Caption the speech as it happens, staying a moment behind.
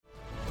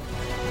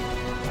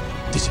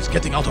This is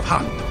getting out of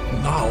hand.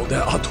 Now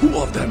there are two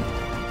of them.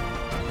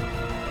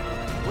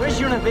 Where's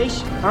your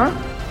innovation, huh?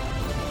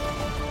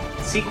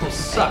 Sequels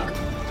suck.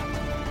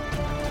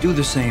 Do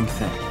the same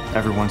thing.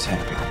 Everyone's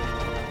happy.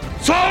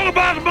 It's all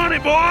about money,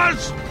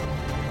 boys!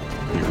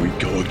 Here we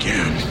go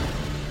again.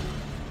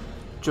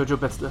 Jojo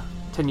Betzler,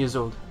 10 years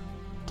old.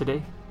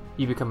 Today,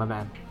 you become a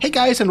man. Hey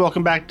guys, and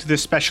welcome back to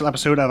this special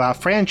episode of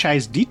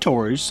Franchise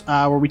Detours,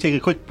 where we take a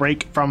quick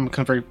break from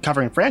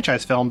covering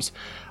franchise films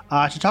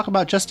to talk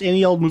about just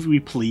any old movie we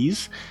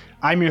please.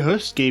 I'm your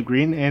host, Gabe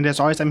Green, and as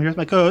always, I'm here with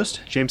my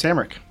co-host, James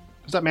Hamrick.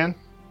 What's up, man?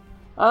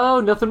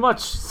 Oh, nothing much.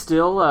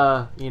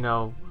 Still,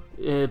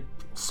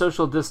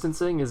 social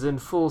distancing is in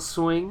full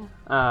swing.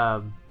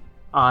 I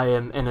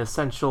am an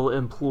essential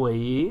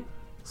employee,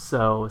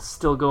 so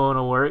still going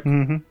to work.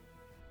 Mm-hmm.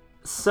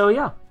 So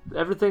yeah,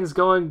 everything's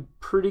going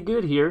pretty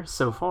good here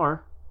so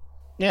far.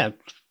 Yeah,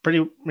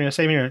 pretty.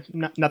 Same here.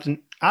 Nothing.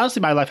 Honestly,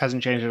 my life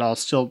hasn't changed at all.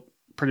 Still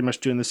pretty much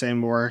doing the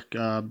same work.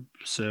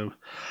 So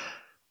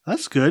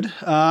that's good.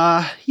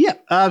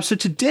 So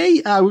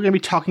today we're going to be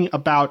talking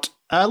about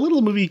a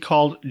little movie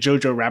called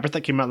Jojo Rabbit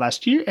that came out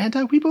last year, and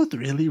we both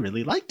really,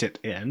 really liked it,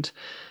 and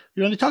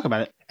we're going to talk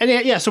about it.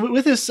 And so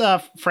with this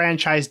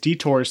franchise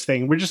detours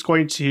thing, we're just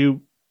going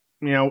to,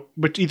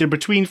 but either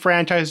between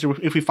franchises or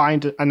if we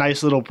find a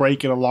nice little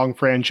break in a long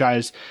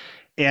franchise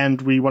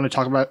and we want to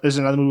talk about, there's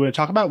another movie we want to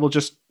talk about, we'll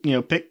just,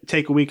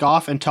 take a week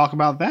off and talk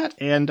about that.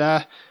 And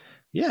a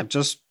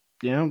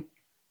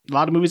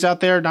lot of movies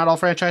out there, not all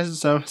franchises.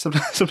 So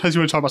sometimes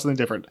we want to talk about something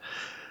different.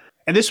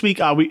 And this week,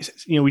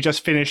 we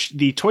just finished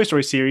the Toy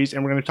Story series,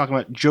 and we're going to talk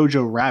about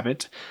Jojo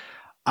Rabbit.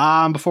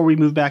 Before we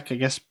move back,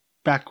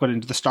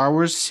 into the Star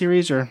Wars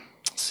series, or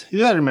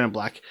either that or Men in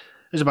Black.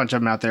 There's a bunch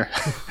of them out there.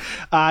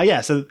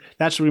 So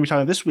that's what we're going to be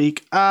talking about this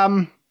week.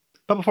 But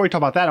before we talk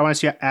about that, I want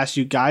to ask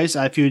you guys,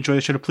 if you enjoy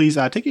the show, to please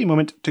take a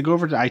moment to go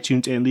over to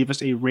iTunes and leave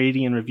us a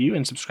rating and review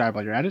and subscribe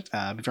while you're at it.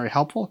 It'd be very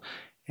helpful,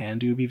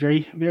 and we would be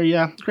very, very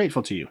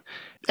grateful to you.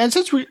 And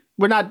since we're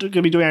not going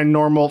to be doing our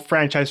normal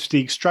franchise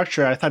fatigue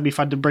structure, I thought it'd be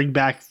fun to bring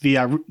back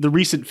the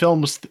recent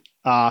films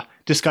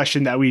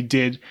discussion that we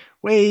did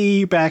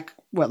way back,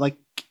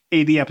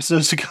 80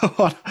 episodes ago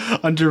on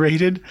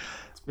Underrated.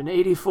 It's been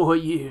 84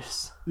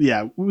 years.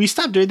 Yeah, we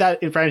stopped doing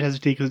that in franchise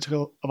fatigue because it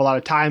took a lot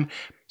of time.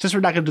 Since we're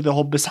not going to do the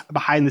whole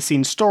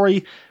behind-the-scenes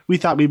story, we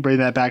thought we'd bring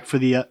that back for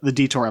the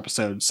Detour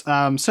episodes.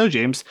 So,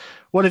 James,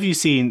 what have you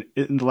seen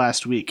in the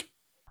last week?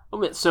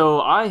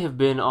 So I have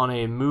been on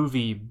a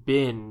movie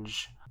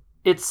binge.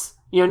 It's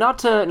not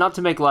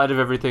to make light of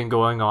everything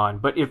going on,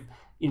 but if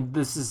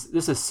this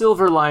is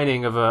silver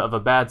lining of a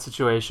bad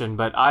situation.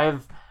 But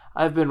I've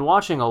been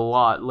watching a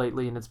lot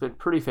lately, and it's been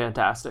pretty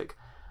fantastic.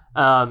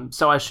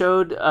 So I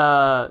showed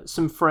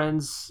some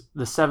friends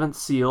The Seventh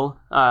Seal.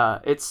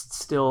 It's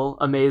still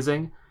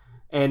amazing,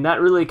 and that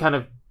really kind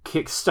of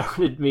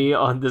kickstarted me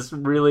on this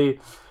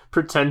really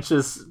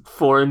pretentious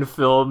foreign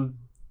film,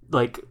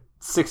 60s,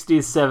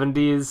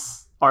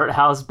 70s art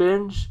house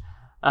binge.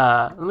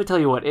 Let me tell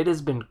you what, it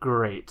has been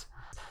great.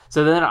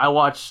 So then I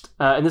watched,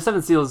 and The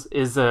Seven Seals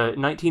is a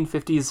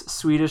 1950s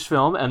Swedish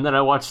film, and then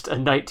I watched a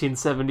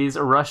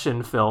 1970s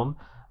Russian film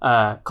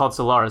called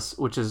Solaris,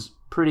 which is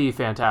pretty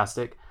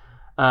fantastic.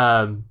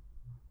 Very,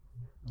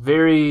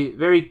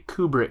 very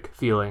Kubrick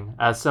feeling.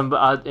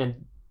 And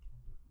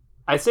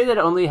I say that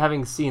only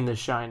having seen The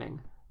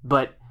Shining,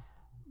 but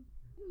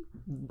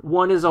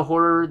one is a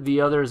horror,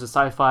 the other is a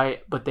sci-fi,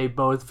 but they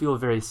both feel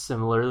very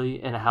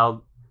similarly in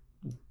how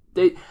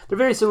they're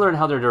very similar in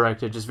how they're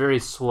directed, just very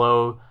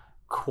slow,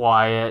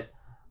 quiet,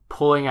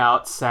 pulling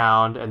out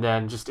sound, and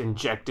then just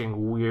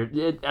injecting weird.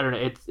 I don't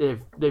know.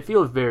 They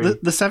feel very.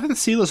 The Seventh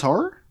Seal is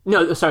horror?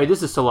 No, sorry,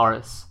 this is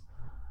Solaris.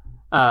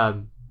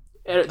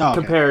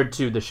 Compared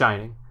to The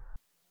Shining.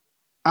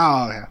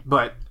 Oh yeah,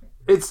 but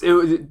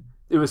it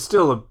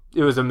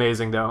was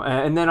amazing though.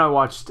 And then I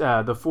watched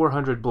the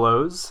 400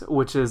 Blows,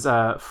 which is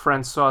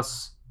Francois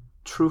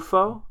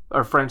Truffaut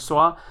or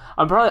Francois.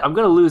 I'm going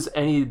to lose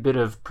any bit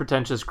of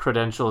pretentious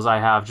credentials I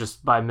have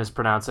just by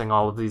mispronouncing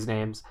all of these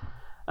names.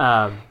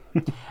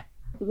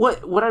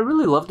 What I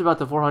really loved about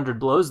the 400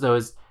 Blows though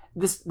is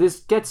this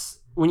gets,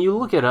 when you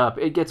look it up,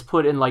 it gets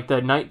put in the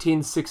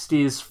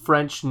 1960s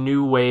French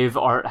new wave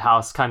art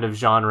house kind of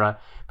genre.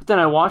 But then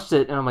I watched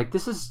it and I'm like,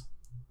 this is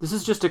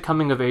just a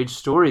coming of age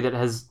story that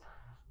has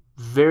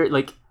very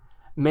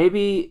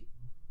maybe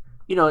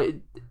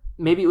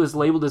it was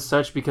labeled as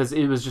such because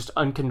it was just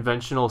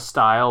unconventional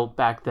style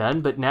back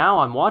then, but now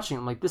I'm watching,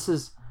 I'm like,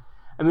 it's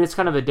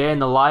kind of a day in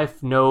the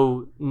life,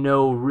 no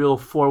real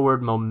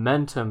forward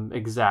momentum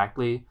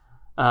exactly,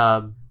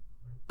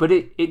 but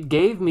it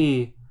gave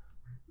me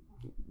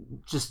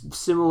just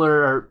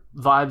similar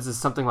vibes as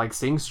something like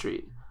Sing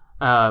Street.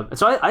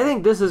 So I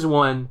think this is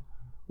one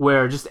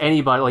where just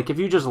anybody, if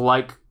you just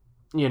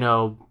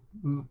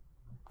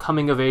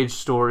coming of age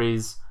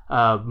stories,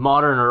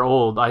 modern or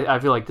old, I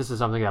feel like this is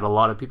something that a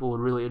lot of people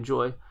would really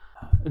enjoy.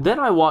 Then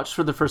I watched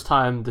for the first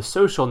time The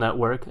Social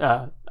Network.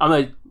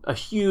 I'm a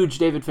huge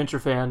David Fincher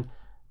fan,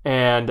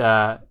 and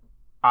I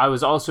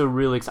was also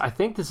really excited. I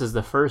think this is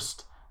the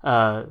first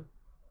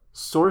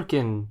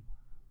Sorkin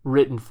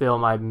written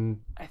film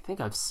I think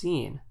I've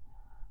seen.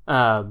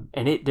 And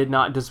it did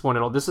not disappoint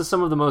at all. This is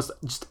some of the most,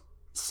 just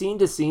scene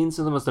to scene,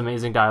 some of the most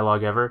amazing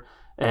dialogue ever.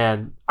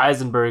 And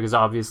Eisenberg is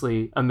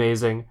obviously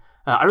amazing.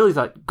 I really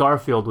thought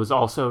Garfield was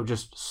also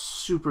just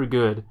super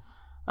good.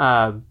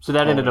 So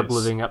that ended up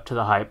living up to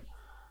the hype.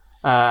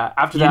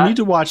 After that, you need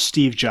to watch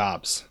Steve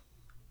Jobs.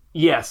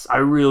 Yes, I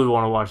really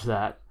want to watch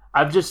that.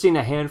 I've just seen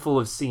a handful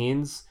of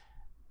scenes,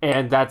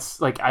 and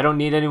that's like, I don't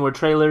need any more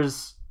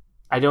trailers.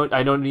 I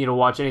don't need to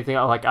watch anything.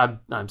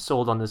 I'm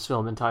sold on this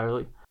film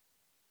entirely.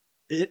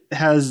 It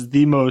has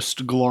the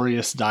most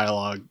glorious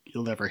dialogue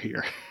you'll ever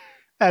hear.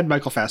 And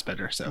Michael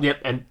Fassbender. So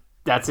yep, and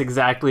that's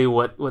exactly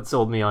what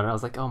sold me on it. I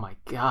was like, oh my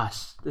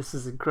gosh, this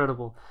is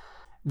incredible.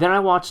 Then I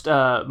watched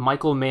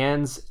Michael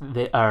Mann's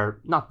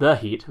not The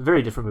Heat,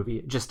 very different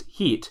movie, just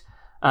Heat.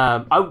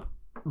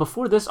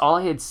 Before this, all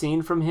I had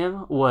seen from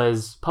him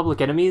was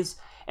Public Enemies,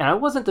 and I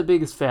wasn't the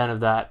biggest fan of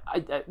that.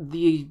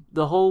 The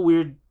whole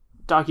weird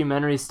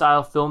documentary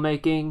style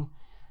filmmaking,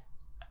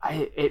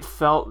 it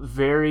felt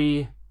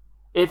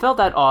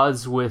at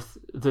odds with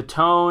the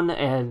tone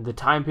and the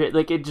time period.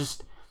 Like, it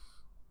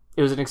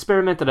was an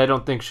experiment that I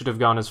don't think should have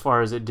gone as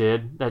far as it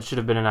did. That should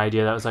have been an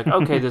idea that was like,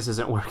 okay, this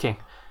isn't working.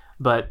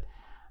 But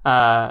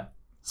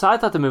so I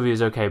thought the movie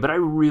was okay, but I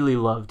really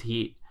loved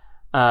Heat.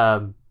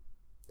 I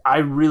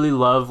really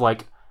love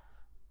like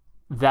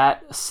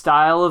that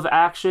style of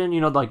action,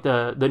 like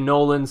the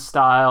Nolan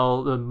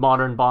style, the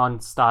modern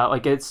Bond style.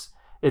 Like it's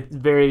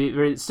very,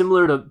 very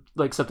similar to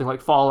like something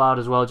like Fallout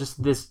as well.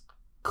 Just this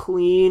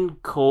clean,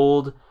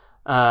 cold,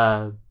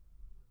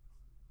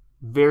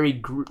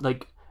 very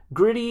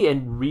gritty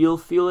and real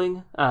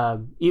feeling,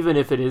 even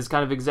if it is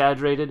kind of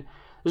exaggerated.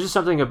 There's just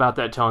something about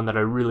that tone that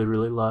I really,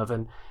 really love.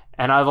 And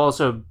I've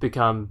also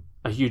become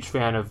a huge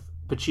fan of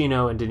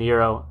Pacino and De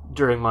Niro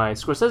during my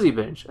Scorsese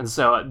binge. And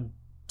so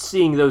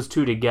seeing those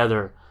two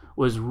together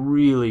was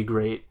really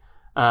great.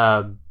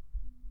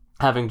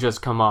 Having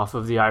just come off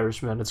of The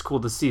Irishman, it's cool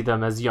to see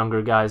them as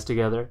younger guys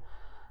together.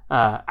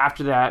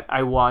 After that,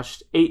 I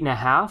watched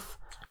 8.5.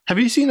 Have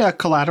you seen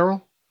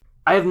Collateral?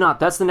 I have not.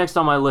 That's the next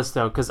on my list,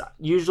 though, because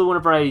usually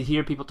whenever I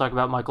hear people talk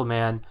about Michael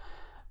Mann,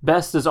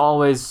 best is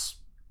always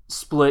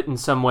split in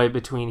some way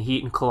between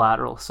Heat and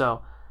Collateral.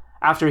 So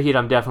after Heat,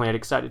 I'm definitely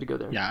excited to go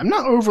there. Yeah, I'm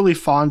not overly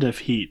fond of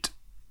Heat,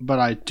 but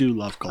I do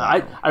love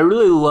Collateral. I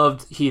really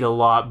loved Heat a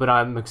lot, but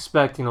I'm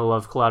expecting to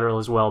love Collateral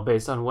as well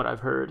based on what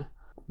I've heard.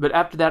 But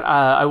after that,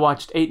 I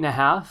watched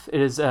 8.5.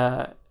 It is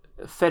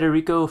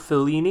Federico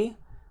Fellini.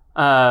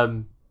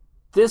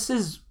 This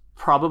is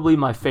probably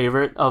my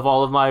favorite of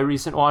all of my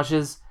recent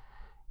watches.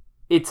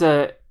 He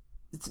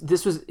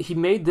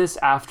made this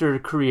after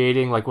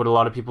creating like what a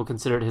lot of people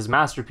considered his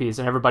masterpiece,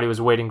 and everybody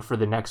was waiting for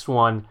the next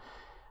one,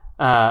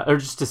 or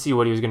just to see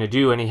what he was going to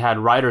do, and he had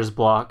writer's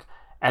block,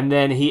 and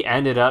then he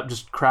ended up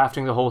just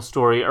crafting the whole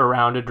story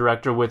around a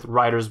director with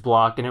writer's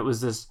block, and it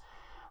was this,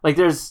 like,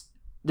 there's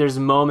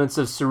moments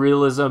of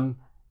surrealism,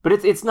 but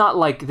it's not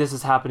like this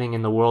is happening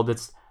in the world.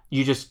 It's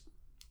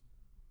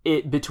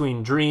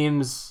between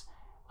dreams.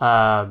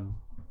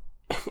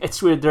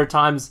 It's weird. There are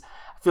times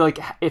I feel like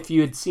if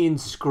you had seen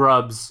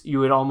Scrubs, you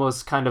would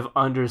almost kind of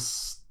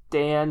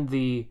understand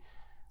the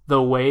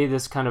way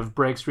this kind of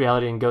breaks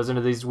reality and goes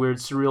into these weird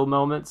surreal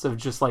moments of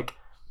just like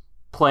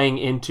playing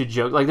into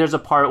jokes. Like there's a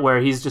part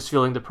where he's just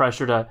feeling the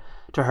pressure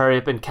to hurry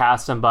up and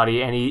cast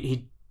somebody, and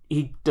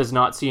he does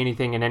not see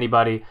anything in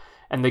anybody,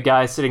 and the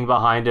guy sitting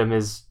behind him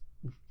is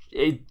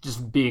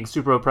just being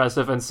super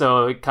oppressive, and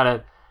so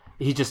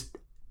he just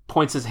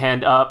points his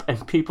hand up,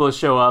 and people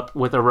show up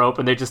with a rope,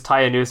 and they just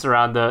tie a noose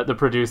around the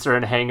producer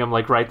and hang him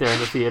like right there in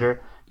the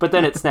theater. But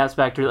then it snaps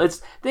back to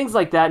it's things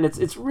like that, and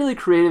it's really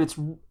creative. It's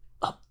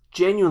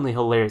genuinely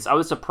hilarious. I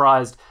was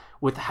surprised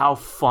with how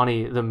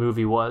funny the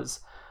movie was.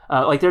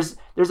 Like there's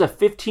a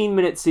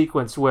 15-minute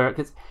sequence where,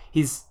 because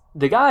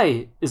the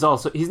guy is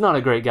also, he's not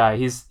a great guy.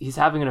 He's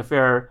having an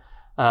affair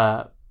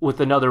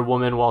with another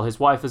woman while his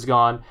wife is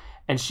gone,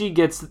 and she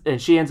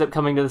ends up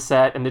coming to the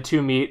set, and the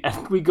two meet,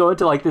 and we go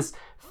into like this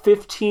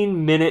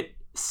 15-minute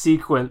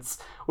sequence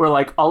where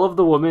like all of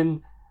the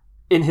women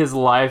in his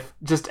life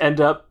just end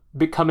up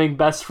becoming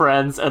best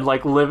friends and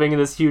like living in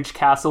this huge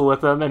castle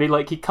with him, and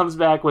he comes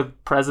back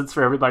with presents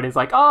for everybody. He's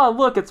like, oh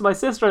look, it's my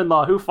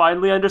sister-in-law who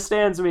finally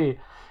understands me.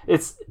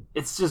 It's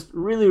just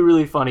really,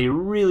 really funny,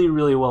 really,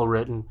 really well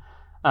written.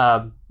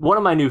 One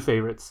of my new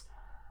favorites.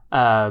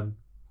 And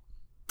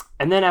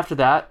then after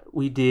that,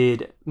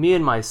 me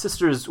and my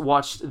sisters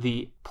watched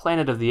the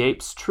Planet of the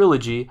Apes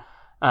trilogy,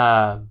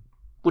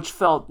 which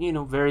felt,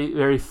 very,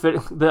 very fit.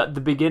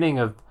 The beginning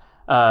of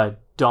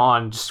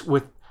Dawn, just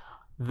with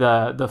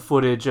the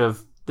footage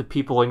of the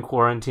people in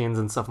quarantines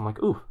and stuff. I'm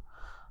like, ooh,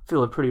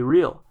 feeling pretty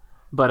real.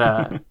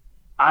 But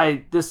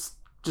this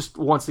just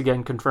once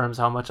again confirms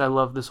how much I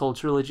love this whole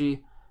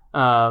trilogy.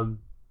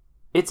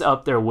 It's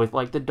up there with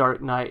like the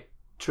Dark Knight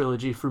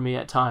trilogy for me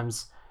at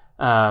times,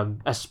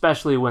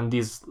 especially when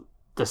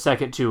the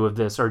second two of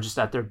this are just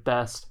at their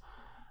best.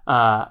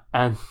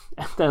 And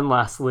then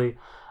lastly,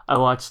 I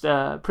watched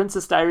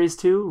Princess Diaries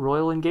 2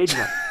 Royal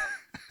Engagement.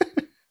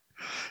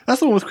 That's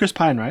the one with Chris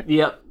Pine, right?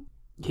 Yep.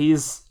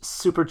 He's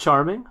super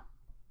charming.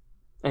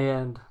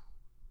 And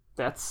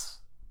that's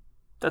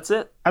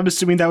it. I'm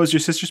assuming that was your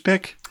sister's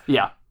pick?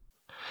 Yeah.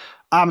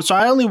 So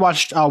I only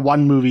watched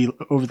one movie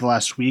over the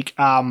last week.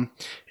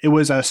 It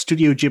was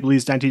Studio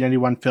Ghibli's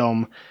 1991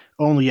 film,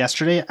 Only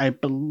Yesterday. I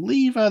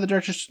believe the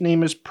director's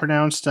name is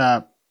pronounced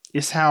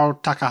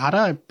Isao Takahata.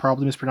 I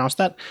probably mispronounced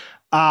that.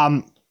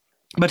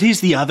 But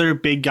he's the other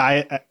big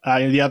guy,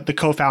 the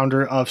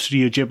co-founder of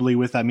Studio Ghibli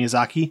with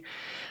Miyazaki.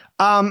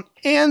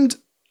 And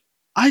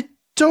I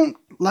don't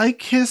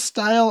like his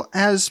style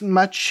as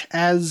much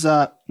as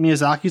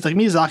Miyazaki's. Like,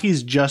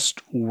 Miyazaki's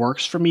just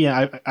works for me.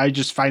 I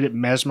just find it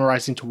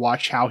mesmerizing to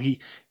watch how he,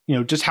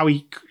 just how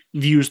he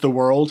views the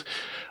world.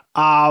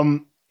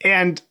 And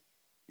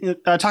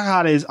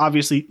Takahata is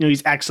obviously,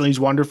 he's excellent, he's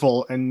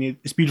wonderful, and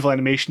it's beautiful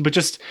animation, but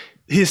just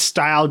his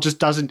style just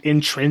doesn't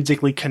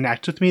intrinsically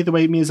connect with me the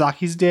way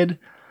Miyazaki's did.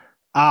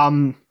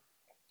 The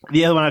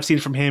other one I've seen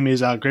from him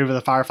is Grave of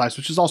the Fireflies,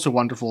 which is also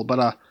wonderful,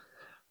 but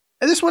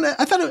this one,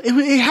 I thought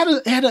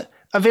it had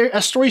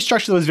a story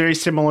structure that was very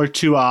similar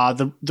to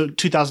the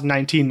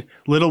 2019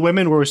 Little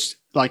Women, where it's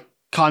like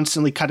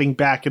constantly cutting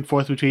back and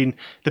forth between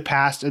the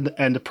past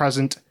and the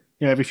present,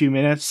 every few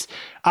minutes.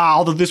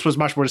 Although this was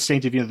much more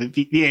distinctive,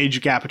 the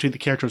age gap between the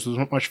characters was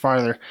much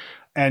farther,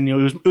 and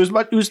the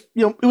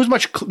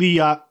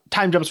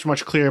time jumps were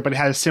much clearer, but it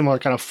had a similar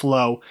kind of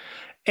flow,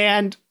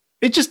 and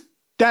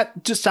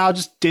that style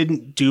just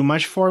didn't do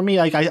much for me.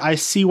 Like, I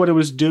see what it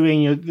was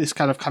doing, this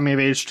kind of coming of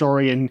age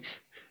story, and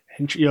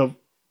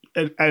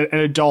an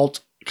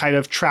adult kind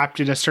of trapped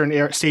in a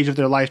certain stage of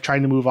their life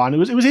trying to move on. It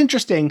was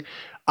interesting,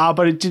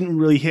 but it didn't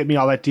really hit me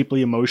all that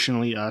deeply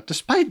emotionally,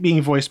 despite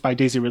being voiced by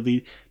Daisy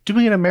Ridley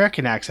doing an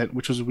American accent,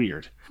 which was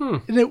weird.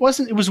 And it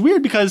was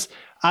weird because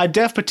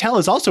Dev Patel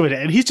is also in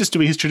it, and he's just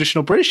doing his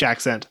traditional British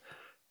accent.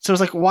 So I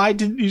was like, why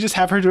didn't you just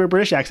have her do a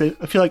British accent?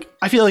 I feel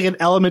like an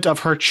element of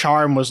her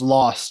charm was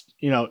lost,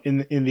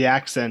 in the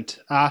accent.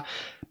 But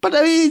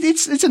I mean,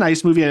 it's a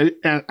nice movie,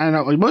 and I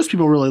know most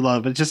people really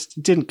love it. It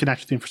just didn't connect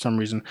with me for some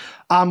reason.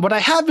 What I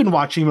have been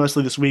watching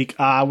mostly this week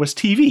was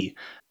TV,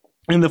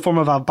 in the form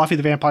of Buffy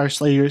the Vampire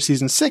Slayer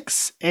season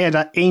 6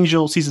 and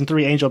Angel season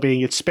 3. Angel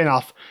being its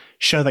spin-off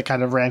show that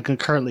kind of ran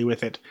concurrently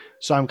with it.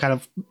 So I'm kind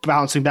of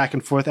bouncing back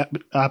and forth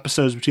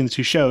episodes between the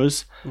two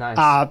shows.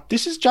 Nice.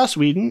 This is Joss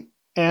Whedon,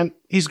 and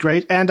he's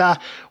great. And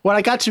when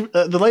I got to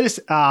the latest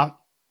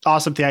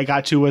awesome thing I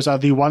got to was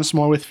the Once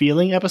More with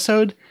Feeling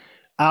episode,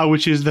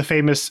 which is the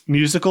famous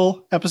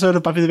musical episode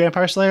of Buffy the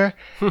Vampire Slayer.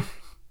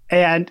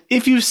 And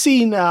if you've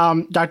seen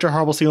Dr.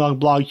 Horrible Sing-Along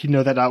blog, you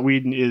know that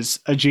Whedon is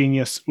a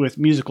genius with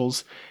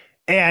musicals,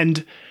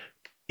 and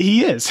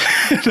he is.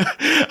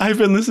 I've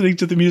been listening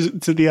to the music,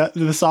 to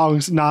the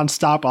songs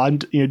nonstop on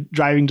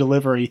driving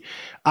delivery.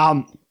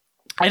 I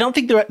don't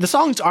think the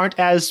songs aren't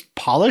as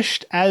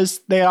polished as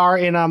they are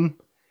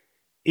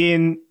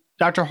in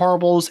Dr.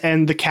 Horrible's,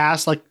 and the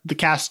cast,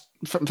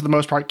 for the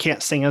most part,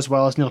 can't sing as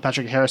well as Neil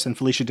Patrick Harris and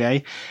Felicia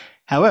Day.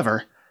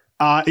 However,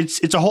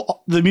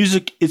 the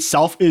music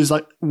itself is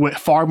like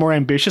far more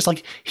ambitious.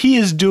 Like, he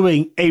is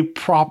doing a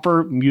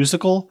proper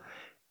musical,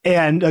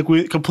 and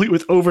complete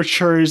with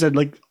overtures and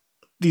like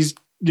these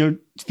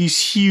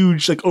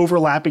huge like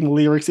overlapping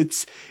lyrics.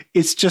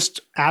 It's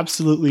just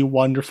absolutely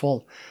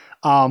wonderful.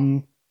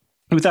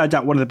 Without a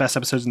doubt, one of the best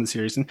episodes in the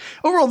series. And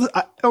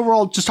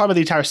overall, just talking about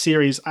the entire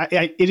series,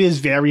 it is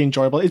very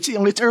enjoyable. It's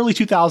early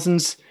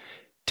 2000s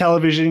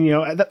television.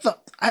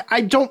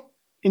 I don't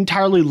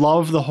entirely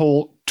love the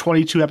whole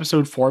 22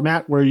 episode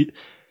format, where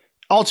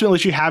ultimately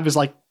what you have is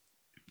like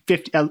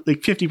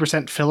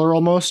 50% filler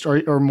almost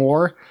or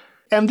more.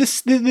 And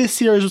this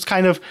series was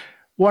kind of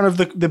one of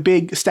the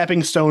big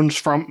stepping stones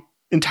from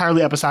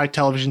entirely episodic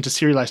television to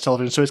serialized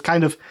television. So it's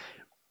kind of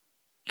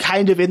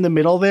in the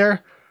middle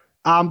there.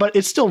 But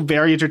it's still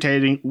very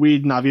entertaining.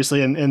 Whedon,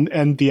 obviously,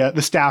 and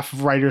the staff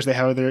of writers they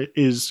have there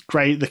is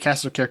great. The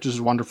cast of characters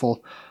is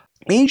wonderful.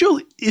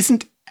 Angel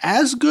isn't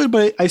as good,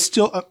 but I'm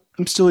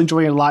still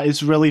enjoying it a lot.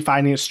 It's really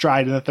finding its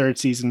stride in the third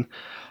season.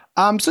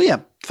 So yeah,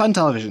 fun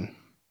television.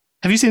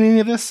 Have you seen any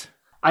of this?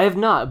 I have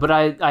not, but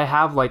I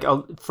have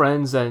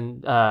friends,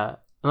 and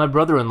my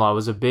brother-in-law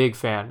was a big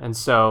fan, and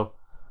so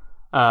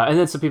and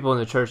then some people in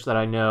the church that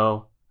I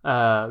know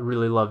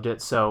really loved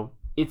it. So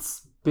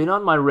it's been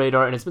on my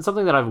radar, and it's been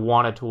something that I've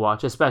wanted to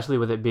watch, especially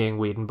with it being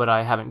Whedon, but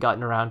I haven't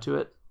gotten around to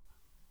it.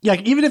 Yeah,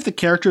 even if the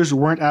characters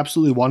weren't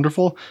absolutely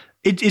wonderful,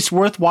 it's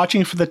worth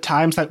watching for the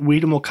times that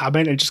Whedon will come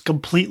in and just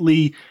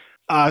completely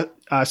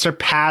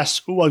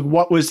surpass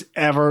what was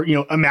ever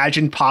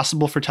imagined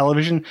possible for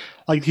television.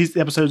 Like these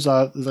episodes,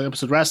 the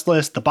episode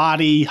Restless, The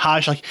Body,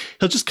 Hush. Like,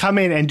 he'll just come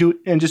in and do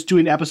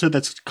an episode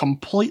that's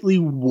completely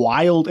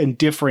wild and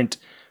different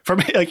from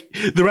like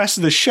the rest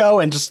of the show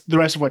and just the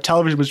rest of what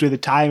television was doing at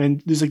the time.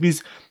 And there's like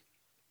these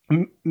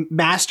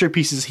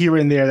masterpieces here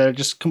and there that are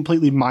just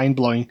completely mind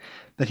blowing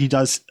that he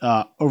does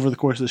over the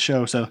course of the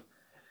show. So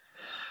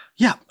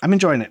yeah, I'm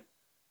enjoying it.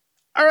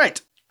 All right.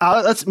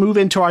 Let's move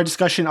into our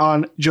discussion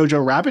on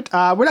Jojo Rabbit.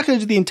 We're not going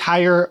to do the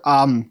entire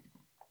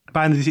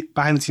behind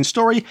the scenes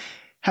story.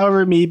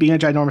 However, me being a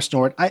ginormous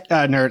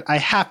nerd, I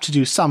have to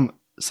do some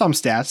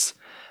stats.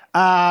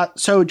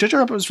 So Jojo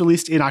Rabbit was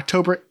released on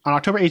October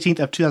 18th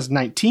of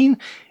 2019.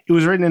 It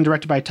was written and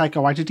directed by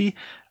Taika Waititi.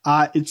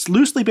 It's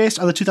loosely based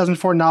on the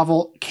 2004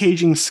 novel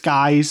Caging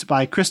Skies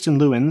by Kristen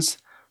Lewins.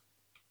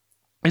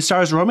 It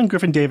stars Roman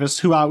Griffin Davis,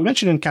 who we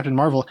mentioned in Captain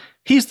Marvel.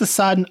 He's the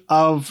son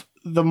of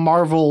the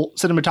Marvel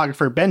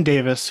cinematographer Ben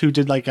Davis, who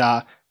did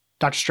Doctor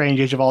Strange,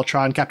 Age of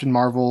Ultron, Captain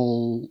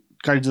Marvel,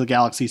 Guardians of the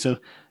Galaxy. So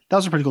that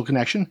was a pretty cool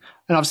connection.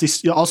 And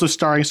obviously also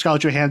starring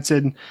Scarlett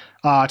Johansson,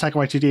 Taika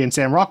Waititi, and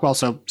Sam Rockwell.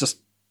 So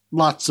just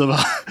lots of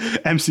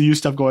MCU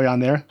stuff going on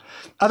there.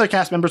 Other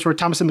cast members were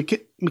Thomasin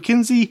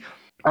McKenzie,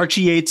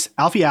 Archie Yates,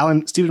 Alfie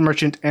Allen, Stephen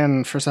Merchant,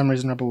 and for some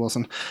reason, Rebel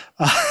Wilson.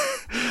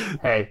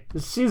 Hey,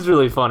 she's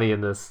really funny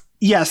in this.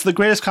 Yes, the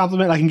greatest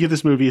compliment I can give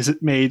this movie is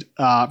it made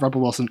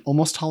Rebel Wilson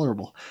almost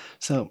tolerable.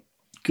 So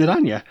good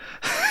on you.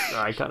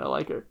 I kind of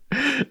like her.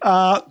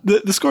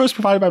 The score was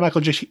provided by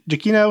Michael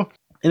Giacchino,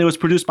 and it was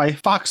produced by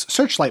Fox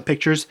Searchlight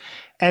Pictures,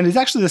 and is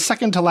actually the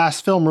second to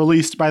last film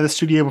released by the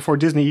studio before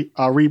Disney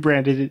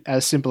rebranded it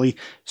as simply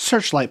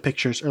Searchlight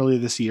Pictures earlier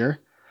this year.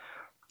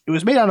 It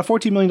was made on a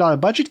 $14 million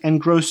budget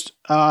and grossed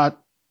a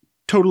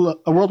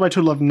worldwide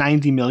total of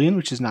 $90 million,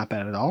 which is not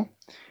bad at all.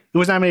 It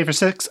was nominated for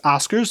 6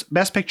 Oscars: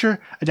 Best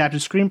Picture,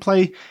 Adapted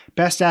Screenplay,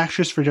 Best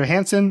Actress for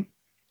Johansson,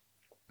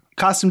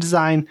 Costume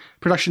Design,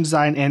 Production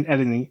Design, and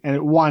Editing, and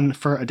it won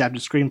for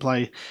Adapted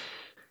Screenplay.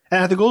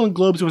 And at the Golden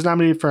Globes, it was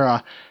nominated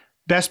for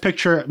Best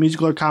Picture,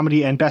 Musical or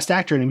Comedy, and Best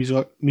Actor in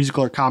a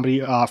Musical or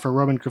Comedy for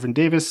Roman Griffin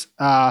Davis,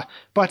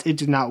 but it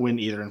did not win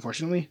either,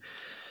 unfortunately.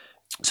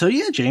 So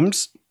yeah,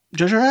 James,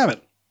 Jojo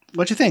Rabbit,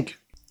 what'd you think?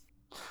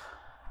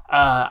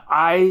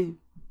 I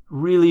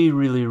really,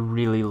 really,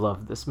 really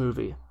loved this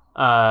movie.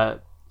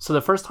 So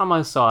the first time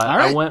I saw it,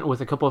 I went with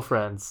a couple of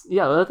friends.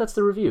 Yeah, that's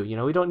the review.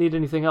 We don't need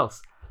anything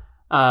else.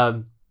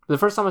 The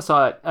first time I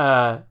saw it,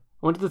 I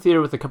went to the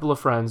theater with a couple of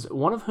friends,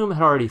 one of whom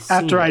had already seen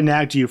it. After I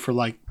nagged you for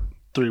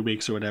 3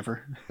 weeks or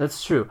whatever.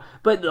 That's true.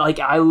 But I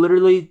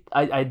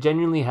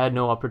genuinely had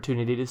no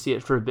opportunity to see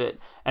it for a bit.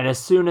 And as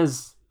soon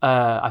as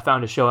I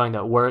found a showing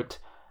that worked,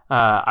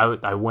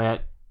 I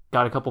went,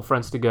 got a couple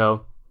friends to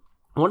go.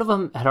 One of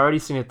them had already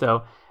seen it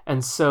though,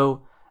 and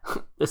so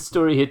the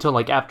story he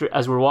told,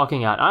 as we're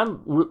walking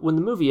out, when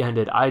the movie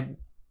ended, I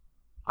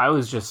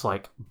was just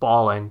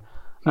bawling.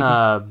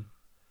 I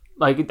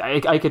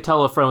could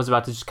tell a friend was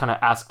about to just kind of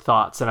ask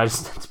thoughts, and I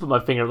just put my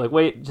finger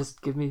wait,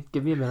 just give me a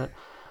minute.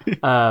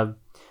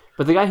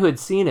 But the guy who had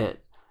seen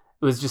it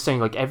was just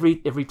saying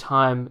every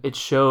time it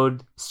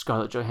showed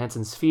Scarlett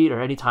Johansson's feet,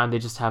 or any time they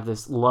just have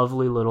this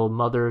lovely little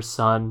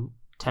mother-son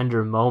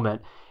tender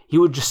moment, he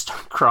would just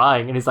start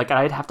crying, and he's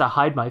I'd have to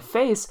hide my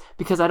face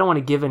because I don't want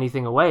to give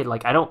anything away.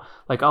 I don't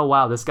oh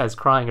wow, this guy's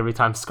crying every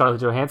time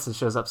Scarlett Johansson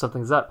shows up.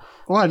 Something's up.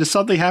 Why, did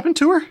something happen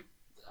to her?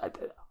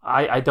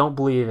 I don't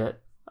believe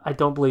it. I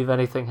don't believe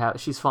anything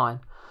happened. She's fine,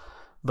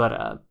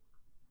 but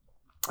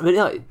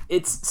no,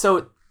 it's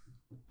so.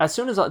 As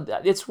soon as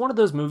it's one of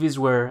those movies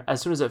where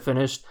as soon as it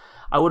finished,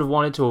 I would have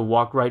wanted to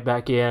walk right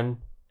back in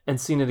and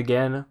seen it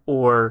again,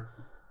 or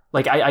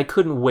I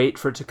couldn't wait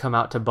for it to come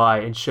out to buy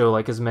and show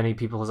as many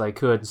people as I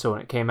could. So when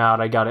it came out,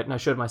 I got it and I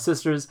showed my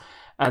sisters,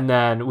 and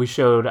then we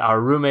showed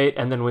our roommate,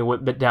 and then we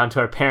went down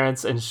to our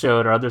parents and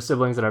showed our other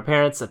siblings and our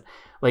parents, and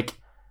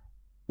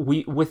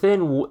we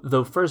within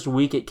the first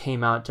week it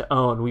came out to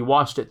own, we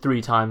watched it 3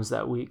 times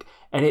that week,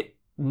 and it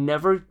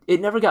never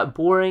got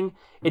boring.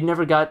 It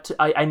never got to,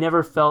 I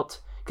never felt,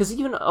 because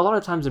even a lot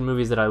of times in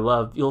movies that I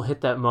love, you'll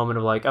hit that moment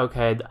of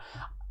okay,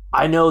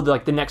 I know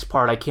the next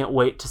part I can't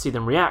wait to see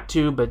them react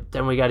to, but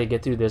then we got to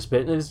get through this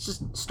bit. And it's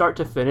just start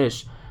to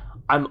finish,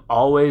 I'm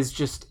always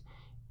just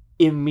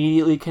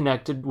immediately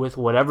connected with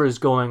whatever is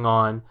going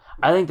on.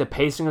 I think the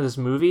pacing of this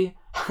movie,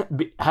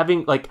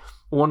 having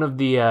one of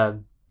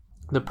the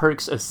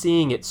perks of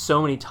seeing it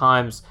so many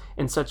times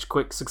in such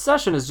quick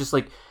succession is just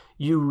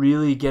you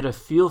really get a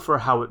feel for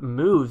how it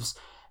moves,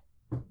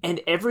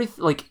 and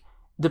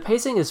the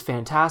pacing is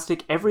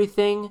fantastic.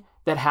 Everything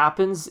that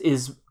happens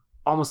is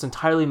almost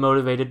entirely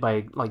motivated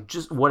by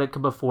just what had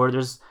come before.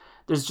 There's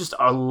just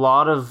a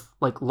lot of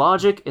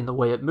logic in the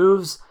way it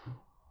moves.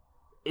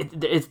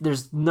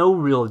 There's no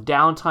real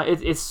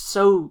downtime. It's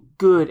so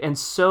good and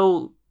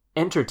so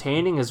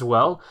entertaining as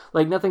well.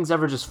 Nothing's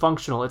ever just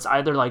functional. It's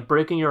either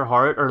breaking your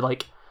heart, or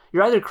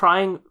you're either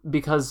crying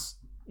because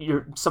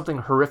something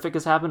horrific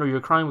has happened, or you're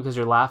crying because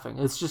you're laughing.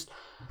 It's just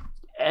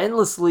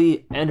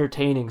endlessly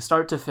entertaining,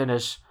 start to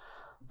finish.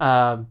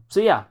 So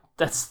yeah,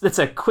 that's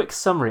a quick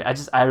summary.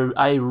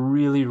 I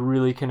really,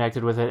 really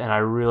connected with it, and I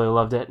really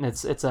loved it, and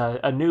it's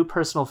a new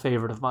personal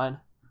favorite of mine.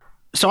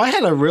 So I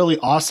had a really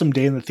awesome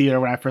day in the theater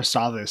when I first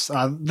saw this.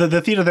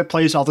 The theater that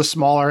plays all the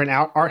smaller and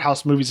art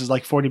house movies is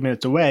 40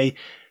 minutes away,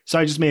 so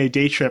I just made a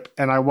day trip,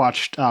 and I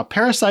watched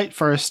Parasite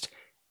first,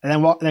 and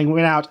then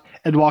went out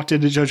and walked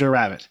into Jojo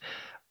Rabbit,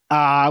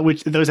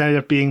 which those ended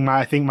up being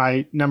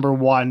my number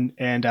 1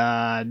 and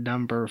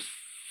number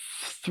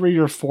 3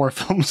 or 4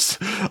 films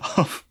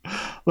of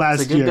last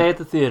year. It's a good day at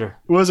the theater.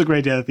 It was a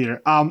great day at the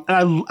theater. And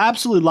I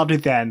absolutely loved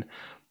it then.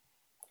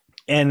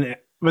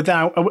 But then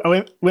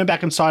I went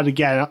back and saw it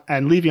again,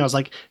 and leaving, I was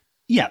like,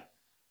 yeah,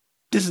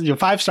 this is your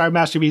 5-star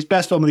masterpiece,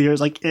 best film of the year.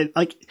 It's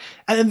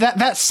and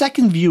that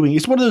second viewing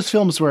is one of those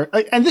films where,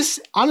 and this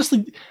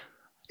honestly,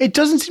 it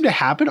doesn't seem to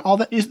happen.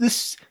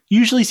 This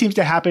usually seems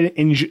to happen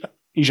in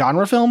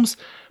genre films,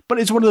 but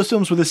it's one of those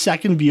films where the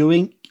second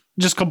viewing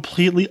just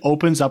completely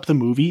opens up the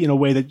movie in a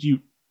way that you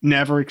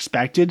never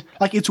expected.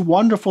 Like, it's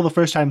wonderful the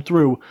first time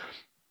through,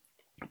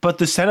 but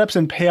the setups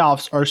and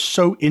payoffs are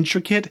so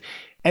intricate,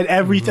 and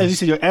everything,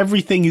 as you said,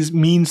 everything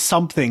means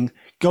something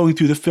going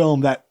through the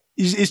film that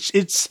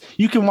it's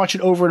you can watch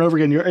it over and over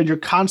again, and you're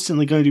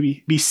constantly going to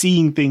be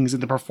seeing things in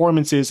the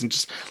performances and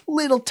just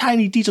little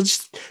tiny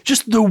details,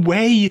 just the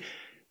way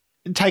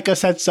Taika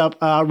sets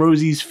up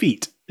Rosie's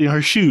feet,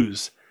 her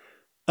shoes,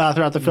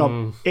 throughout the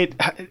film.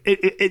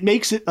 It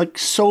makes it like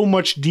so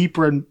much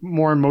deeper and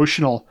more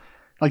emotional.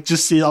 Like,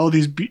 just see all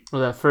these.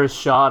 Well, that first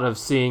shot of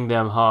seeing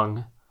them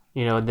hung,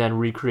 and then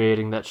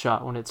recreating that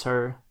shot when it's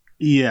her.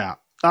 Yeah.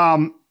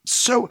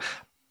 So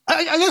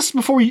I guess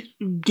before we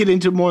get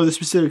into more of the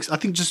specifics, I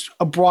think just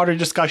a broader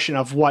discussion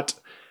of what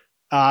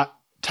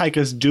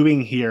Taika's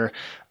doing here.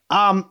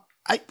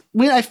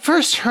 When I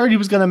first heard he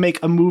was going to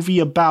make a movie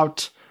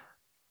about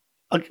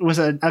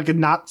a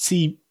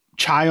Nazi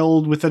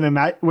child with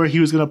where he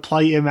was going to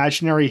play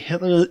imaginary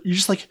Hitler, you're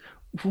just like,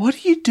 what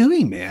are you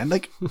doing, man?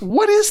 Like,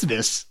 what is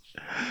this?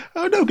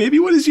 Oh no, baby,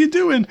 what is you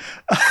doing?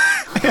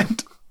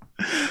 And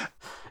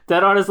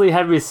that honestly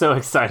had me so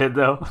excited,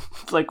 though.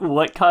 Like,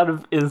 what kind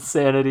of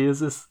insanity is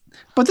this?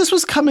 But this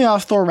was coming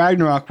off Thor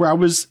Ragnarok, where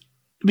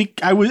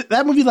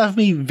that movie left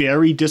me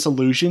very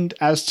disillusioned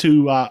as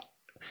to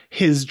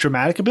his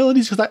dramatic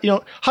abilities,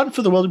 because Hunt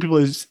for the Wilder People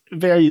is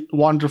very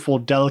wonderful,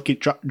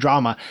 delicate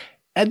drama,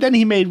 and then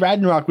he made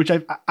Ragnarok, which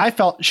I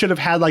felt should have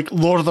had like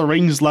Lord of the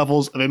Rings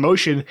levels of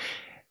emotion,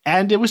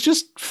 and it was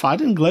just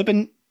fun and glib.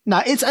 And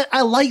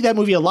I like that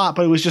movie a lot,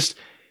 but it was just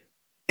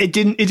it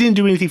didn't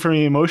do anything for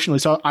me emotionally.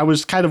 So I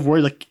was kind of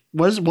worried, like,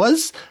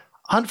 was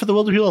Hunt for the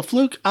Wilder People a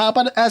fluke?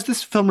 But as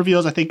this film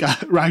reveals, I think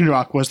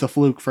Ragnarok was the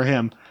fluke for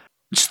him.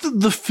 Just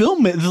the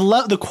film,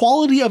 the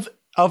quality of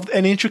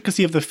an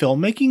intricacy of the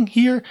filmmaking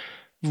here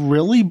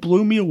really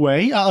blew me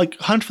away. Like,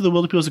 Hunt for the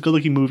Wilder People is a good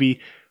looking movie.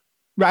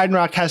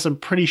 Ragnarok has some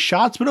pretty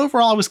shots, but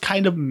overall I was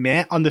kind of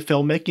meh on the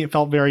filmmaking. It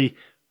felt very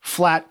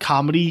flat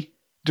comedy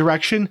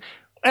direction.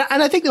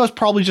 And I think that was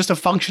probably just a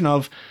function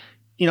of,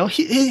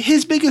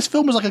 his biggest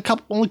film was like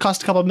only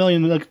cost a couple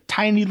million, like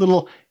tiny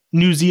little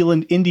New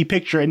Zealand indie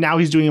picture, and now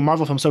he's doing a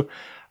Marvel film. So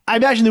I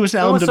imagine there was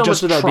an element of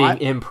just much of that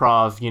being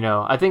improv.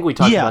 I think we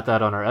talked about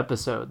that on our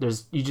episode.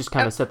 You just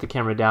kind of set the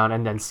camera down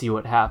and then see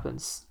what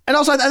happens. And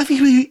also, I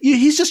think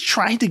he's just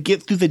trying to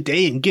get through the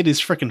day and get his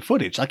freaking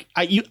footage. Like,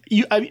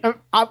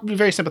 I'm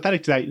very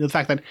sympathetic to that. The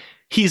fact that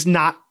he's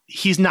not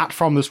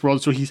from this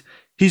world, so he's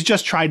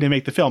just trying to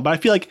make the film. But I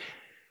feel like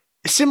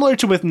similar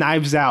to with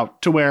Knives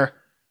Out, to where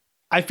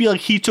I feel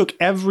like he took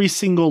every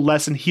single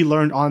lesson he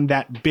learned on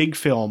that big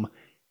film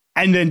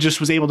and then just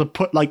was able to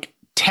put like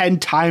 10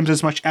 times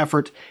as much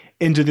effort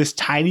into this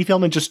tiny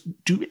film and just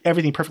do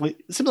everything perfectly.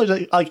 Similar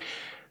to like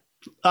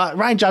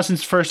Rian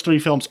Johnson's first 3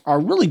 films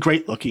are really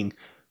great looking,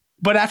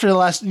 but after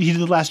he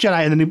did The Last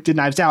Jedi and then he did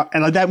Knives Out,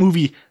 and like that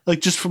movie, like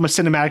just from a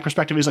cinematic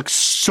perspective, is like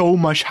so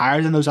much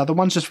higher than those other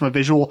ones, just from a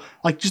visual,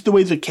 like just the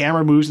way the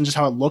camera moves and just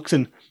how it looks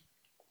and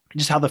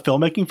just how the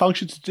filmmaking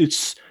functions.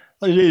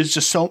 It is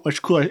just so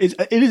much cooler. It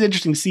is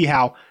interesting to see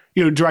how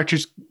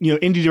directors,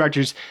 indie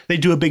directors, they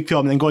do a big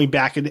film and then going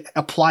back and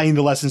applying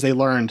the lessons they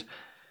learned,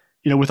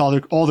 with all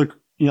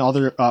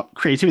their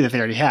creativity that they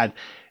already had.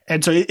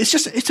 And so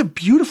it's a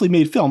beautifully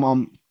made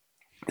film.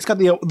 It's got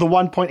the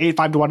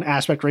 1.85 to 1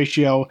 aspect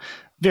ratio,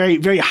 very,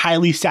 very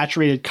highly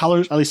saturated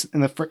colors, at least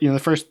in the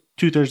first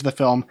 2/3 of the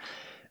film.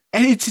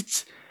 And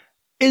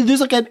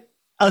there's like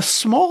a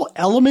small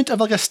element of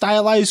like a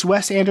stylized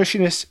Wes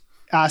Anderson-ish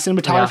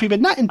cinematography, but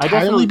not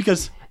entirely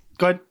because.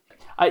 Go ahead.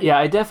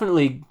 I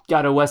definitely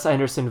got a Wes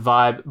Anderson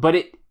vibe, but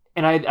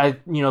I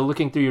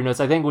looking through your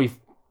notes, I think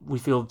we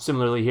feel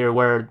similarly here,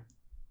 where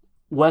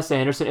Wes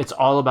Anderson, it's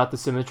all about the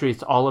symmetry.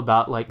 It's all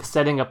about like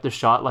setting up the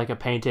shot like a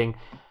painting.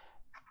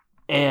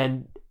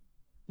 And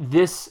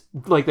this,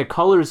 like, the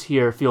colors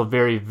here feel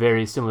very,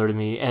 very similar to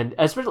me. And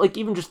especially like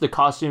even just the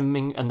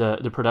costuming and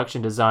the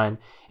production design,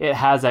 it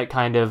has that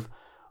kind of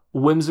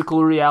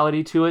whimsical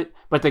reality to it.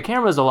 But the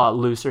camera's a lot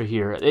looser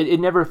here. It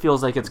never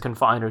feels like it's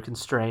confined or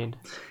constrained.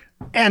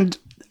 And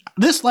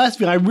this last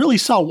film, I really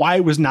saw why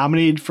it was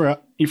nominated for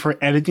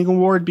editing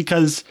award,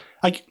 because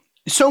like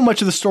so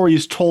much of the story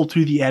is told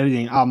through the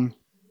editing.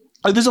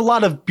 There's a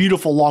lot of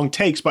beautiful long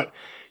takes, but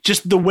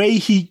just the way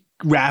he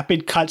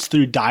rapid cuts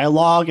through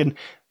dialogue and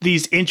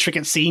these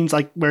intricate scenes,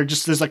 like where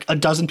just there's like a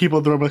dozen people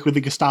in the room when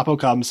the Gestapo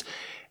comes,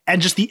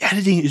 and just the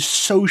editing is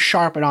so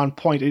sharp and on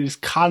point. It is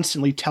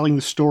constantly telling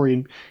the story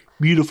in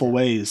beautiful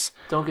ways.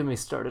 Don't get me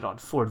started on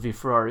Ford v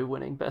Ferrari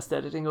winning best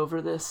editing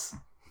over this.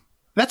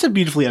 That's a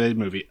beautifully edited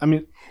movie. I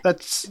mean,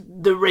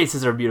 the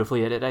races are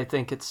beautifully edited. I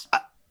think it's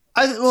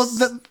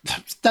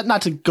that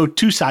not to go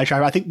too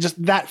sidetracked. I think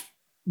just that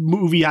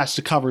movie has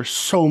to cover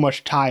so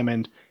much time,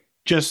 and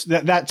just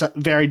that's a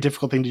very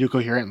difficult thing to do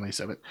coherently.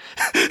 So, but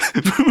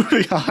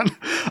moving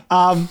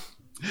on.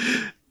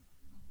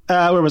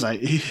 Where was I?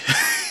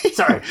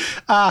 Sorry.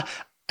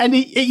 And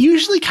it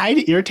usually kind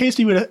of irritates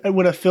me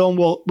when a film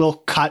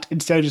will cut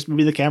instead of just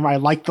moving the camera. I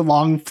like the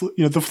long,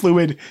 the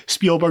fluid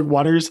Spielberg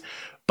waters,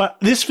 but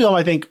this film,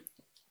 I think,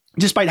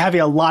 despite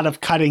having a lot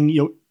of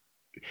cutting,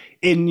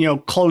 in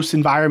close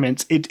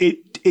environments, it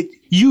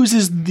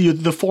uses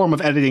the form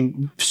of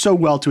editing so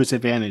well to its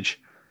advantage.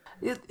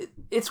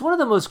 It's one of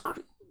the most,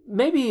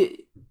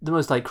 maybe the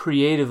most like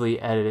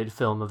creatively edited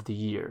film of the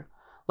year.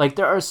 Like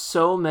there are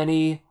so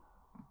many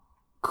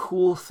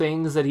cool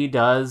things that he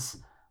does.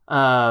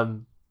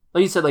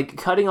 Like you said, like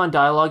cutting on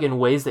dialogue in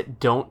ways that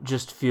don't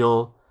just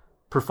feel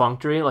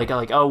perfunctory.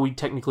 Like oh, we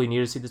technically need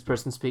to see this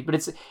person speak,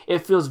 but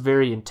it feels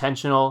very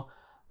intentional.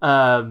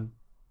 Like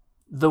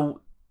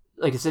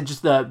I said,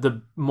 just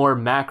the more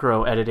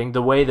macro editing,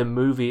 the way the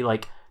movie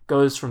like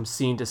goes from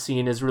scene to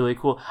scene is really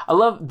cool. I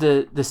love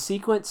the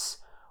sequence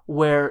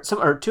where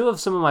two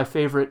of my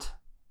favorite.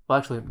 Well,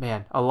 actually,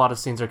 man, a lot of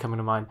scenes are coming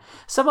to mind.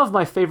 Some of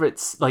my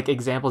favorites, like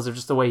examples of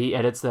just the way he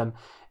edits them,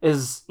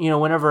 is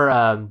whenever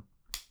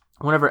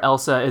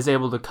Elsa is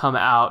able to come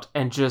out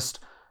and just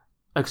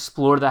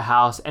explore the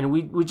house, and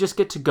we just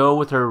get to go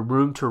with her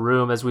room to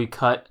room as we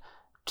cut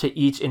to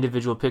each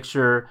individual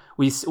picture.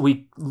 We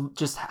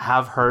just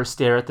have her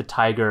stare at the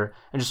tiger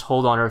and just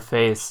hold on her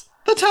face.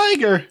 The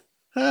tiger,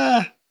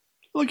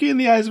 looking in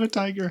the eyes of a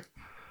tiger.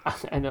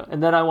 I know,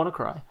 and then I want to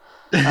cry,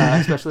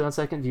 especially on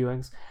second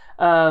viewings.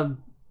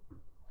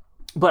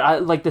 But I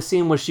like the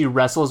scene where she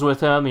wrestles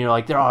with him.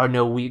 Like there are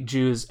no weak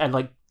Jews, and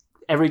like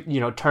every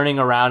turning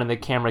around and the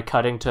camera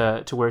cutting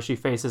to where she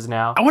faces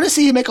now. I want to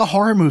see you make a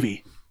horror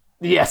movie.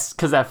 Yes,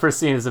 because that first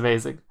scene is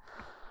amazing.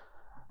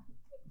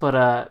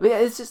 But yeah,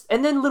 it's just,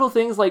 and then little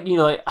things like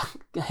like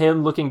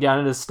him looking down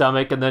at his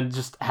stomach and then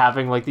just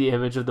having like the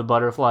image of the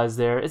butterflies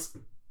there.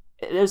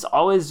 There's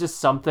always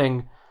just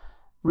something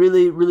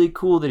really, really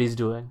cool that he's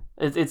doing.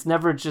 It's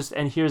never just,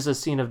 and here's a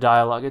scene of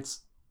dialogue.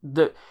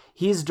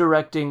 He's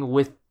directing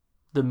with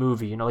the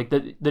movie. Like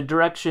the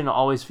direction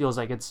always feels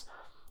like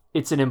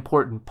it's an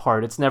important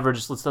part. It's never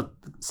just let's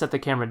set the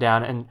camera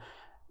down and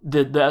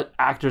the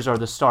actors are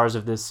the stars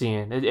of this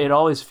scene. It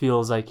always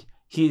feels like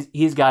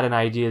he's got an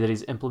idea that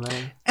he's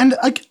implementing. And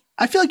like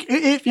I feel like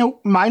if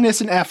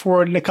minus an F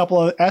word and a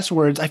couple of S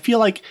words, I feel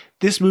like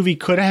this movie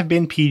could have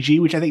been PG,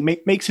 which I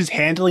think makes his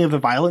handling of the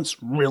violence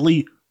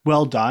really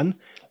well done.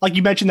 Like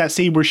you mentioned that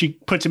scene where she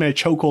puts him in a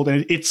chokehold,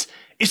 and it's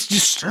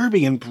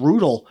disturbing and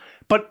brutal,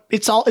 but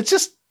it's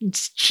just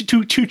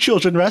two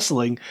children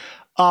wrestling.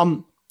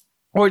 Or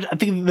I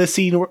think the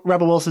scene,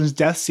 Rebel Wilson's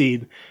death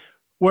scene,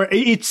 where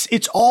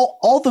it's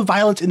all the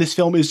violence in this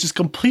film is just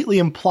completely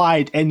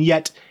implied, and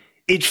yet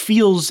it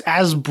feels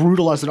as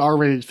brutal as an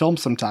R-rated film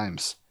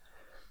sometimes.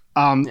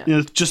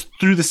 Just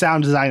through the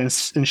sound design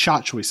and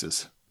shot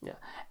choices. Yeah,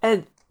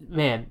 and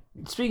man,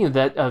 speaking of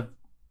that, of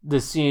the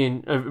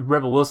scene of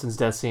Rebel Wilson's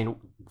death scene,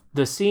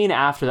 the scene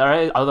after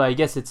that, although I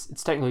guess it's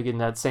technically in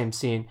that same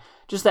scene,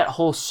 just that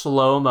whole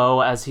slow-mo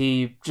as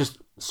he just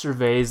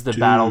surveys the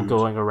battle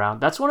going around.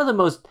 That's one of the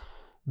most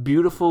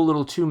beautiful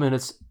little 2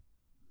 minutes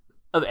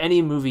of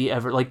any movie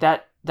ever. Like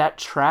that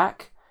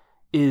track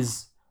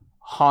is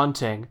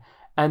haunting.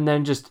 And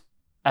then just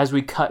as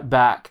we cut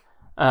back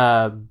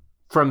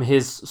from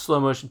his slow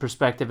motion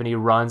perspective, and he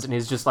runs and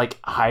he's just like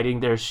hiding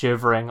there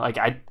shivering. Like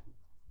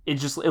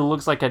it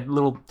looks like a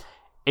little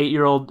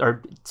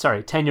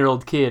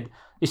 10-year-old kid.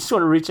 You just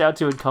want to reach out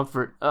to and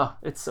comfort. Oh,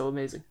 it's so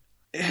amazing.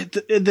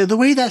 The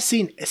way that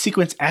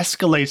sequence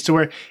escalates to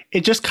where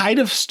it just kind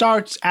of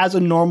starts as a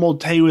normal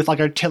day with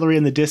like artillery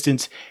in the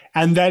distance,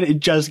 and then it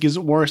just gets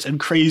worse and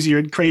crazier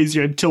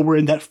until we're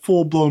in that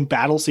full blown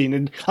battle scene.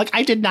 And like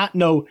I did not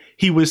know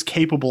he was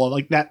capable of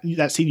like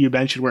that scene you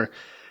mentioned where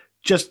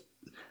just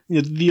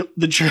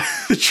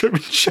the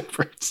German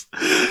shepherds,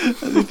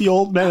 the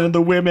old men and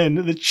the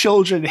women, the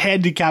children,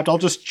 handicapped, all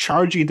just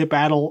charging into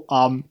battle.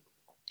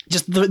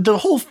 Just the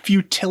whole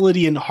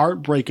futility and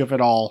heartbreak of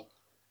it all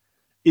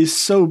is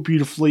so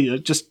beautifully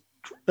just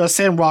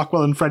Sam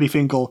Rockwell and Freddie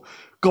Finkel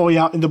going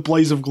out in the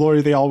blaze of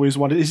glory they always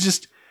wanted. It's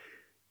just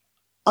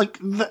like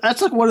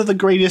that's like one of the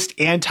greatest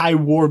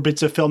anti-war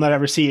bits of film I've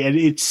ever seen, and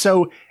it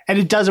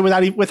does it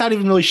without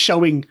even really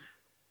showing.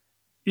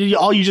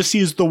 All you just see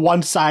is the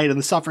one side and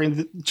the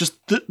suffering, just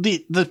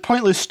the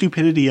pointless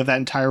stupidity of that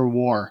entire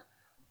war.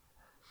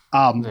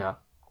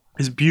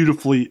 Is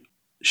beautifully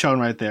shown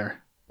right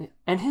there.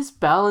 And his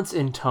balance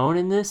in tone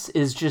in this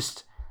is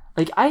just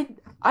like I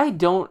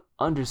don't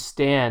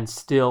understand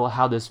still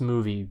how this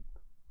movie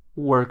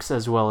works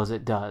as well as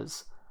it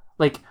does.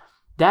 Like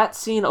that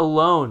scene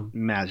alone,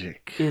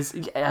 magic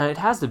it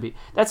has to be.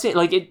 That scene,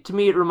 like to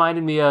me, it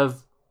reminded me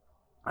of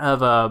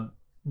the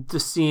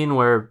scene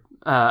where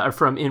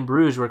from In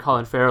Bruges, where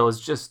Colin Farrell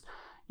is just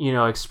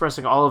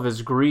expressing all of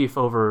his grief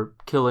over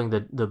killing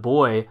the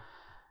boy.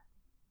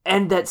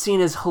 And that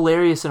scene is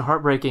hilarious and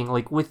heartbreaking,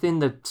 like within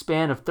the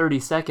span of 30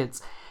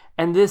 seconds.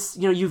 And this,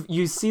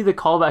 you see the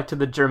callback to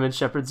the German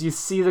Shepherds, you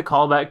see the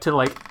callback to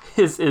like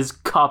his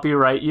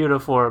copyright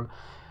uniform,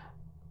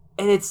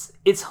 and it's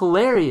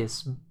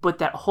hilarious. But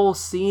that whole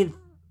scene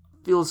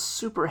feels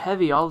super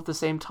heavy all at the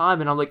same time,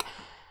 and I'm like,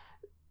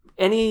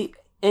 any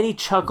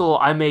chuckle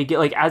I may get,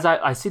 like as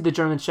I see the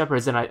German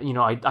Shepherds, and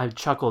I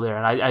chuckle there,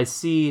 and I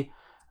see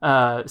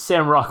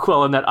Sam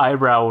Rockwell in that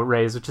eyebrow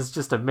raise, which is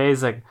just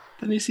amazing.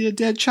 Then you see a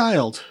dead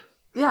child.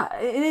 Yeah,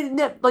 and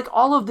like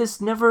all of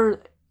this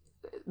never,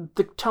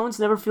 the tones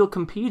never feel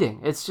competing.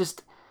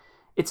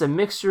 It's a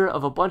mixture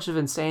of a bunch of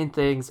insane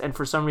things, and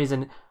for some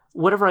reason,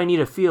 whatever I need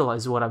to feel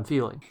is what I'm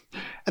feeling.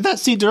 And that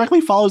scene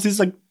directly follows these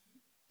like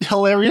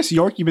hilarious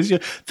Yorkie bits.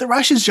 The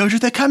Russians, Jojo,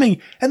 they're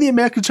coming, and the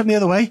Americans from the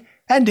other way,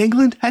 and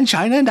England, and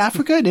China, and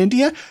Africa, and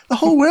India. The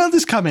whole world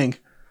is coming.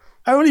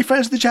 Our only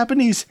friends are the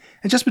Japanese,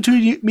 and just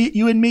between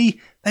you and me,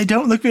 they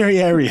don't look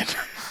very Aryan.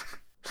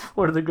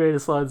 One of the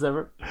greatest lines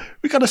ever.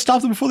 We gotta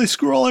stop them before they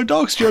screw all our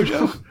dogs,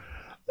 Jojo.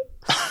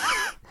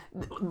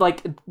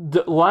 Like,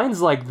 the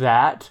lines like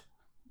that,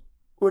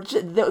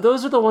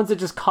 those are the ones that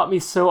just caught me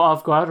so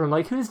off guard. I'm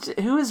like,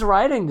 who is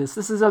writing this?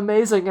 This is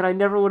amazing, and I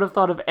never would have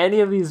thought of any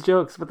of these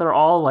jokes, but they're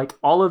all like,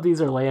 all of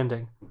these are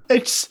landing.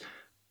 It's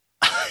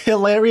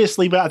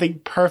hilariously, but I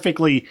think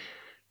perfectly,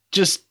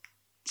 just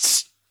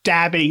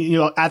stabbing,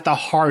 at the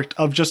heart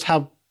of just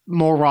how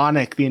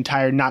moronic the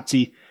entire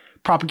Nazi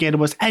propaganda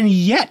was. And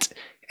yet,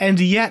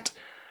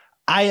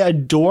 I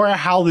adore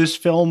how this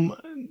film,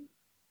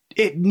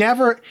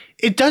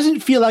 it doesn't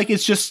feel like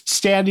it's just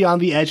standing on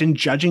the edge and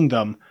judging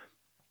them.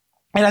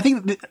 And I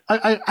think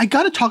I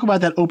got to talk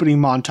about that opening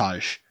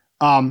montage.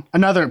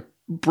 Another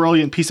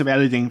brilliant piece of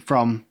editing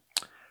from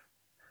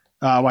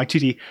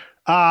Waititi.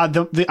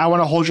 The I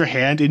Want to Hold Your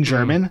Hand in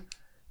German.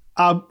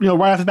 Right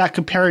off the bat,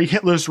 comparing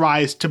Hitler's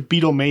rise to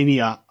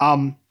Beatlemania.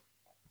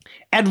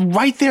 And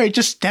right there, it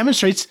just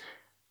demonstrates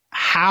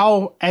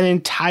how an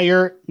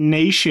entire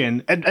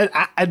nation and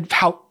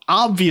how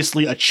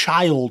obviously a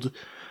child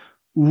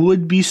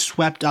would be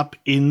swept up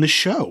in the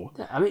show.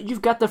 I mean,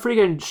 you've got the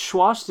freaking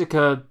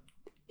swastika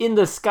in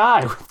the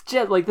sky with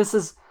jet. Like, this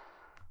is,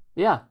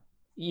 yeah,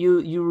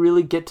 you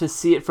really get to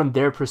see it from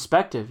their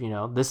perspective.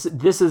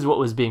 This is what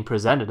was being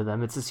presented to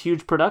them. It's this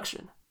huge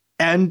production.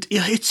 And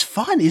it's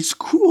fun. It's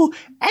cool.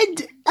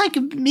 And like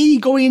me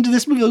going into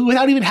this movie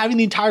without even having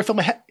the entire film,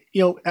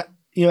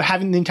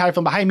 having the entire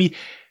film behind me,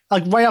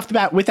 like right off the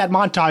bat with that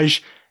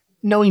montage,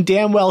 knowing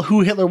damn well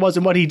who Hitler was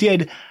and what he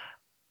did,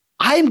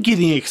 I'm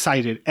getting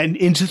excited and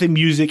into the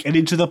music and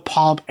into the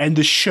pomp and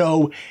the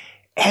show.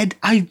 And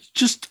I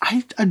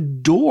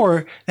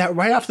adore that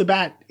right off the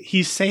bat,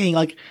 he's saying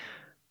like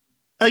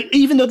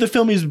even though the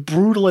film is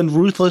brutal and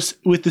ruthless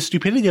with the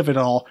stupidity of it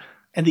all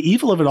and the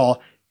evil of it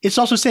all, it's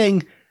also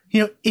saying,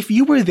 if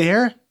you were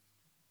there,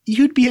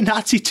 you'd be a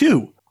Nazi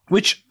too.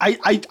 Which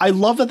I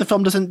love that the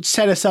film doesn't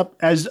set us up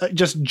as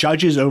just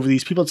judges over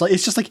these people.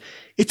 It's just like,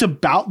 it's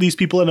about these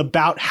people and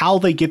about how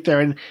they get there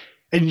and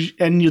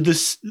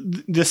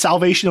the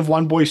salvation of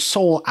one boy's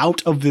soul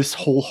out of this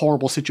whole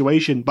horrible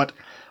situation, but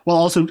while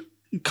also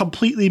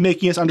completely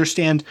making us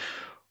understand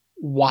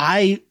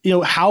why,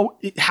 how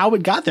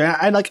it got there.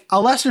 And like a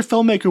lesser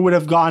filmmaker would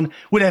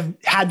have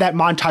had that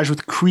montage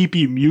with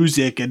creepy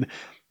music and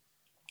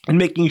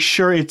making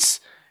sure it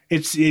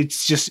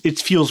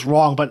feels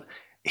wrong, but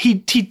he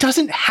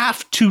doesn't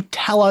have to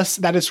tell us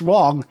that it's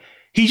wrong.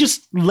 He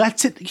just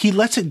lets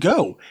it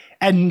go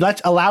and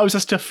allows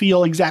us to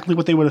feel exactly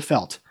what they would have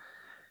felt.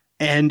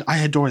 And I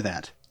adore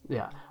that.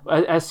 Yeah.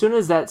 As soon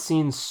as that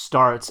scene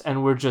starts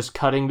and we're just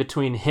cutting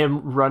between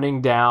him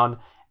running down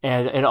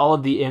and all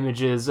of the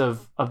images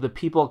of the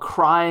people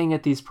crying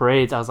at these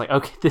parades, I was like,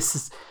 okay,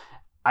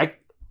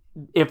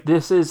 if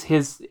this is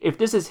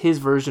his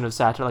version of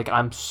satire, like,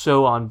 I'm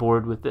so on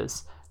board with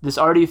this. This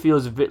already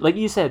feels, like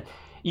you said,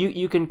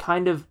 you can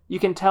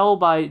tell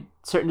by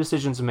certain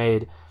decisions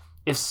made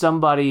if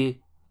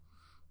somebody,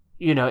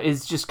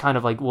 is just kind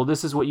of like, well,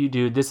 this is what you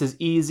do. This is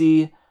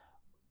easy.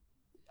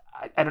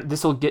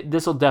 This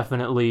will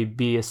definitely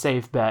be a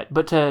safe bet.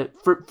 But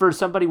for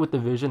somebody with the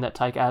vision that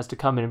Taika has to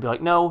come in and be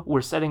like, no,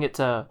 we're setting it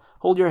to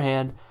hold your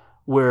hand.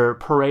 We're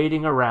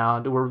parading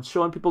around. We're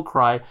showing people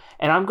cry.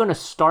 And I'm going to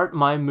start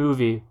my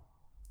movie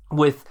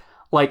with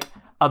like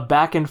a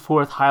back and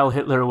forth Heil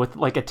Hitler with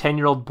like a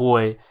 10-year-old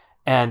boy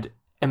and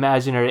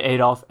imaginary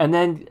Adolf. And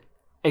then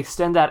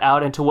extend that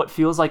out into what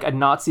feels like a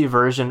Nazi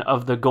version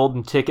of the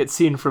golden ticket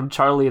scene from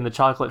Charlie and the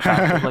Chocolate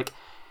Factory. Like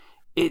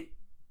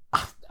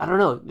I don't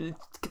know.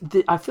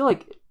 I feel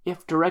like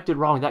if directed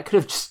wrong, that could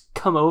have just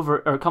come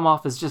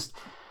off as just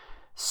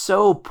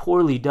so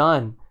poorly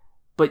done.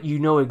 But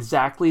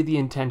exactly the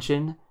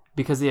intention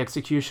because the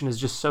execution is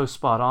just so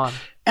spot on.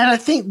 And I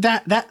think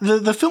that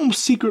the film's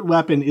secret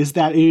weapon is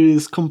that it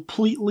is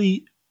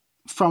completely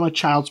from a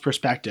child's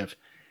perspective.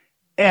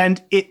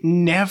 And it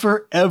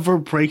never, ever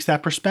breaks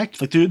that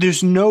perspective. Like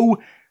there's no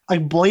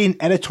like blatant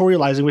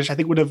editorializing, which I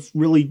think would have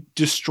really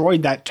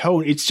destroyed that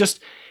tone. It's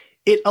just,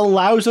 it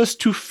allows us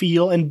to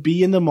feel and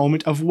be in the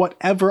moment of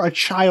whatever a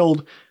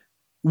child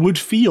would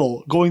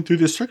feel going through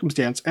this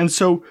circumstance. And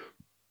so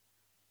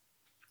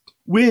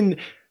when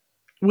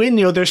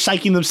they're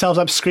psyching themselves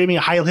up, screaming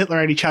Heil Hitler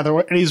at each other,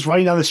 and he's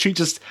running down the street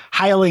just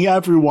heiling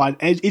everyone,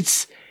 and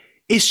it's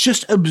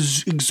just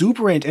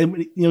exuberant,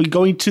 and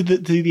going to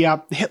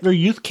the Hitler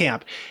youth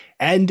camp,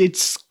 and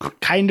it's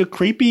kind of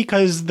creepy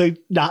because the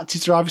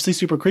Nazis are obviously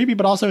super creepy,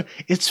 but also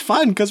it's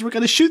fun because we're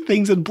gonna shoot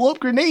things and blow up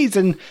grenades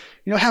and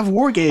have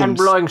war games and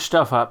blowing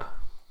stuff up.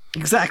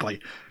 Exactly.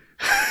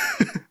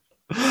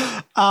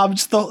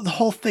 Just the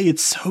whole thing,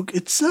 it's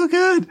so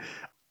good.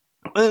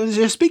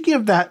 Speaking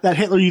of that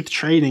Hitler Youth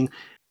training,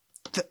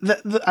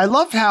 I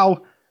love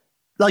how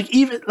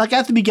even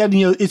at the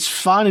beginning, it's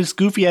fun, it's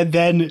goofy, and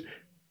then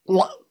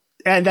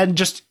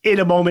just in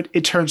a moment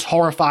it turns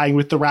horrifying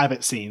with the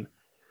rabbit scene.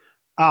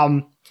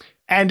 And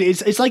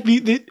it's like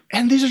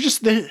and these are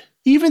just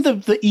even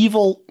the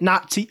evil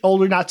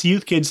older Nazi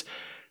youth kids,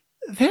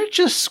 they're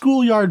just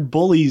schoolyard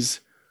bullies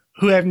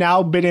who have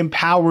now been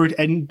empowered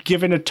and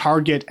given a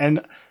target,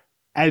 and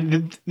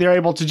they're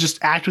able to just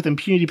act with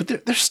impunity, but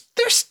they're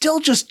still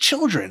just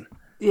children.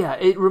 Yeah,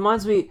 it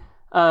reminds me,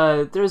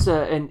 there's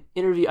an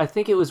interview, I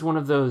think it was one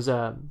of those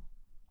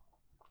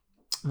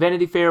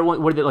Vanity Fair,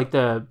 what did it,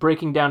 the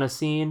breaking down a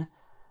scene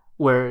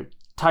where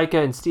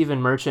Taika and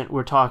Stephen Merchant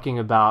were talking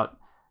about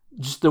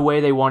just the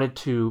way they wanted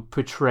to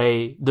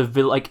portray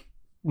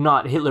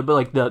not Hitler,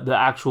 but the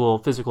actual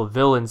physical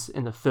villains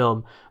in the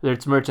film, whether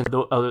it's Merchant,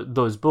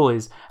 those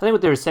bullies. I think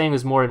what they were saying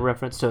is more in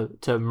reference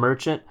to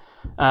Merchant,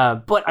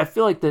 but I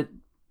feel like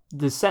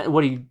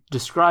what he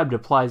described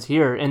applies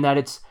here, in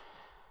that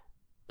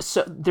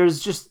there's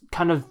just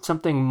kind of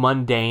something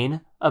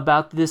mundane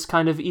about this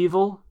kind of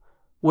evil,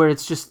 where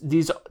it's just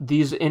these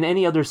in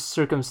any other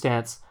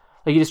circumstance.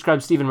 Like, he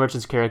described Stephen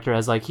Merchant's character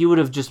as he would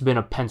have just been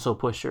a pencil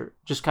pusher,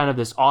 just kind of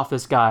this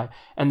office guy,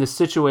 and the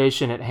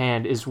situation at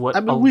hand is what...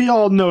 I mean, we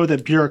all know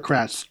that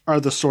bureaucrats are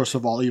the source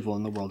of all evil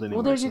in the world anyway.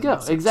 Well, there you go.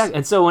 Exactly.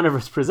 And so whenever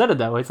it's presented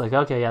that way, it's like,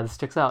 okay, yeah, this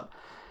sticks out.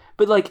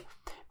 But,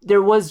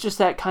 there was just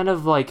that kind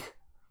of,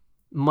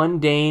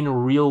 mundane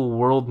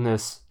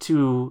real-worldness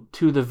to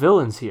the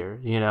villains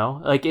here,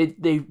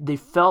 They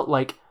felt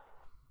like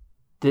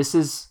this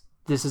is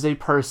a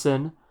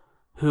person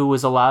who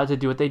was allowed to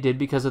do what they did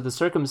because of the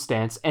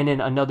circumstance, and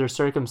in another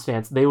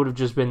circumstance, they would have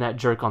just been that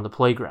jerk on the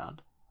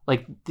playground.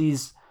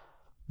 These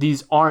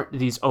aren't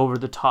these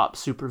over-the-top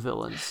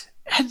supervillains.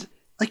 And,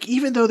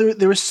 even though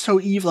they were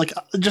so evil,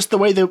 just the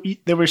way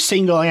they were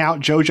singling out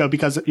JoJo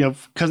because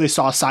they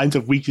saw signs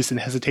of weakness and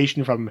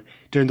hesitation from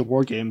during the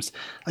war games,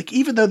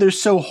 even though they're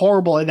so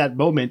horrible in that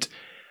moment,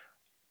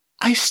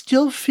 I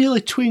still feel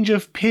a twinge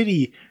of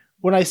pity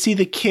when I see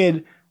the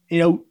kid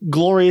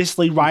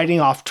gloriously riding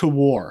off to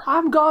war.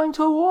 I'm going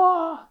to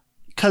war.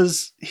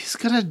 Because he's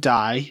going to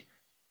die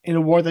in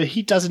a war that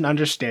he doesn't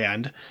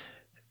understand.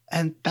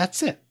 And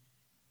that's it.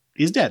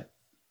 He's dead.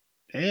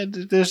 And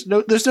there's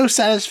no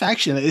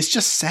satisfaction. It's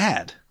just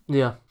sad.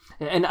 Yeah.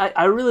 And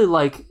I really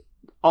like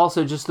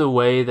also just the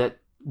way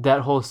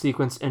that whole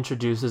sequence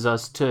introduces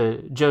us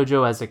to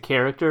JoJo as a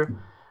character.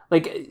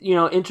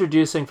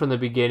 Introducing from the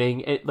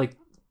beginning,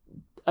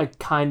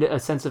 a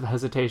sense of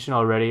hesitation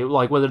already,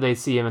 whether they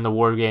see him in the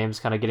war games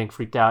kind of getting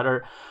freaked out,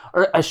 or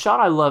a shot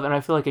I love, and I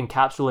feel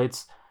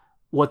encapsulates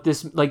what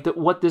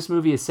this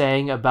movie is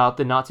saying about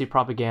the Nazi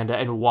propaganda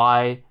and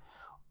why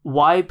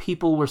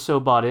people were so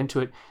bought into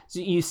it. So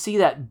you see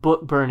that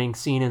book burning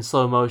scene in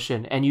slow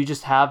motion, and you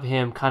just have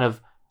him kind of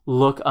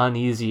look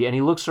uneasy, and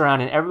he looks around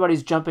and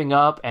everybody's jumping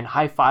up and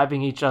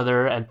high-fiving each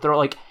other and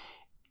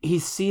he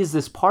sees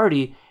this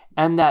party,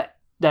 and that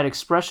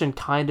expression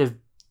kind of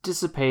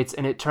dissipates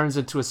and it turns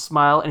into a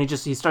smile, and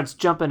he starts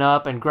jumping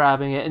up and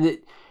grabbing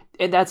it,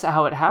 and that's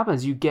how it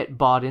happens. You get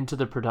bought into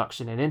the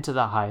production and into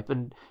the hype,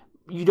 and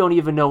you don't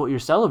even know what you're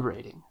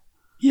celebrating.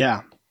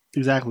 Yeah,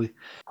 exactly.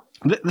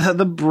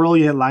 The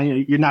brilliant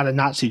line, "You're not a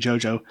Nazi,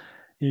 JoJo.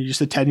 You're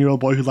just a 10-year-old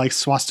boy who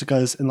likes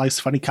swastikas and likes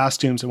funny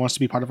costumes and wants to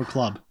be part of a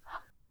club."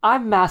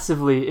 I'm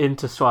massively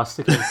into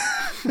swastikas.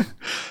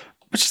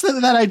 But just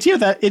that idea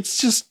that it's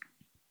just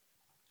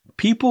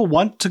people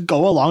want to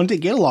go along to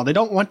get along. They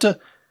don't want to...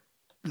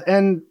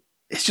 And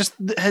it's just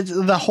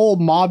the whole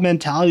mob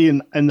mentality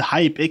and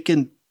hype.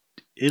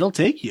 It'll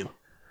take you.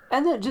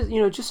 And then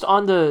just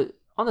on the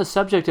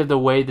subject of the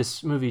way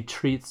this movie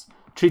treats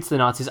the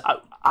Nazis,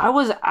 I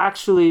was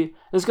actually,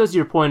 this goes to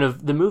your point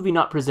of the movie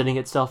not presenting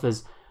itself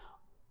as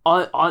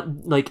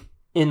enlightened.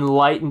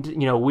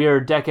 We are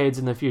decades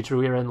in the future.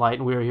 We are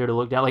enlightened. We are here to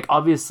look down.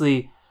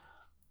 Obviously,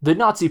 the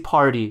Nazi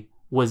Party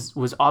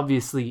was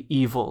obviously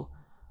evil,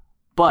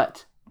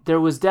 but there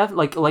was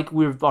definitely, like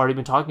we've already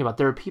been talking about,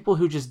 there are people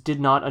who just did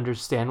not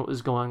understand what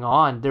was going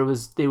on.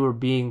 They were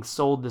being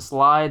sold this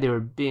lie. They were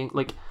being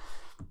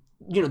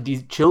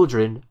these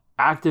children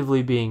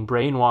actively being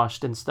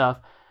brainwashed and stuff.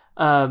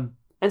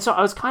 And so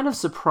I was kind of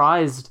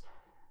surprised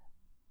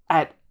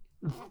at,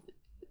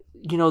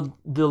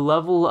 the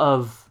level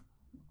of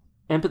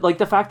empathy,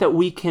 the fact that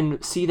we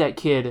can see that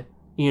kid,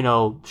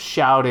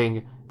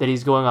 shouting that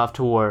he's going off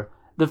to war.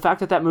 The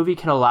fact that movie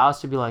can allow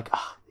us to be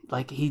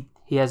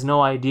he has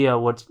no idea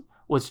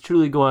what's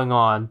truly going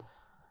on.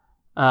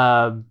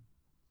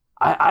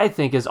 I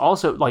think is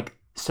also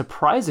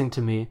surprising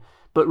to me,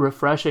 but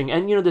refreshing.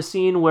 And the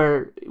scene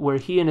where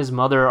he and his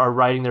mother are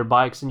riding their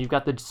bikes, and you've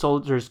got the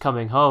soldiers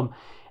coming home,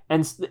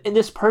 and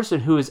this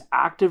person who is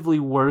actively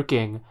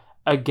working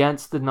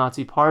against the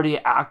Nazi party,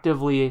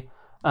 actively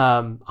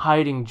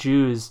hiding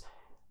Jews,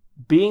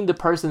 being the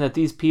person that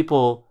these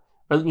people,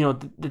 or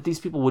that these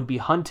people would be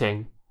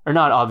hunting, or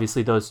not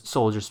obviously those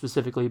soldiers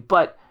specifically,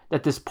 but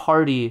that this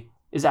party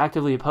is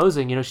actively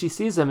opposing. She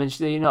sees them and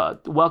she,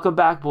 welcome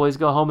back, boys,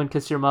 go home and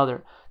kiss your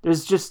mother.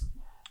 There's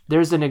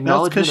an acknowledgement.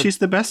 That's because she's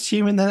the best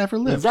human that ever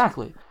lived.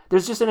 Exactly.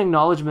 There's just an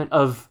acknowledgement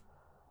of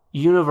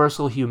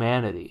universal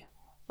humanity.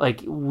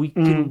 Like, we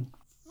can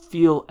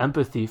feel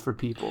empathy for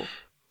people.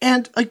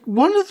 And like,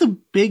 one of the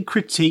big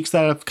critiques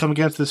that have come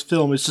against this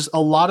film is just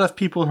a lot of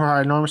people who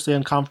are enormously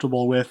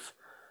uncomfortable with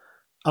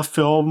a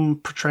film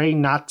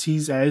portraying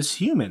Nazis as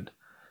human.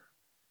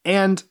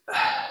 And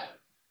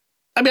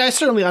I mean, I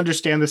certainly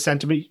understand the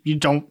sentiment.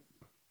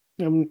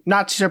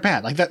 Nazis are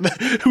bad. Like that,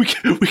 we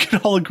can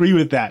all agree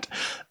with that.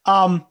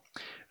 But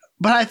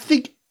I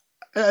think,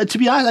 to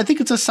be honest, I think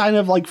it's a sign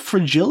of like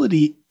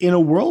fragility in a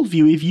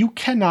worldview if you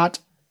cannot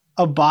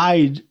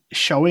abide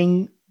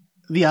showing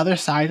the other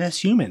side as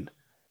human.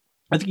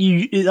 I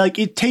think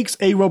it takes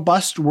a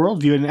robust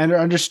worldview and an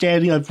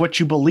understanding of what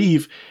you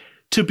believe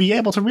to be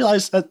able to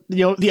realize that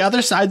the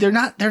other side, they're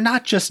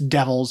not just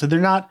devils, and they're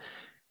not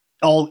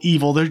all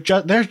evil.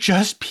 They're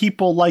just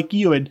people like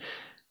you, and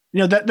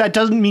that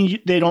doesn't mean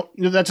they don't.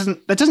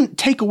 That doesn't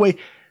take away.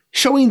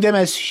 Showing them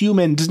as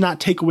human does not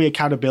take away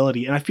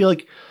accountability, and I feel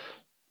like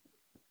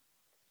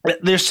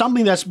there's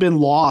something that's been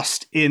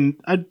lost in,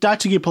 not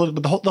to get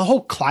political, but the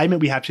whole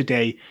climate we have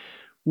today,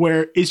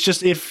 where it's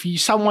just, if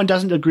someone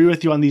doesn't agree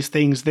with you on these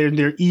things,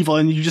 they're evil,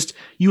 and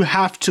you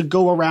have to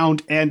go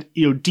around and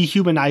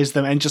dehumanize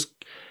them and just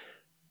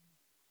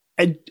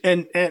and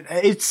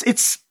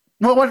it's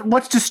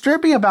what's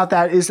disturbing about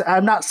that is,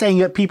 I'm not saying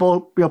that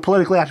people,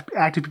 politically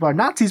active people are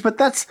Nazis, but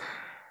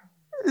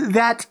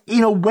that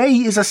in a way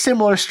is a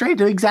similar strain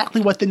to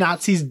exactly what the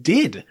Nazis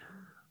did.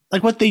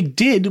 Like, what they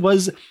did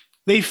was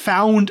they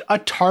found a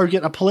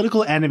target, a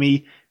political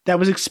enemy that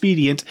was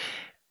expedient,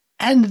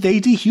 and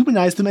they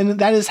dehumanized them, and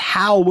that is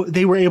how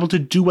they were able to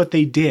do what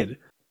they did.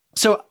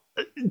 So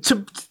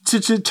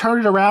to turn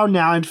it around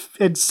now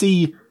and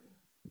see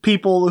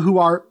people who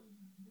are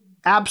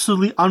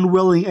absolutely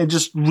unwilling and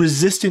just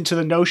resistant to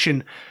the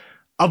notion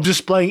of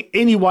displaying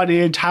anyone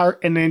in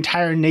an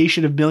entire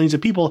nation of millions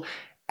of people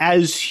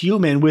as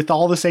human with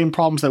all the same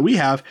problems that we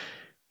have,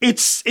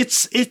 it's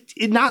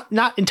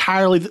not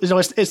entirely,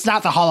 it's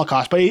not the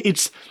Holocaust, but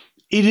it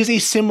is a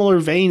similar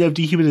vein of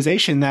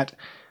dehumanization that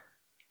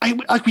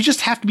we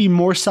just have to be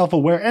more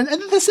self-aware. And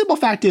the simple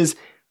fact is,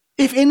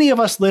 if any of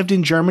us lived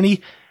in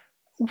Germany,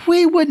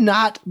 we would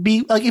not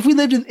be, like, if we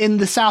lived in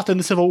the South in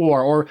the Civil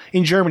War or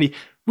in Germany,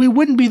 we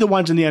wouldn't be the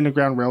ones in the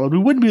Underground Railroad. We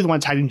wouldn't be the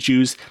ones hiding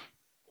Jews.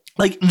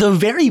 Like, the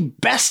very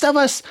best of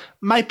us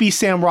might be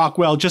Sam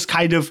Rockwell, just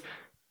kind of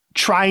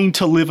trying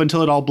to live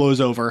until it all blows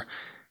over.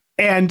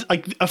 And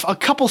like a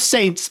couple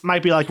saints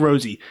might be like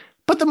Rosie.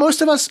 But the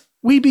most of us,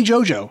 we'd be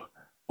JoJo.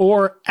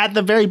 Or at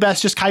the very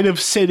best, just kind of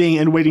sitting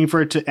and waiting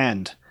for it to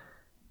end.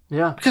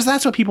 Yeah. Because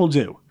that's what people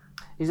do.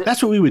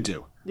 That's what we would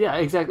do. Yeah,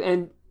 exactly.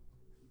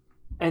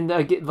 And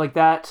like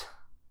that,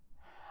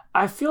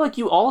 I feel like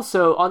you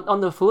also,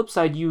 on the flip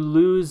side, you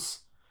lose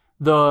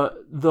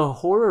the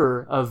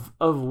horror of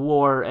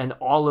war and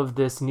all of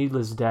this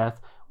needless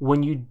death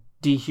when you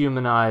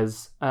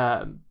dehumanize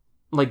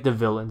like the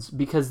villains,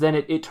 because then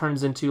it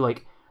turns into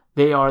like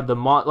they are the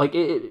like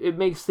it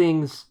makes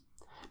things,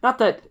 not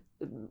that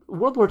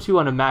World War II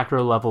on a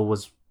macro level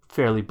was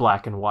fairly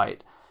black and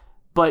white,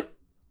 but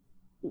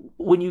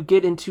when you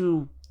get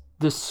into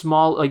the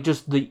small, like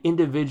just the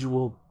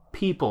individual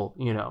people,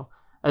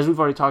 as we've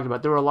already talked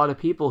about, there were a lot of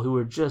people who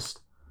were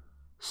just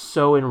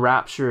so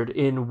enraptured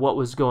in what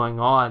was going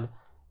on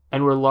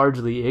and were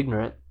largely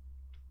ignorant.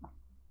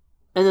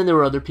 And then there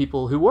were other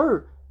people who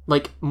were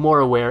like more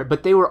aware,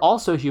 but they were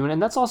also human,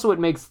 and that's also what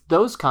makes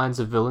those kinds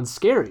of villains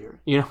scarier.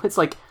 It's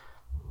like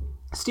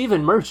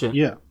Stephen Merchant.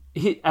 Yeah.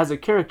 He, as a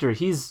character,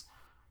 he's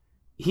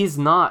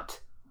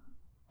not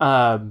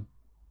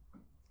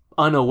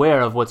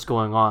unaware of what's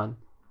going on.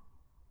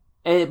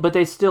 But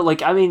they still,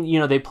 like, I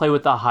mean, they play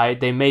with the hide.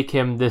 They make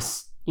him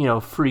this,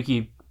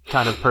 freaky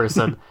kind of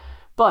person.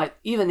 But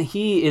even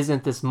he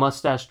isn't this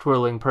mustache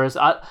twirling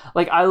person.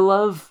 I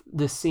love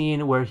the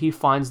scene where he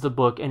finds the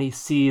book and he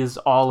sees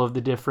all of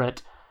the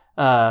different,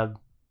 all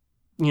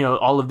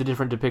of the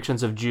different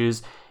depictions of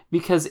Jews,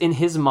 because in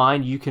his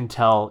mind, you can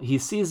tell he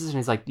sees this and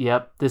he's like,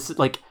 yep, this is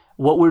like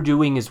what we're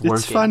doing is working.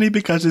 It's funny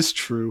because it's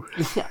true.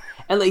 Yeah.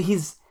 And like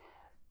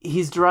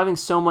he's deriving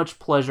so much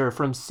pleasure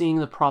from seeing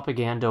the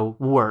propaganda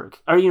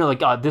work. Or,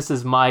 like, oh, this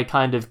is my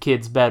kind of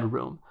kid's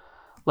bedroom.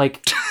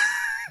 Like,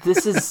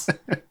 this is,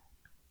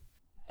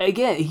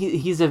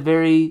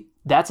 again,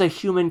 that's a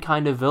human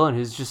kind of villain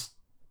who's just,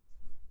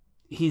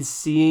 he's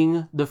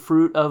seeing the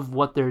fruit of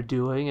what they're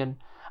doing. And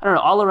I don't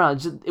know, all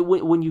around, just,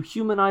 when you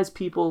humanize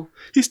people.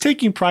 He's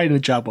taking pride in a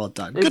job well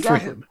done. Good for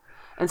him.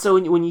 And so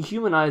when you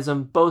humanize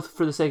them, both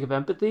for the sake of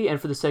empathy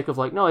and for the sake of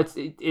like, no,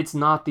 it's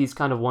not these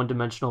kind of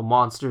one-dimensional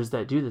monsters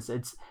that do this.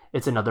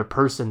 It's another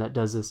person that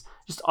does this.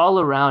 Just all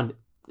around,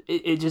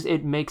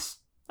 it makes,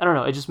 I don't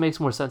know, it just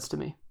makes more sense to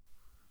me.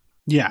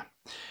 Yeah,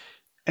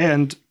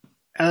 and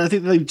I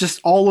think like just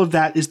all of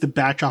that is the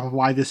backdrop of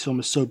why this film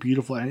is so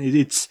beautiful, and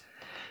it's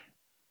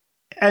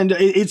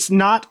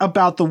not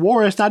about the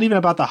war. It's not even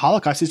about the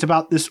Holocaust. It's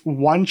about this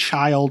one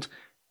child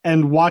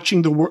and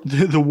watching the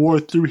war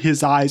through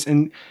his eyes,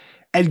 and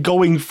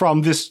going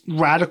from this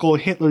radical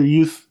Hitler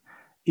Youth,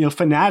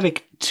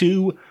 fanatic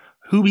to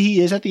who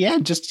he is at the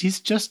end. He's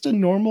just a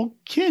normal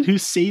kid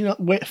who's seen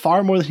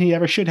far more than he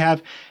ever should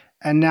have,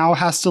 and now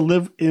has to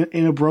live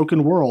in a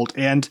broken world.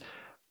 And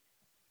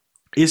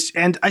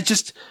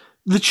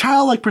the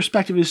childlike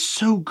perspective is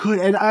so good.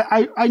 And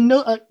I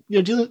know,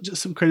 dealing with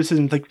some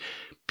criticism, like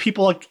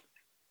people like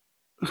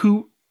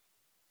who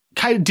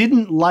kind of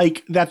didn't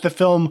like that the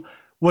film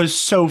was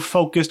so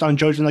focused on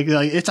Jojo, like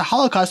it's a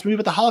Holocaust movie,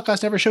 but the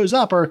Holocaust never shows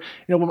up, or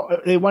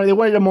they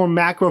wanted a more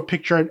macro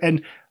picture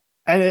and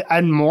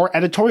more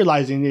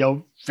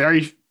editorializing,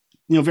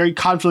 very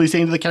confidently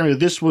saying to the camera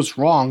this was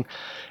wrong.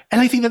 And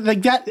I think that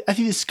I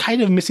think it's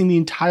kind of missing the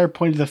entire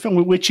point of the film,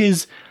 which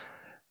is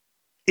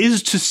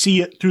to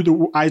see it through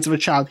the eyes of a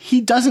child.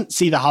 He doesn't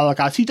see the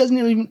Holocaust. He doesn't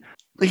even.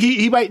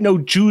 He might know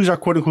Jews are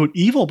quote unquote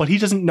evil, but he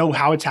doesn't know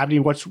how it's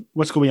happening,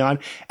 what's going on,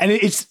 and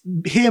it's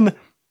him.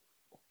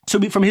 So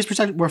from his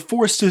perspective, we're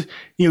forced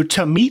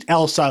to meet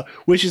Elsa,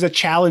 which is a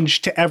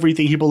challenge to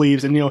everything he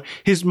believes, and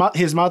his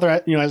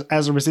mother,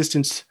 as a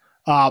resistance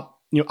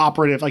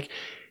operative, like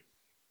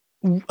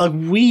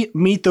we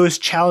meet those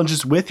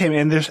challenges with him,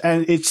 and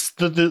it's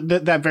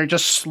that very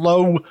just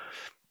slow,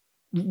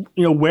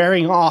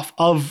 wearing off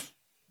of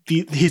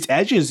his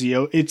edges.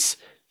 It's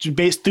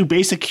based through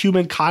basic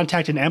human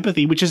contact and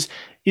empathy, which is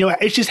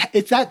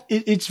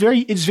it's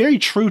very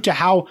true to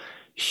how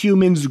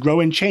humans grow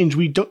and change.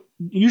 We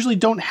usually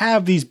don't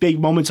have these big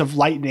moments of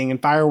lightning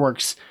and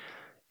fireworks.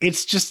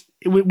 It's just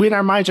when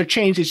our minds are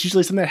changed, it's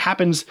usually something that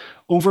happens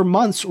over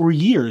months or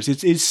years.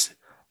 This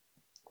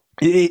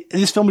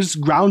film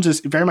just grounds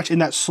us very much in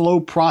that slow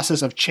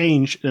process of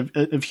change,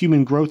 of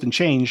human growth and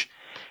change.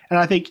 And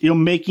I think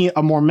making it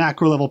a more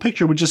macro level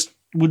picture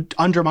would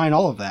undermine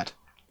all of that.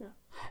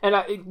 And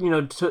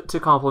to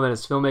compliment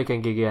his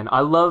filmmaking again,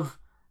 I love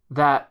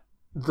that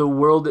the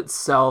world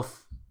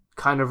itself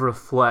kind of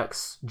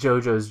reflects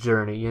Jojo's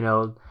journey,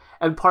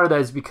 and part of that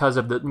is because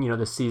of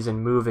the season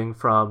moving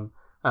from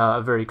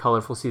a very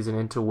colorful season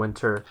into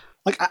winter.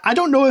 Like, I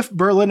don't know if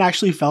Berlin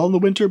actually fell in the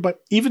winter,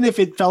 but even if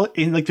it fell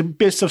in like the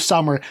bits of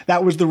summer,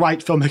 that was the right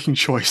filmmaking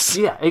choice.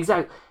 Yeah,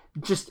 exactly.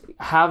 Just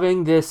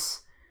having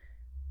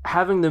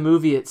the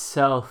movie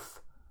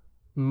itself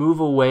move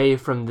away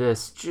from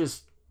this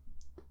just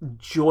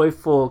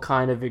joyful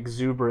kind of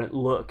exuberant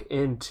look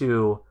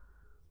into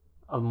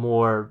a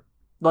more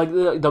like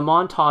the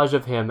montage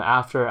of him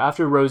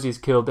after Rosie's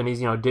killed and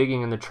he's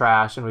digging in the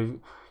trash, and we've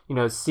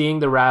seeing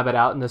the rabbit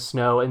out in the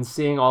snow and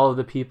seeing all of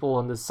the people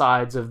on the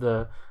sides of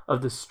the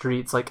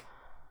streets, like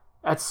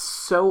that's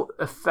so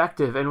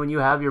effective. And when you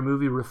have your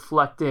movie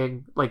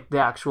reflecting like the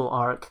actual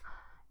arc,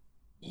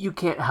 you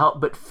can't help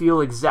but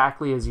feel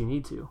exactly as you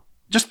need to.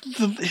 Just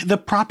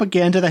the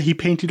propaganda that he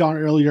painted on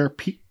earlier,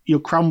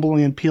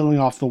 crumbling and peeling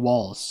off the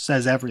walls,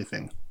 says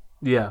everything.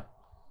 Yeah.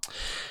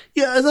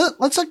 Yeah,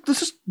 let's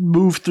just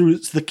move through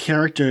the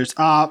characters.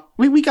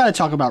 We got to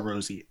talk about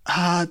Rosie.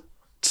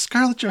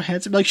 Scarlett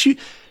Johansson, like she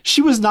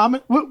was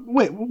nominated.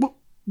 Wait,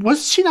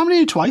 was she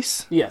nominated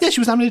twice? Yes. Yeah,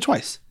 she was nominated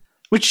twice,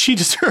 which she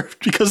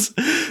deserved because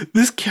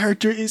this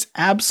character is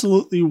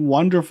absolutely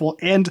wonderful.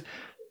 And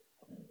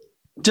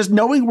just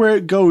knowing where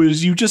it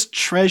goes, you just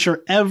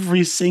treasure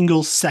every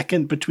single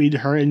second between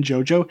her and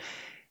Jojo.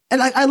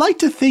 And I like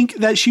to think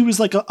that she was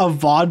like a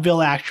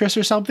vaudeville actress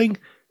or something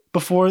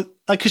before,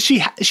 like, cause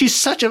she's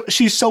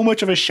so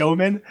much of a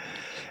showman,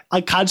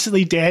 like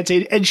constantly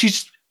dancing, and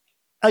she's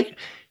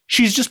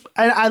just,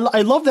 I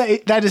love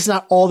that is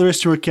not all there is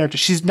to her character.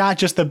 She's not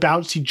just the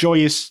bouncy,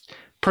 joyous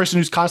person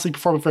who's constantly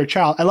performing for a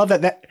child. I love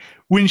that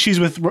when she's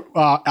with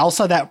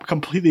Elsa, that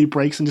completely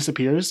breaks and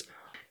disappears.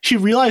 She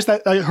realized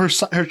that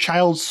her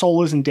child's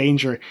soul is in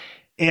danger,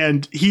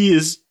 and he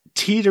is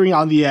teetering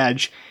on the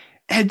edge.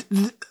 And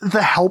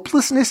the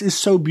helplessness is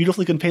so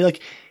beautifully conveyed.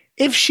 Like,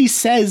 if she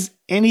says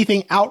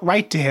anything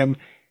outright to him,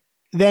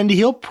 then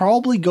he'll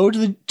probably go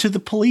to the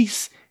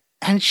police,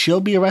 and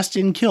she'll be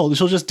arrested and killed.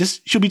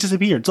 She'll be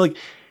disappeared. So like,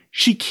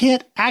 she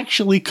can't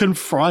actually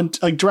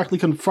directly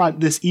confront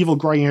this evil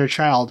growing in her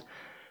child.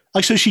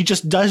 Like, so she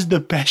just does the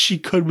best she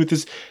could with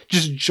this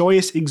just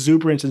joyous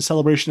exuberance and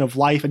celebration of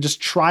life, and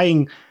just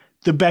trying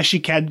the best she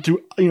can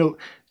through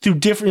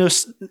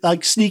different,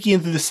 like sneaking in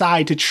through the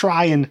side to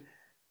try and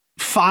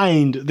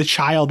find the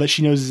child that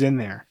she knows is in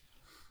there.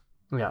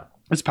 Yeah.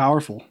 It's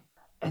powerful.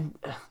 And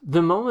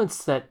the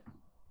moments that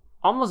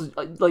almost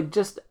like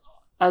just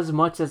as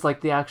much as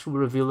like the actual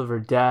reveal of her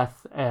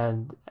death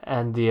and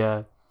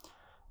the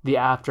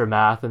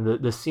aftermath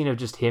and the scene of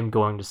just him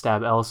going to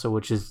stab Elsa,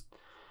 which is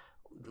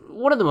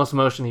one of the most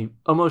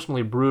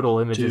emotionally brutal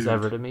images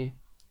ever to me.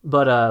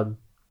 But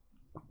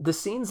the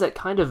scenes that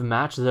kind of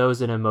match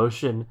those in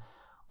emotion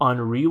on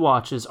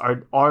rewatches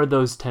are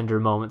those tender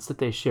moments that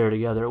they share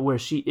together, where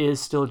she is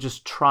still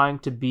just trying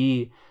to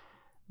be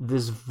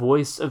this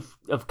voice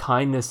of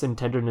kindness and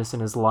tenderness in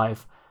his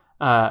life.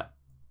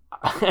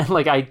 And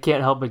like, I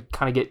can't help but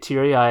kind of get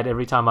teary-eyed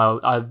every time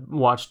I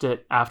watched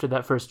it after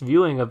that first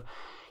viewing of,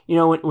 you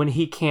know, when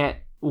he can't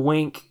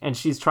wink and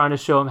she's trying to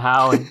show him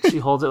how, and she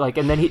holds it like,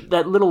 and then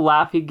that little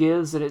laugh he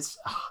gives, and it's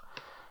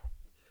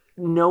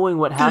knowing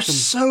what happens.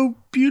 They're so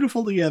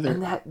beautiful together.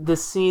 And the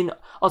scene,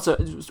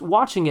 also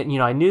watching it, you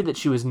know, I knew that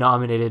she was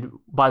nominated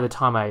by the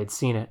time I had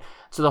seen it.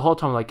 So the whole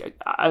time, like,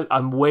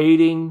 I'm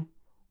waiting.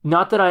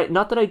 Not that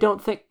I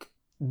don't think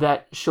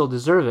that she'll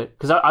deserve it,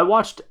 because I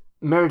watched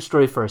Marriage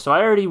Story first, so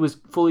I already was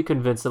fully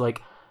convinced that,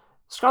 like,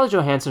 Scarlett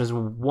Johansson is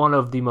one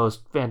of the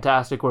most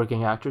fantastic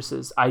working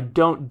actresses. I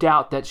don't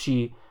doubt that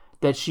she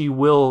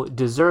will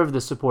deserve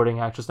the supporting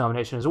actress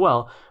nomination as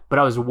well, but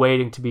I was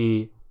waiting to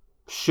be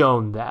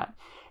shown that.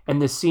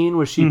 And the scene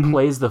where she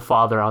plays the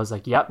father, I was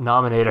like, yep,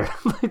 nominate her.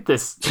 Like,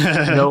 this,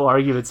 no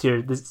arguments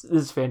here. This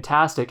is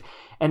fantastic.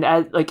 And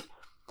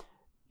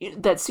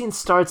that scene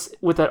starts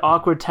with that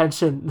awkward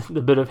tension.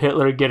 The bit of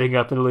Hitler getting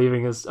up and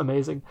leaving is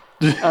amazing.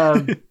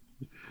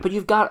 But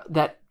you've got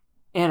that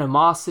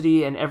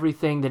animosity and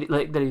everything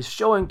that he's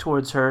showing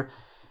towards her.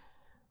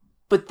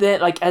 But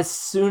then, like, as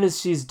soon as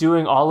she's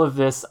doing all of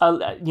this,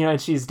 you know,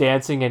 and she's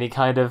dancing, and he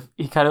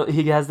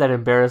has that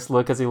embarrassed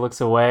look as he looks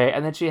away,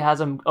 and then she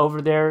has him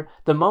over there.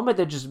 The moment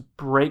that just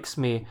breaks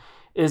me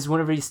is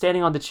whenever he's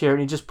standing on the chair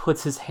and he just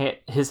puts his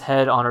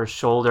head on her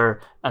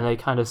shoulder, and they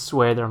kind of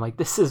sway there. I'm like,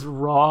 this is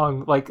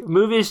wrong. Like,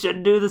 movies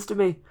shouldn't do this to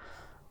me.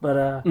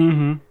 But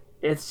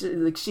it's just,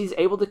 like, she's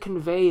able to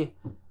convey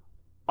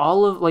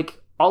all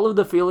of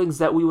the feelings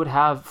that we would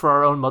have for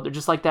our own mother,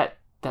 just like that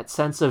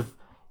sense of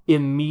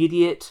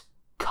immediate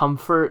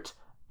comfort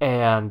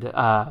and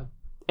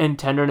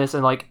tenderness,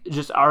 and like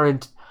just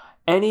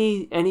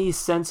any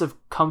sense of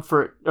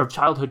comfort or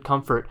childhood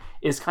comfort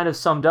is kind of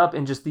summed up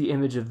in just the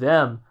image of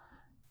them.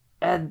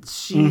 And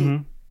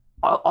she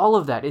all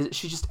of that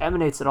she just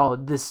emanates it all,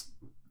 this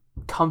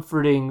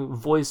comforting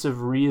voice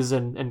of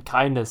reason and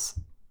kindness.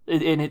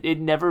 It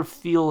never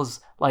feels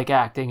like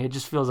acting. It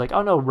just feels like,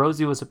 oh no,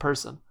 Rosie was a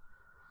person.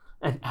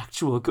 An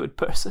actual good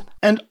person.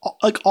 And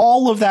like,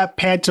 all of that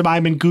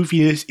pantomime and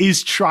goofiness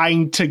is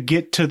trying to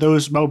get to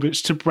those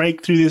moments, to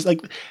break through this,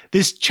 like,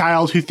 this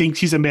child who thinks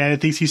he's a man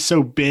and thinks he's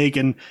so big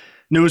and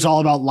knows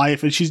all about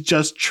life, and she's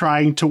just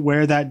trying to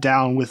wear that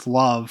down with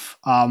love.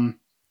 That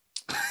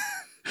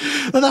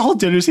whole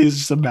dinner scene is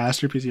just a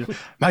masterpiece. You know,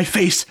 my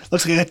face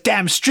looks like a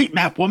damn street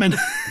map, woman.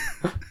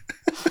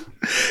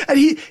 And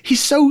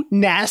he's so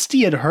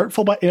nasty and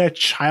hurtful, but in a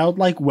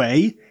childlike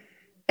way.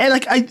 And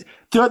like,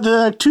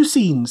 the two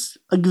scenes,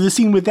 like the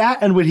scene with that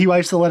and when he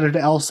writes the letter to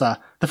Elsa,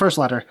 the first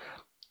letter,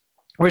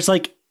 where it's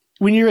like,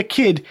 when you're a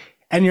kid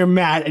and you're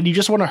mad and you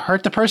just want to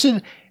hurt the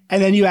person,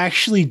 and then you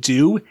actually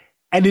do,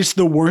 and it's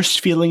the worst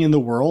feeling in the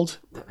world.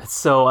 It's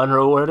so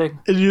unrewarding.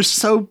 And you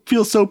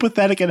feel so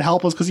pathetic and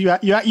helpless because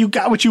you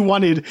got what you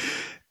wanted.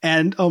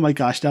 And oh my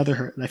gosh, now they're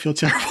hurt. And I feel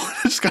terrible.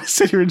 I just got to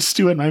sit here and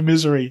stew in my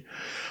misery.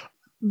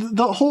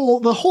 The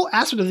whole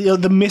aspect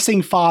of the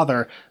missing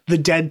father, the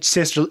dead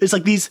sister, it's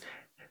like these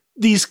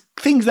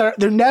things that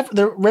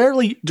they're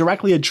rarely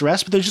directly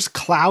addressed, but they're just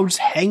clouds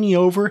hanging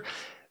over.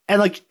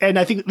 And I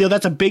think, you know,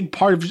 that's a big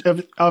part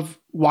of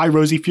why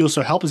Rosie feels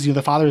so helpless. You know,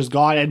 the father is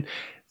gone, and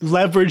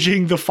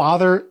leveraging the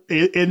father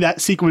in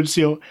that sequence,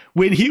 you know,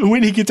 when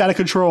he gets out of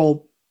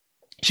control,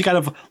 she kind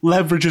of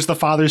leverages the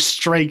father's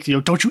strength. You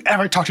know, don't you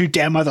ever talk to your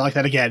damn mother like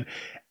that again.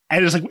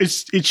 And it's like,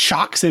 it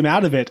shocks him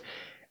out of it.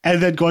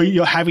 And then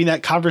having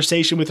that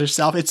conversation with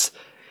herself,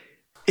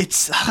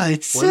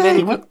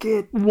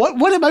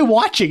 what am I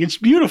watching? It's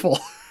beautiful.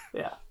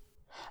 Yeah.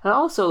 And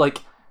also, like,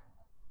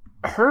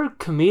 her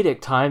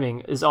comedic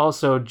timing is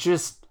also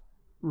just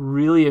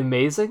really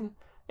amazing.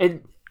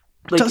 It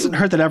doesn't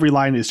hurt that every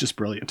line is just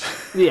brilliant.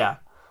 Yeah.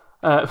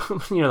 You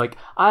know, like,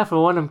 I, for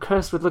one, am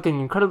cursed with looking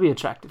incredibly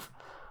attractive.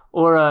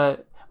 Or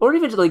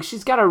even, like,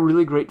 she's got a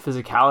really great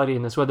physicality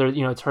in this, whether,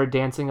 you know, it's her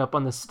dancing up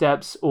on the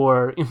steps,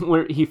 or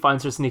where he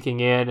finds her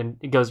sneaking in and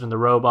it goes from the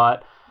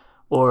robot,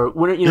 or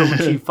when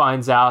she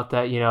finds out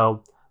that, you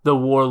know, the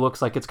war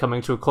looks like it's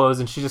coming to a close,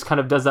 and she just kind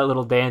of does that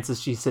little dance as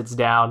she sits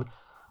down.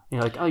 You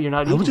know, like, oh, you're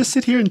not I will just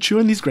sit here and chew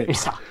on these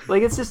grapes. Yeah.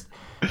 Like, it's just,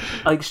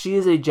 like, she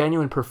is a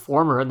genuine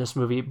performer in this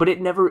movie, but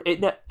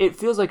it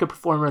feels like a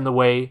performer in the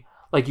way,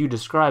 like you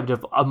described,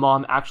 of a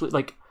mom actually,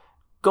 like,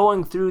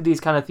 going through these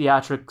kind of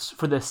theatrics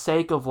for the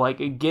sake of,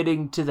 like,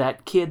 getting to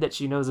that kid that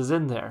she knows is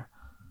in there.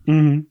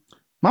 Mm-hmm.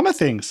 Mama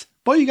things.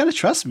 Boy, you got to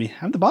trust me.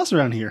 I'm the boss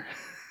around here.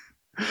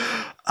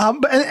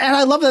 And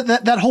I love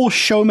that whole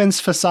showman's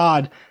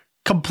facade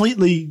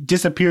completely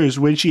disappears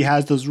when she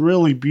has those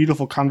really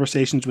beautiful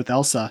conversations with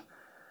Elsa.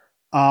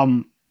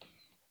 And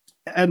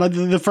like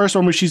the first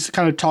one where she's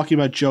kind of talking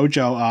about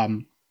Jojo,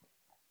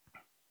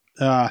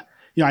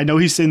 you know, I know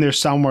he's sitting there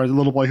somewhere, the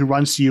little boy who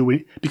runs to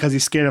you because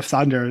he's scared of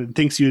thunder and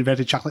thinks you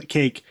invented chocolate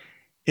cake.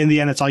 in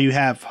the end, that's all you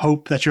have.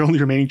 Hope that your only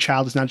remaining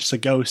child is not just a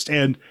ghost.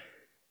 And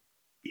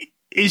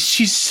it's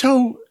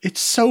so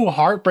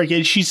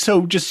heartbreaking. She's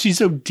so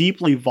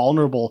deeply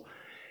vulnerable.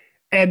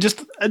 And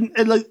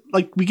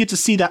like we get to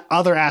see that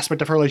other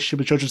aspect of her relationship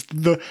with Jojo, just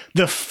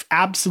the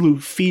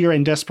absolute fear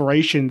and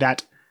desperation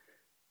that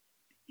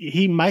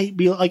he might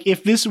be like,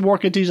 if this war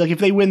continues, like if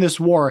they win this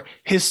war,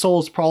 his soul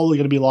is probably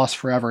going to be lost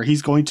forever.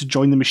 He's going to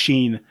join the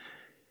machine,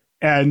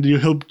 and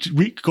he'll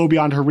go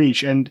beyond her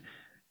reach. But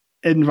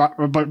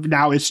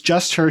now it's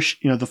just her.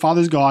 The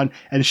father's gone,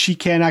 and she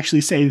can't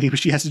actually say anything, but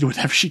she has to do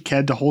whatever she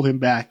can to hold him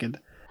back. And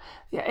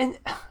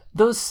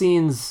those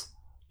scenes,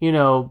 they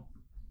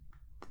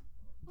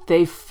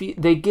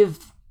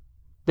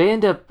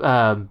end up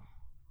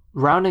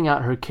rounding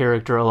out her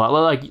character a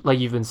lot. Like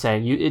you've been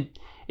saying,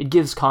 it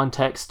gives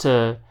context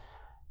to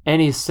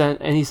any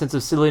sense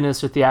of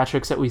silliness or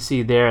theatrics that we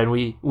see there, and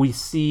we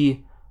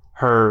see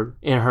her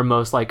in her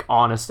most like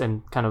honest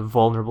and kind of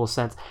vulnerable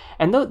sense.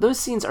 And those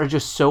scenes are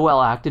just so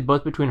well acted,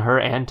 both between her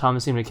and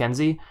Thomasine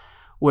McKenzie,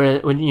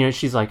 when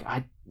she's like,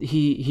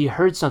 he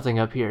heard something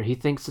up here, he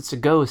thinks it's a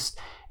ghost,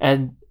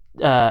 and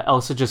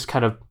Elsa just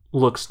kind of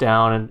looks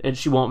down and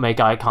she won't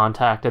make eye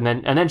contact, and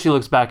then she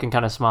looks back and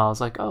kind of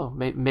smiles like, oh,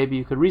 maybe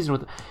you could reason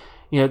with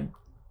it.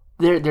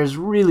 There's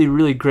really,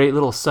 really great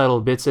little subtle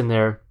bits in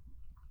there.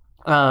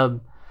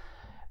 But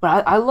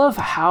I love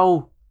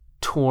how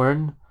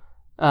torn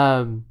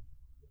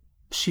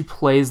she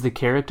plays the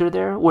character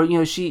there,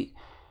 where she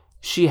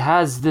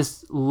has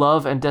this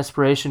love and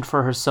desperation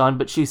for her son,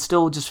 but she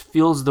still just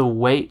feels the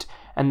weight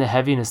and the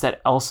heaviness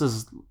that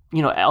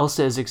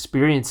Elsa is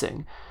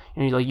experiencing.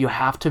 You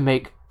have to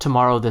make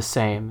tomorrow the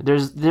same.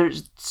 There's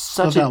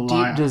such a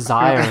deep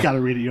desire. I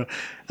gotta read it.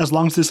 As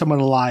long as there's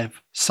someone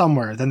alive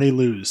somewhere, then they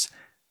lose.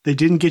 They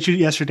didn't get you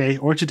yesterday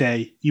or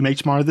today. You make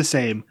tomorrow the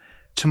same.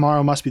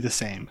 Tomorrow must be the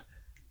same.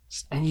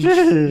 And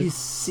you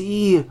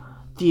see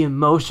the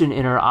emotion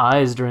in her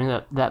eyes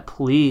during that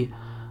plea,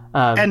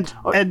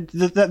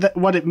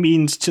 what it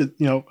means to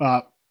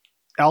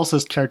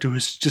Elsa's character,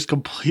 who's just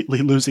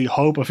completely losing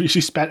hope.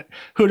 She spent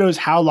who knows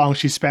how long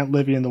she spent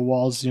living in the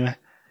walls, and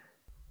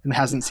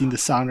hasn't seen the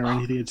sun or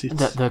anything.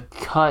 The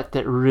cut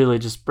that really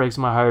just breaks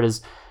my heart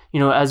is,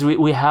 as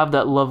we have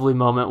that lovely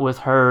moment with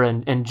her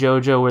and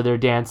Jojo where they're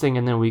dancing,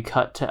 and then we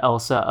cut to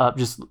Elsa up,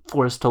 just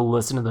forced to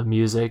listen to the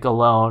music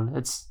alone.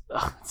 It's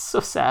so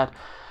sad.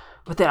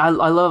 But then I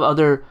love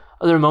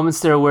other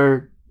moments there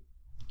where,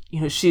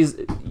 she's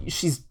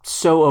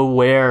so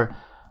aware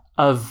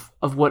of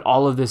what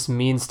all of this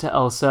means to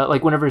Elsa.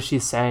 Like whenever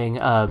she's saying,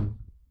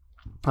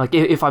 like,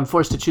 if I'm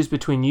forced to choose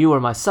between you or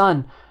my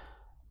son,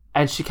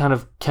 and she kind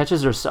of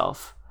catches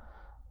herself,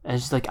 and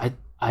she's like,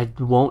 I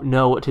won't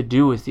know what to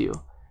do with you.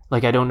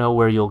 Like, I don't know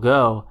where you'll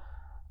go.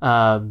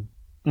 Or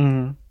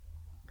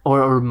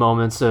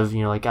moments of,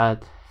 like,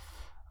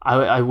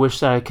 I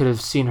wish that I could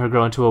have seen her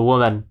grow into a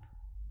woman.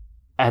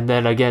 And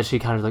then again, she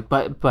kind of like,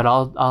 but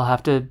I'll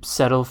have to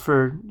settle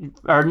for,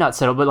 or not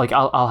settle, but like,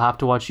 I'll have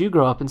to watch you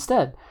grow up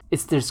instead.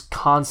 There's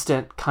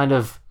constant kind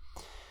of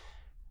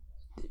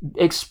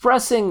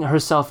expressing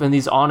herself in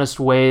these honest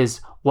ways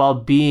while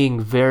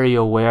being very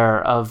aware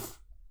of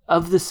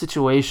the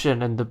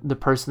situation and the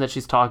person that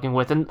she's talking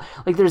with. And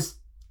like, there's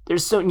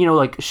so,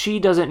 like, she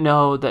doesn't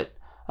know that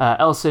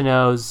Elsa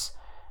knows,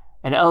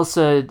 and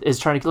Elsa is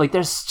trying to, like,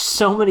 there's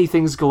so many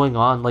things going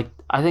on. Like,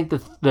 I think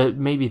the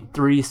maybe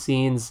 3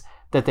 scenes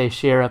that they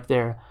share up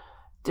there,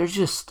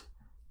 there's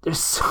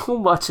so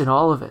much in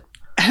all of it.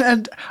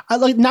 And I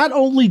like, not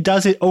only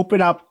does it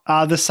open up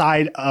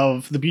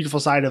the beautiful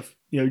side of,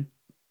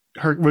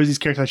 her Rosie's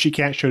character that she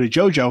can't show to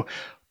Jojo,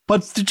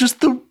 but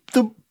just the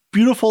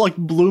beautiful, like,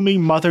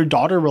 blooming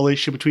mother-daughter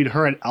relationship between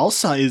her and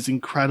Elsa is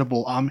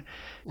incredible. And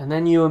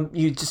then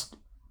you just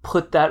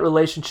put that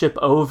relationship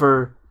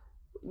over,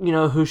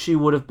 who she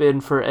would have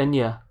been for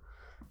Enya.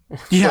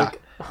 Yeah.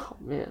 Like, oh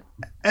man.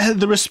 And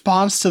the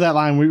response to that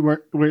line,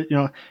 where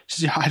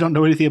she's, I don't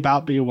know anything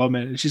about being a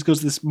woman, and she goes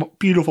to this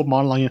beautiful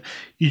monologue.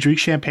 You drink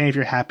champagne if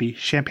you're happy,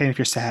 champagne if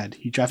you're sad.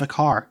 You drive a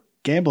car,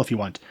 gamble if you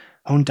want,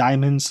 own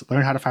diamonds,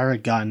 learn how to fire a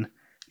gun.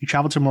 You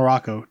travel to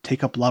Morocco,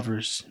 take up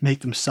lovers,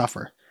 make them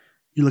suffer.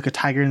 You look a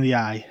tiger in the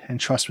eye and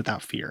trust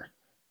without fear.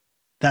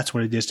 That's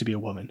what it is to be a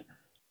woman.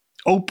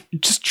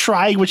 Just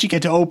trying what she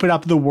can to open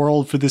up the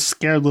world for this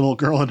scared little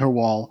girl in her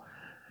wall.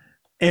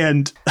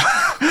 And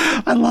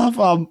I love,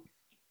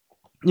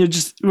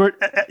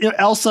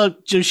 Elsa,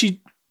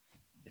 she,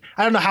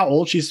 I don't know how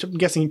old she's, I'm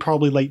guessing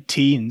probably late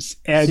teens.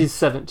 And she's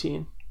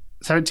 17.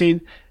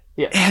 17?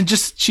 Yeah. And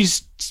just,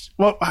 she's,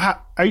 why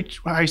are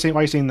you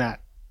saying that?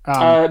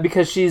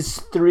 Because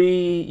she's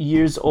 3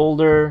 years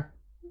older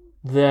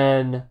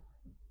than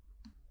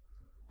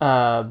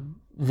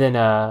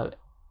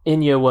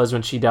Enya was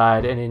when she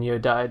died, and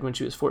Enya died when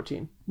she was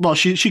 14. Well,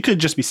 she could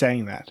just be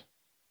saying that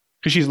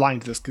because she's lying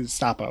to this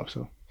Gestapo.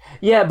 So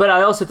yeah, but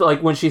I also feel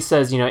like when she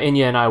says,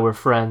 Enya and I were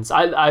friends,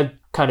 I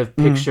kind of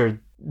pictured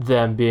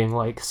them being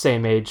like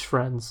same age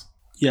friends.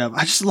 Yeah,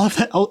 I just love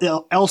that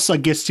Elsa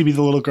gets to be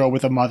the little girl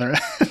with a mother.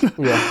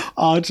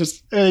 Yeah.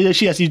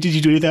 She asks you, did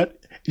you do that?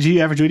 Did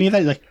you ever do any of that?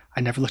 You're like,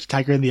 I never looked a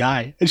tiger in the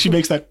eye. And she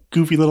makes that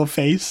goofy little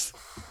face.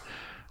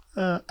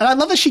 And I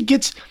love that she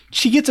gets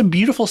a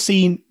beautiful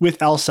scene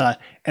with Elsa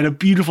and a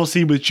beautiful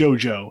scene with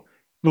Jojo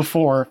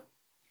before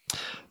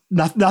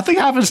nothing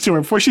happens to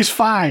her, before she's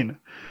fine.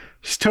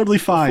 She's totally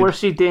fine. Before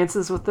she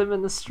dances with them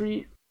in the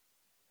street.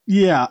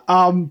 Yeah.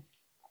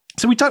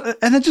 So we talked,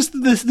 and then just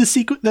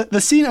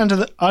the scene under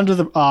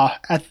the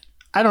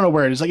I don't know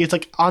where it is. Like it's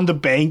like on the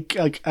bank,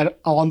 like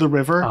along the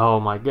river. Oh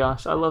my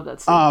gosh, I love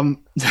that scene.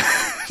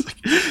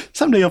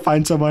 Someday you'll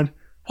find someone.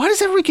 Why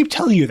does everyone keep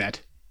telling you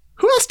that?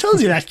 Who else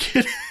tells you that,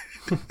 kid?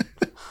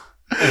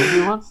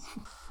 Everyone?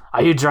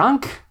 Are you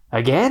drunk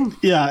again?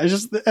 Yeah, it's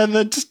just and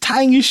then just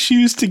tying his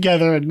shoes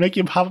together and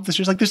making him hop up the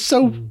stairs. Like they're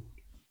so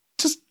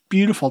just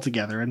beautiful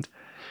together, and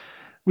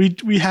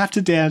we have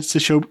to dance to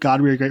show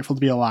God we are grateful to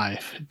be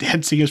alive.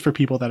 Dancing is for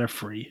people that are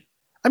free.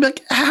 I mean,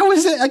 like, how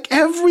is it? Like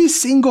every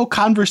single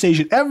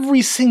conversation,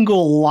 every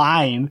single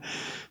line,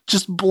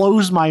 just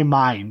blows my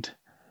mind.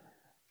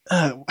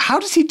 How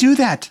does he do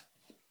that,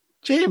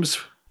 James?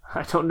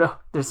 I don't know.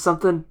 There's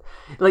something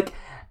like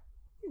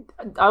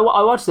I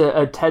watched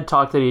a TED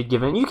talk that he had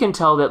given. You can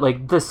tell that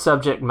like this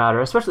subject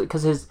matter, especially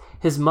because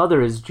his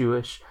mother is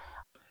Jewish.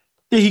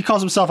 Yeah, he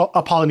calls himself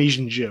a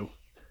Polynesian Jew.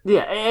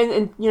 Yeah,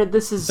 and you know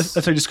this is that's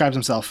how he describes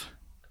himself.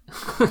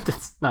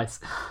 That's nice.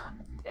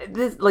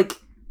 This, like,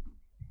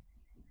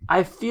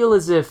 I feel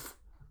as if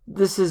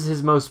this is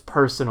his most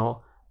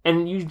personal,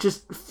 and you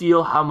just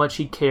feel how much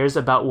he cares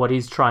about what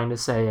he's trying to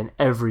say in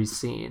every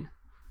scene.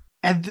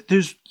 And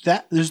there's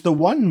the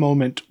one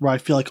moment where I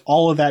feel like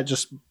all of that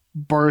just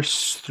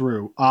bursts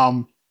through.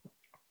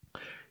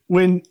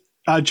 When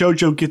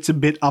Jojo gets a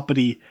bit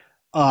uppity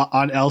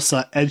on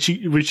Elsa, and she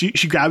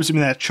grabs him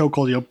in that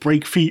chokehold. You know,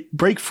 break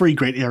free,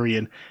 great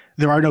Aryan.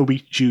 There are no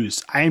weak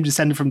Jews. I am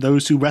descended from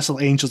those who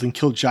wrestle angels and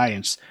kill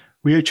giants.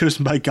 We are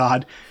chosen by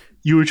God.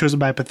 You were chosen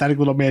by a pathetic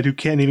little man who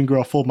can't even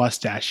grow a full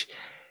mustache.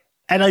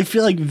 And I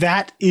feel like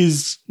that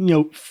is, you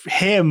know,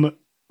 him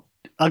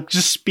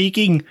just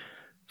speaking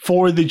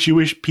for the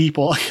Jewish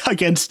people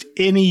against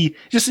any,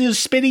 just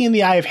spitting in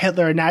the eye of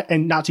Hitler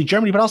and Nazi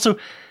Germany, but also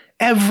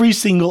every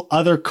single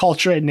other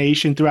culture and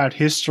nation throughout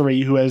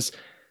history who has,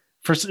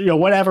 for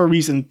whatever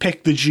reason,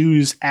 picked the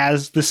Jews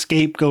as the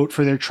scapegoat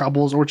for their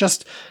troubles, or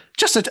just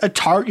a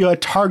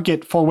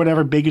target for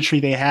whatever bigotry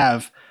they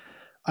have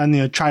on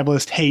the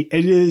tribalist hate.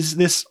 It is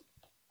this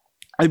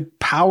a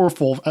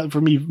powerful,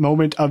 for me,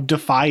 moment of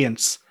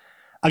defiance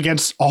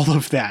against all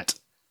of that.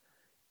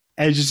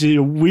 And just,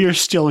 we're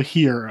still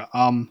here.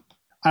 I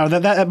don't know,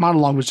 that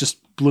monologue just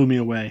blew me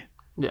away.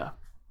 Yeah,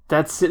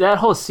 that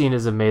whole scene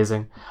is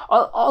amazing.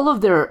 All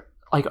of their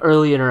like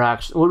early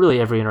interaction, well, really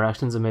every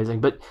interaction is amazing.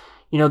 But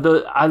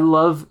I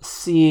love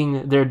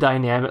seeing their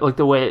dynamic, like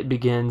the way it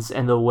begins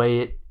and the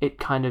way it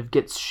kind of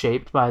gets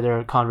shaped by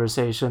their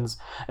conversations.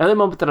 Another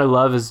moment that I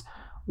love is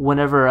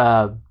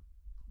whenever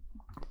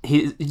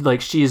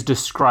she is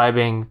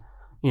describing,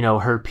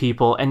 her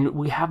people, and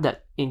we have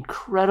that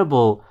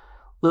incredible,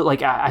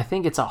 like I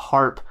think it's a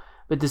harp,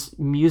 but this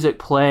music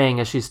playing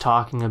as she's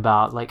talking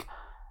about like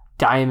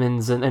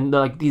diamonds and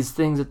like these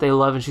things that they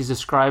love, and she's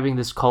describing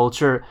this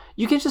culture.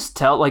 You can just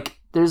tell like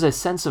there's a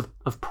sense of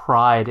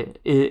pride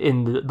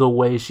in the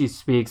way she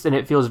speaks, and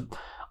it feels,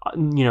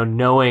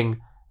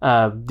 knowing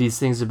these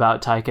things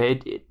about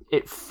Taika,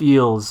 it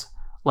feels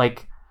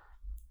like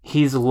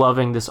he's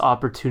loving this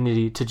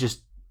opportunity to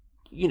just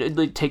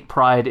like take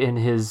pride in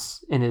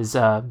his in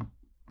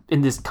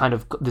this kind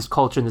of this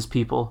culture and this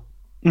people.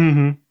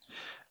 Mm-hmm.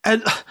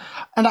 And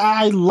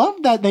I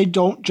love that they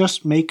don't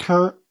just make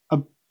her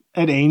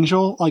an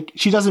angel. Like,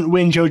 she doesn't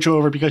win Jojo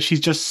over because she's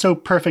just so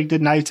perfect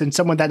and nice, and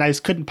someone that nice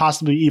couldn't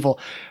possibly be evil.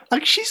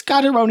 Like, she's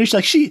got her own issue.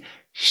 Like, she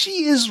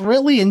is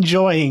really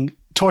enjoying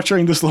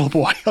torturing this little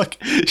boy. Like,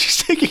 she's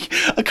taking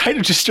a kind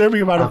of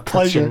disturbing amount of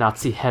pleasure. Cut your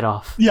Nazi head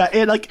off. Yeah,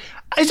 and like,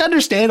 it's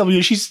understandable.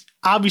 She's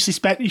obviously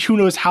spent who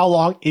knows how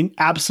long in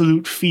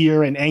absolute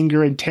fear and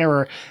anger and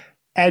terror.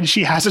 And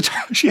she has a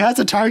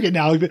target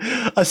now,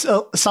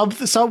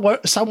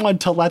 someone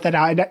to let that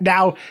out. And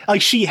now,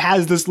 like, she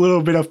has this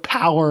little bit of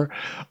power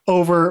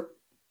over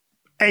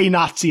a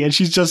Nazi, and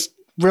she's just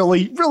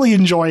really, really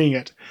enjoying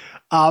it.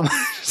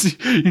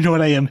 You know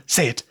what I am?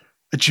 Say it.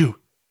 A Jew.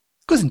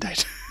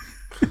 Gesundheit.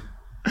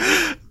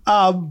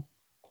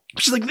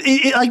 She's like,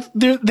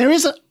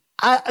 there's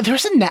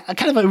a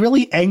kind of a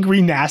really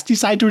angry, nasty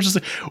side to her. Just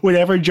like,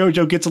 whenever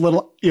Jojo gets a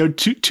little,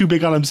 too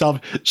big on himself,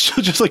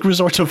 she'll just like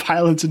resort to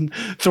violence and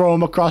throw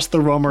him across the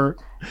room. Or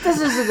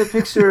this isn't a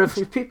picture of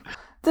people.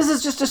 This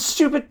is just a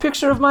stupid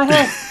picture of my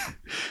head.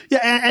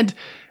 Yeah,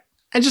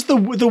 and just the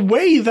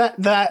way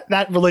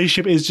that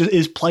relationship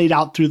is played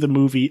out through the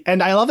movie,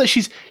 and I love that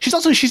she's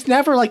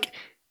never like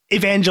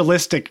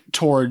evangelistic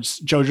towards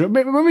Jojo.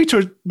 Maybe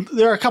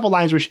there are a couple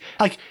lines where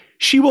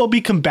she will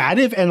be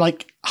combative and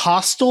like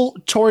hostile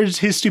towards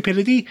his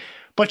stupidity,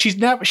 but she's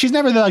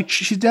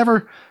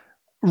never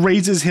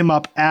raises him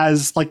up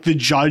as like the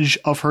judge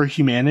of her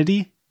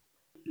humanity.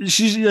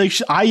 She's like,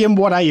 I am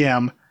what I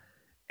am,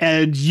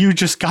 and you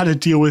just got to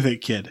deal with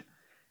it, kid.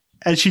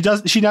 And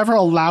she never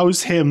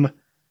allows him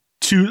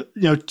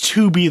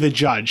to be the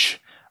judge.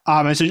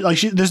 And so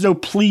like there's no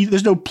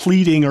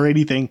pleading or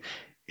anything.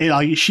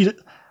 She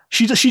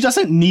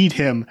doesn't need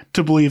him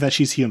to believe that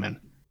she's human.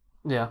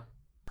 Yeah.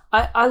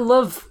 I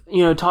love,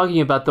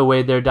 talking about the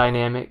way their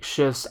dynamic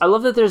shifts. I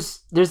love that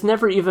there's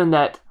never even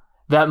that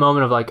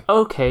moment of like,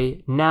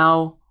 okay,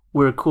 now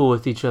we're cool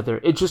with each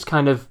other. It just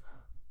kind of,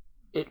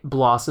 it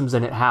blossoms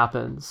and it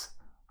happens.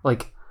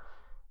 Like,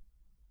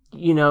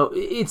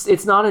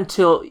 it's not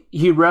until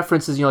he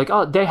references, like,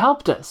 oh, they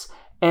helped us.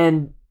 Or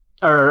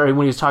when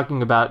he was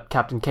talking about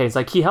Captain K, it's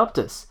like, he helped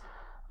us.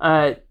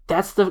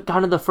 That's the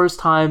kind of the first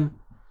time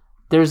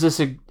there's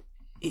this,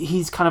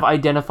 he's kind of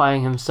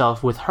identifying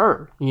himself with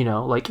her,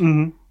 like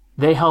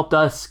they helped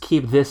us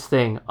keep this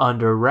thing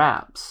under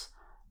wraps.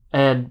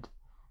 And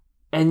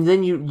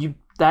then you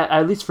that,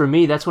 at least for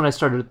me, that's when I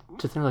started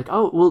to think like,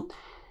 oh, well,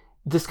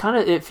 this kind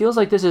of, it feels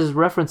like this is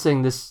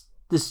referencing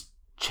this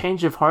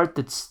change of heart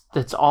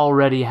that's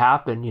already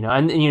happened,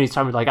 and he's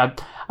talking like,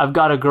 I've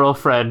got a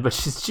girlfriend, but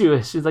she's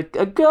Jewish. She's like,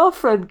 a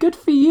girlfriend, good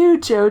for you,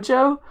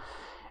 Jojo.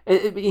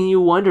 And you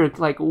wonder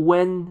like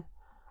when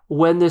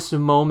this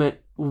moment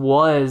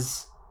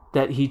was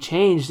that he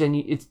changed, and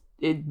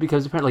it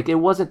becomes apparent like it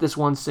wasn't this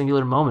one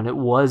singular moment. It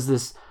was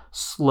this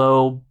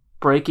slow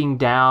breaking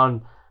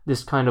down,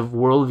 this kind of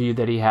worldview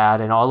that he had,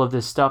 and all of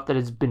this stuff that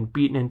has been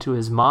beaten into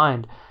his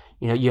mind.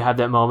 You have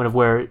that moment of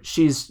where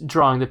she's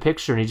drawing the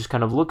picture, and he just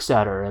kind of looks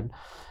at her,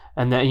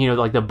 and then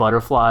like the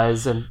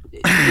butterflies, and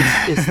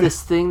it's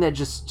this thing that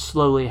just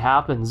slowly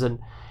happens, and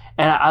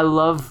I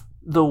love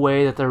the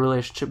way that their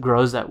relationship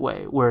grows that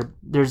way, where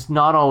there's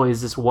not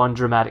always this one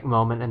dramatic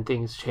moment and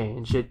things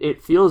change.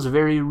 It feels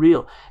very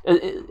real.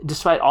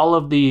 Despite all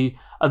of the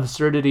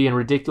absurdity and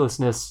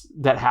ridiculousness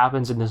that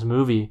happens in this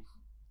movie,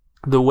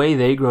 the way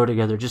they grow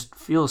together just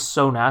feels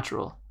so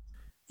natural.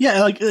 Yeah,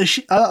 like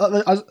because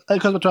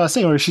what I was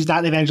saying, where she's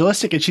not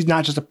evangelistic and she's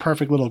not just a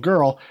perfect little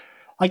girl.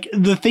 Like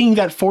the thing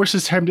that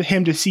forces him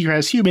to see her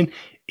as human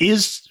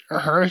is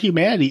her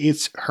humanity.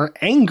 It's her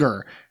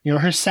anger,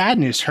 her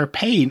sadness, her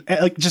pain.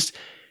 Like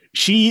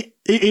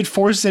it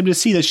forces him to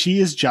see that she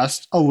is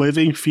just a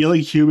living, feeling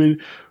human,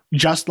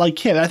 just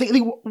like him. And I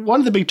think one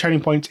of the big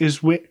turning points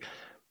is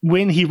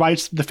when he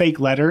writes the fake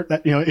letter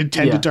that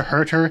intended to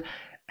hurt her,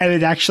 and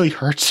it actually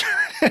hurts her.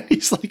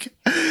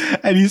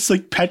 And he's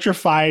like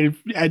petrified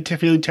and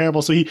feeling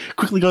terrible. So he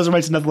quickly goes and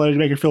writes another letter to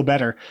make her feel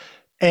better.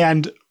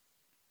 And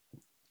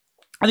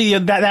I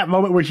think that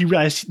moment where he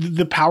realized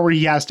the power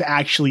he has to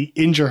actually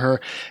injure her,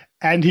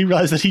 and he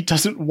realized that he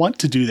doesn't want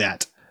to do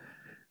that.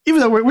 Even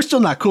though we're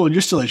still not cool and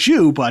you're still a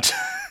Jew, but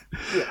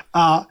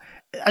I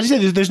just say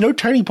there's no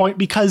turning point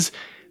because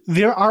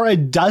there are a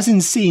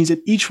dozen scenes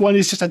and each one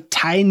is just a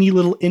tiny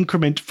little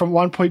increment from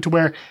one point to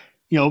where,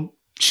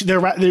 she's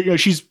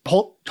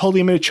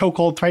holding him in a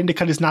chokehold, threatening to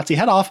cut his Nazi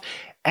head off.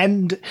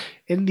 And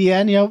in the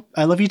end,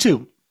 I love you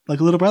too. Like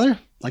a little brother.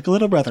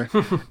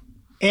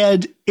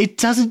 And it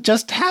doesn't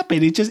just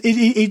happen. It just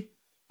it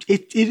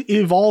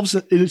evolves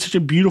in such a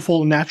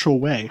beautiful, natural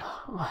way.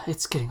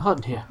 It's getting hot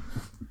in here.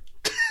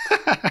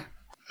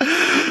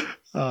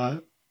 I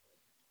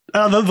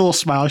love the little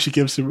smile she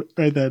gives him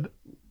right then.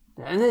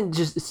 And then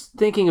just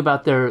thinking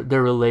about their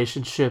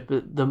relationship,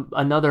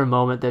 another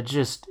moment that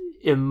just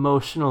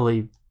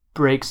emotionally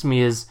breaks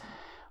me is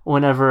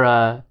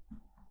whenever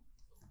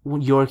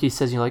when Yorkie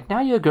says, now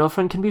your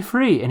girlfriend can be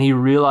free, and he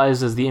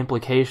realizes the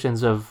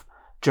implications of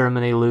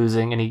Germany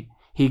losing, and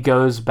he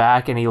goes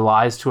back and he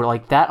lies to her.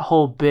 Like that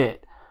whole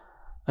bit,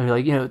 I mean,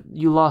 like,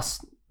 you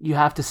lost, you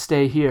have to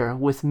stay here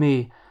with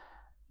me.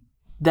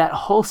 That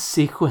whole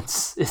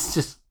sequence is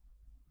just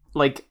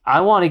like,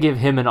 I want to give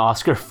him an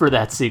Oscar for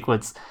that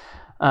sequence.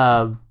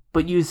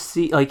 But you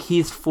see, like,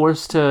 he's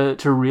forced to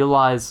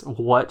realize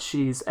what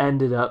she's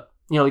ended up,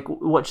 like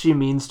what she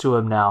means to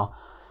him now,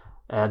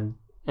 and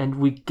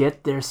we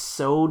get there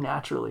so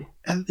naturally.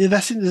 And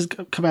that scene is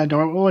come out.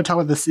 I want to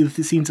talk about the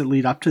scenes that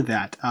lead up to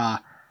that.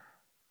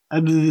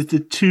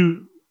 The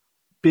two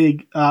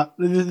big.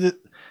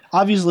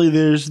 Obviously,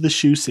 there's the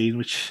shoe scene,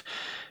 which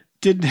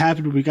didn't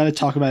happen, but we got to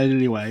talk about it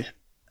anyway.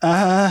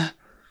 I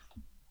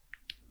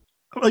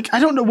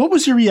don't know, what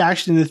was your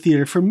reaction in the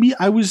theater? For me,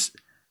 I was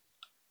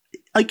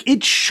like,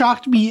 it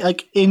shocked me,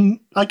 to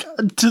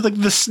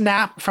the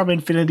snap from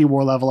Infinity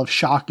War level of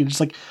shock, and just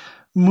like,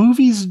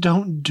 movies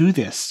don't do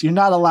this. You're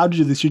not allowed to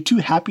do this. You're too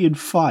happy and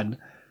fun.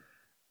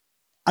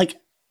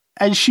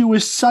 And she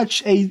was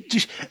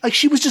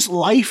she was just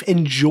life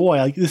and joy.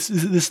 Like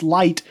this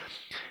light,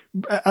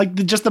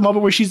 just the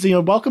moment where she's,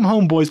 welcome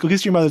home, boys, go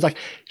kiss your mothers. Like,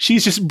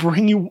 she's just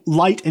bringing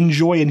light and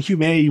joy and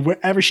humanity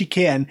wherever she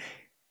can.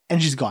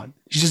 And she's gone.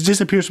 She just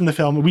disappears from the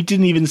film. We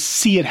didn't even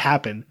see it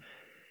happen.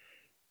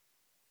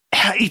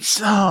 It's,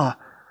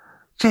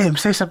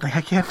 James, say something.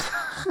 I can't.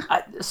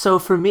 So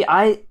for me,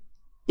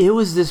 it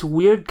was this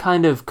weird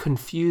kind of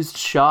confused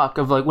shock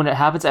of like, when it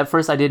happens at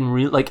first, I didn't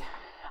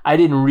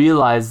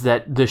realize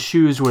that the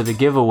shoes were the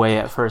giveaway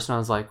at first. And I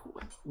was like,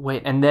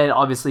 wait. And then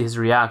obviously his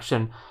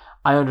reaction,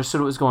 I understood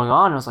what was going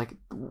on. I was like,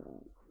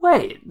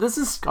 wait, this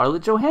is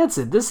Scarlett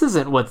Johansson. This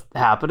isn't what's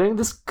happening.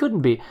 This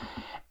couldn't be.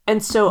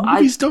 And so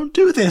movies don't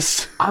do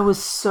this. I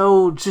was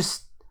so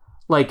just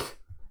like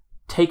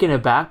taken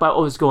aback by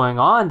what was going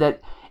on that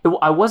it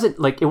wasn't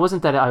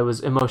that I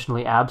was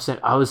emotionally absent.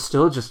 I was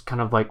still just kind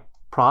of like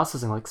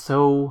processing, like,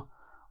 so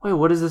wait,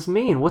 what does this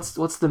mean? What's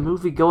the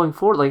movie going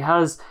forward? Like, how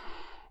does?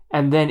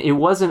 And then it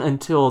wasn't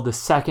until the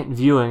second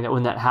viewing that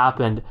when that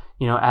happened,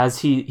 as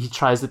he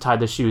tries to tie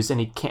the shoes and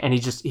he can't, and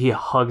he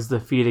hugs the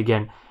feet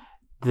again.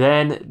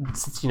 Then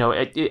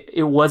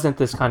it wasn't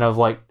this kind of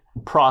like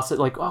process,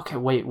 like, okay,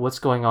 wait, what's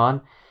going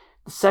on?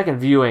 The second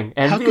viewing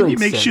and how can you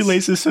make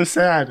shoelaces so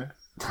sad?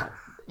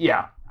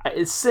 Yeah,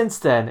 since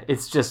then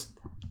it's just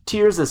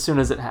tears as soon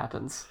as it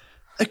happens.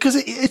 Because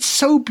it's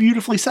so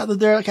beautifully set that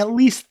there are like at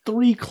least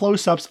 3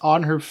 close-ups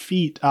on her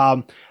feet.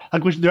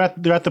 Like when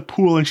they're at the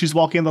pool and she's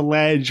walking on the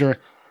ledge or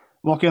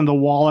walking on the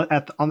wall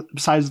on the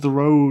sides of the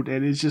road,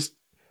 and it's just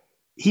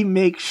he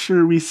makes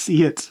sure we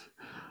see it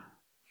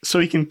so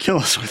he can kill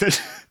us with it.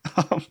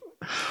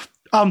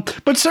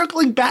 But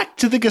circling back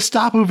to the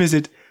Gestapo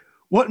visit,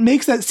 what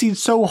makes that scene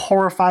so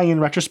horrifying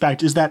in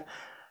retrospect is that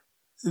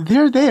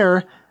they're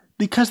there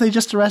because they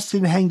just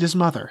arrested and hanged his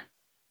mother.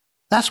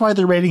 That's why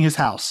they're raiding his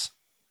house.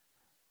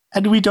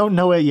 And we don't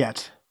know it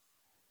yet.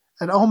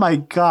 And oh my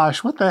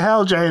gosh, what the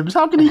hell, James?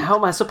 How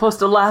am I supposed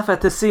to laugh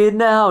at the scene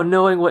now,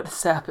 knowing what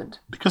has happened?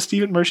 Because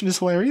Stephen Merchant is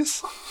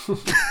hilarious?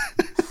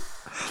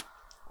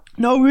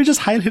 No, we were just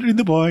hide-hittering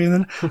the boy, and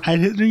then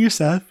hide-hittering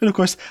yourself, and of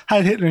course,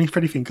 hide-hittering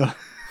Freddie Finkel.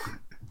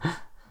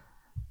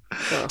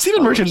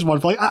 Stephen Merchant is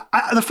wonderful. Like,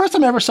 the first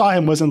time I ever saw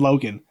him was in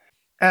Logan.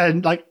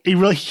 And like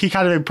he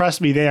kind of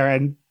impressed me there.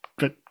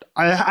 But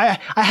I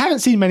haven't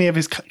seen much of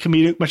his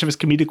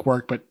comedic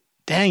work, but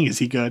dang, is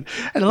he good.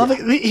 And I love it.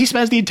 He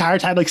spends the entire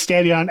time like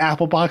standing on an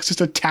apple box just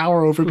to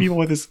tower over people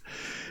with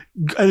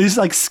this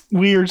like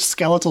weird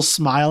skeletal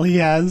smile he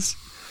has.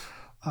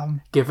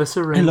 Give us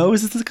a ring. Hello,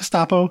 is this the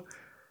Gestapo?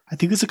 I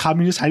think there's a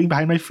communist hiding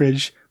behind my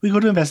fridge. We go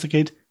to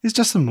investigate. It's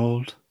just some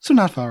mold, so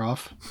not far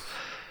off.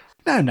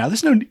 No,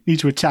 there's no need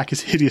to attack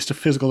his hideous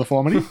physical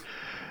deformity.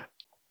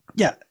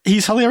 Yeah,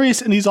 he's hilarious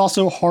and he's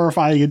also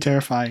horrifying and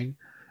terrifying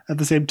at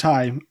the same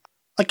time.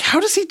 Like, how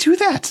does he do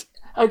that?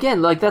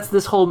 Again, like, that's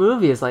this whole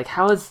movie is like,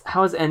 how is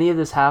any of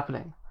this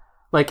happening?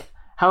 Like,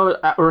 how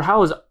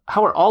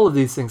are all of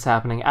these things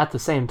happening at the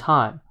same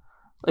time?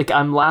 Like,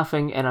 I'm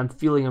laughing and I'm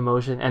feeling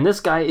emotion, and this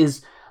guy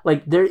is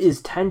like, there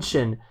is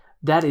tension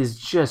that is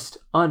just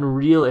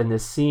unreal in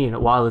this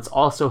scene, while it's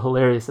also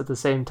hilarious at the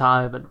same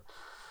time.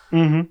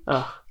 And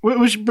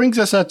which brings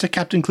us to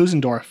Captain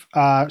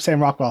Klusendorf, Sam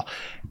Rockwell,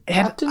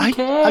 and Captain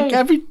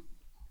K.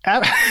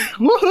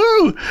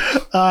 Woohoo!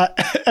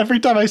 Every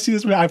time I see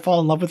this movie, I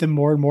fall in love with him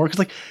more and more because,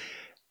 like,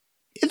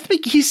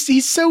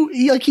 he's so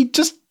you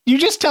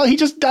just tell he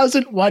just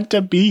doesn't want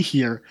to be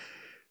here.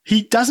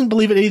 He doesn't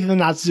believe in anything the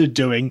Nazis are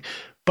doing,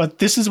 but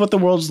this is what the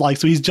world's like.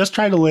 So he's just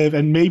trying to live,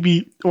 and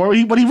what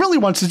he really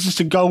wants is just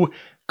to go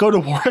to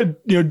war and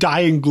die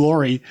in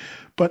glory.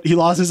 But he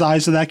lost his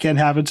eyes, so that can't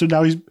happen. So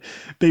now he's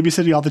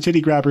babysitting all the titty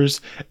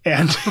grabbers,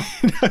 and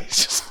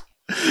he's just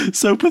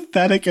so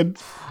pathetic. And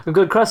a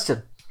good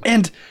question.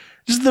 And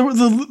just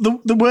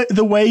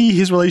the way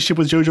his relationship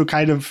with Jojo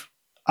kind of,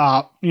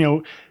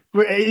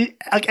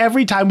 like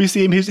every time we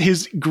see him,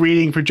 his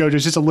greeting for Jojo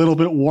is just a little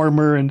bit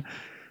warmer, and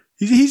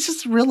he's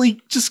just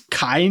really just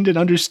kind and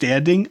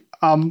understanding.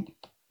 The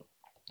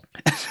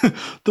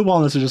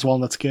walnuts are just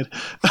walnuts, kid.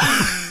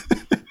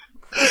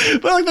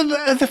 But like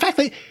the fact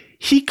that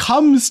he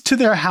comes to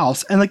their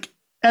house and like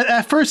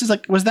at first it's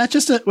like, was that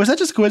just a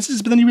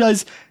coincidence? But then you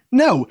realize,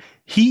 no,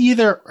 he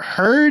either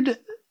heard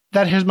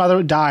that his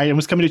mother died and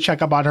was coming to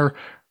check up on her,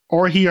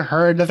 or he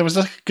heard that there was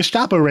a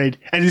Gestapo raid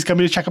and he's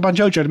coming to check up on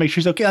Jojo to make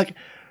sure she's okay. Like,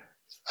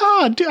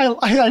 oh, dude,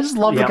 I just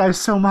love the guy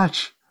so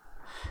much.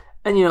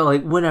 And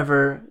like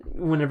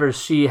whenever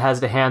she has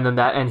to hand them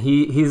that, and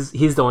he's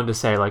the one to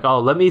say like, oh,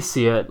 let me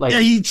see it. Like, yeah,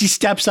 he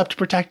steps up to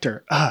protect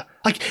her.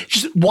 Like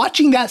just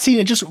watching that scene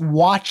and just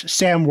watch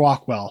Sam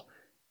Rockwell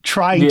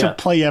trying to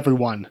play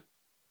everyone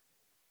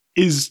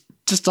is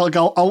just like a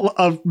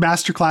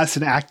masterclass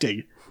in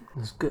acting.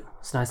 It's good.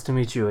 It's nice to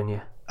meet you, and you.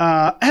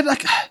 And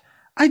like,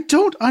 I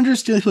don't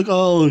understand. Like,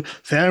 oh,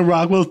 Sam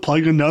Rockwell's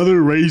playing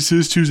another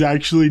racist who's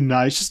actually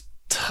nice. Just,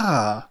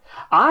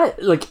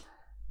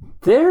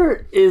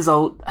 there is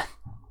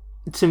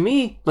to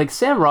me, like,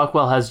 Sam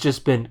Rockwell has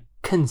just been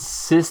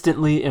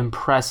consistently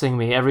impressing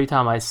me every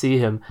time I see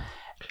him.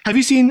 Have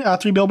you seen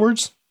 3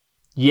 Billboards?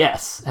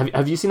 Yes.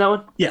 Have you seen that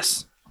one?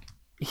 Yes.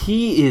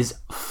 He is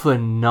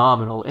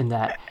phenomenal in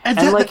that. And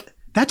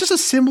that's just a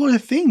similar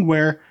thing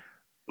where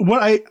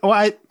what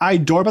I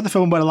adore about the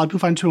film, but a lot of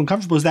people find too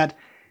uncomfortable, is that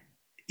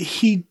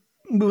Martin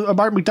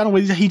McDonagh,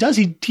 what he does,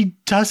 he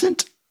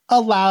doesn't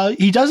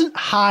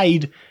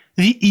hide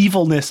the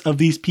evilness of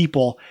these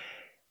people,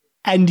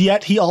 and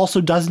yet he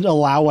also doesn't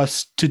allow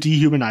us to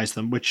dehumanize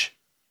them, which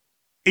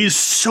is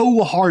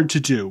so hard to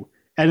do.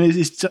 And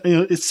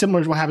it's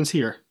similar to what happens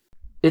here.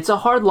 It's a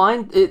hard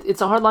line.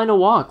 It's a hard line to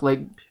walk. Like,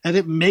 and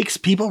it makes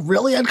people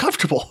really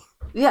uncomfortable.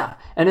 Yeah,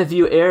 and if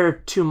you err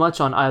too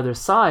much on either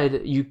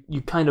side, you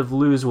kind of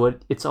lose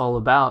what it's all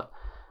about.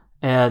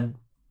 And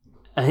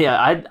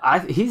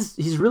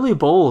He's really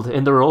bold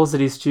in the roles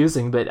that he's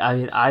choosing. But I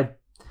mean,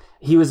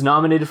 he was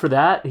nominated for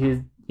that.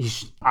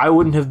 I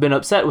wouldn't have been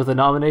upset with a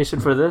nomination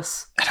for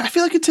this. I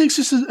feel like it takes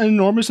just an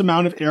enormous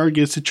amount of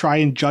arrogance to try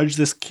and judge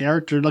this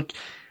character. Like,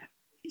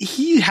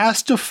 he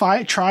has to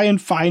try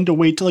and find a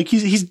way to, like,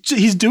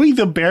 he's doing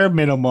the bare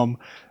minimum,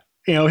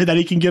 that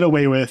he can get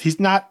away with. He's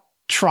not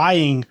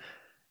trying,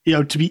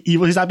 to be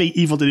evil. He's not being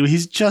evil to do.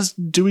 He's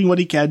just doing what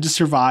he can to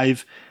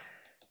survive,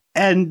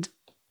 and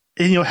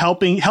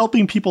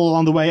helping people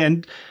along the way.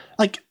 And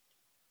like,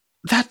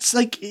 that's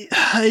like,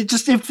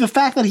 just if the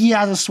fact that he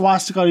has a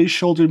swastika on his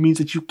shoulder means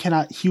that you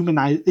cannot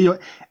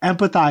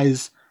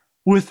empathize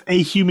with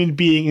a human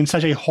being in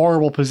such a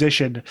horrible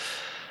position,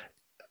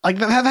 like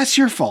that's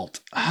your fault.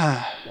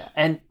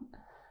 And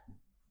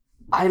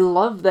I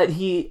love that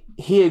he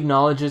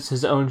acknowledges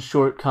his own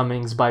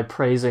shortcomings by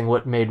praising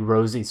what made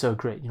Rosie so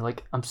great.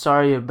 Like, I'm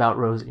sorry about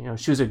Rosie.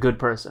 She was a good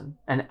person,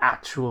 an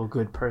actual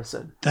good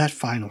person. That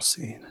final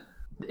scene.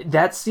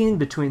 That scene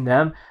between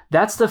them,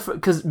 that's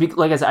because,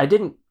 like I said, I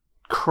didn't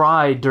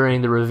cry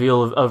during the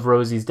reveal of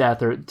Rosie's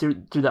death or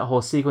through that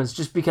whole sequence,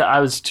 just because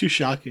I was... It's too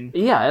shocking.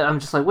 Yeah, I'm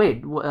just like,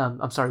 wait,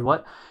 I'm sorry,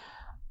 what?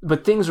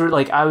 But things were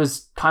like, I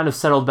was kind of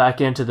settled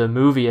back into the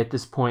movie at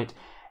this point.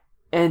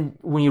 And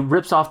when he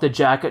rips off the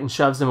jacket and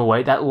shoves him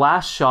away, that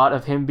last shot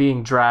of him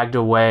being dragged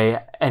away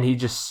and he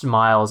just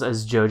smiles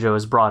as Jojo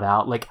is brought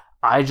out, like,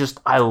 I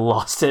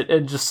lost it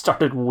and just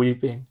started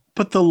weeping.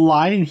 But the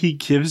line he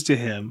gives to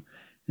him,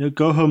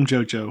 go home,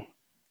 Jojo.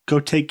 Go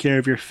take care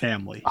of your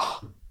family.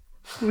 Oh.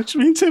 Which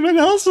means him and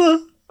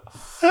Elsa.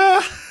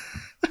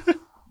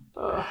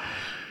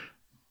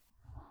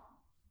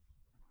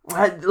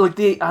 Like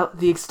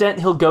the extent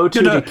he'll go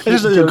to keep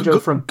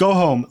Jojo from... Go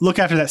home. Look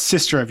after that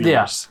sister of yours.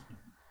 Yeah.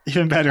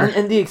 Even better.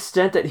 And the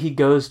extent that he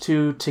goes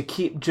to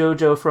keep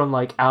Jojo from,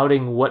 like,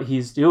 outing what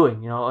he's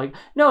doing. Like,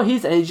 no, he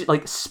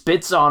like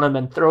spits on him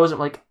and throws him,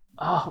 like,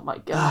 oh my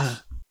gosh.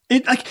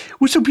 It, like,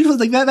 with some people,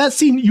 like, that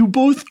scene, you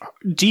both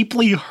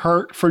deeply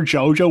hurt for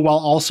Jojo while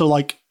also,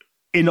 like,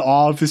 in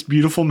awe of this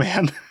beautiful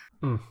man.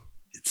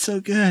 It's so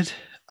good.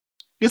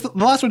 I guess the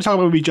last one to talk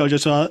about would be Jojo,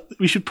 so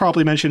we should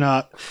probably mention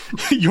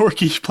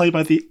Yorkie, played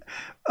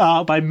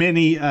by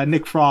Minnie,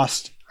 Nick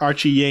Frost,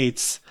 Archie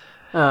Yates.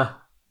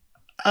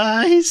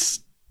 He's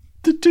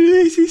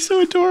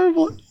so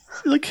adorable.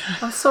 Like,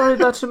 I'm sorry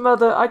about your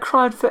mother. I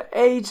cried for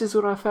ages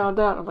when I found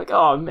out. I'm like,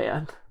 oh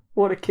man,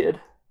 what a kid.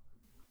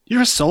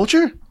 You're a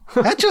soldier?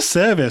 At your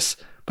service,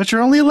 but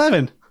you're only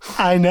 11.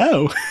 I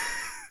know.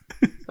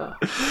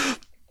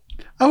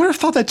 I would have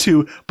thought that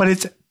too, but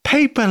it's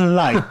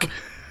paper-like.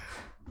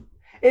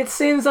 It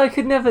seems I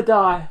could never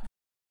die.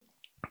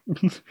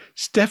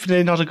 It's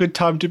definitely not a good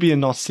time to be a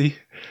Nazi.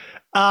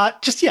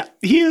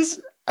 He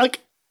is, like,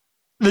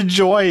 the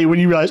joy when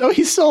you realize, oh,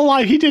 he's still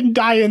alive. He didn't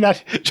die in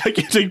that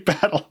gigantic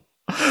battle.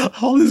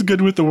 All is good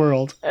with the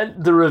world.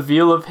 And the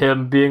reveal of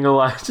him being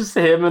alive, just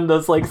him in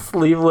those, like,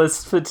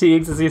 sleeveless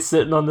fatigues as he's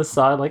sitting on the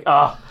side, like,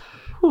 yeah.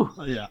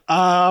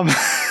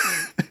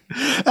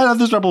 And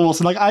this Rebel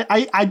Wilson, like,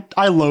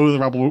 I loathe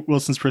Rebel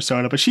Wilson's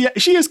persona, but she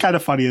is kind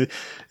of funny in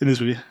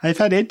this movie. I've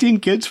had 18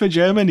 kids for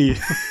Germany.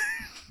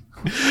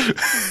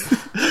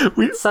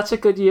 Such a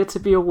good year to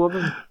be a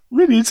woman.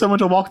 We need someone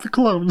to walk the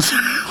clones.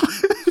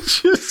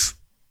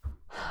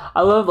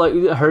 I love, like,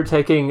 her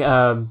taking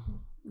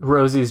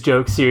Rosie's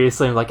joke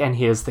seriously, and like, and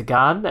here's the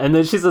gun, and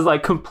then she's just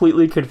like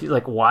completely confused,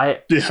 like,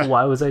 why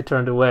was I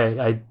turned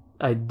away?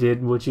 I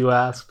did what you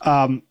asked.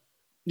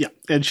 Yeah,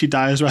 and she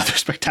dies rather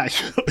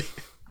spectacularly.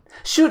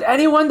 Shoot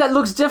anyone that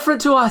looks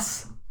different to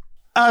us.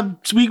 So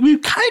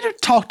we've kind of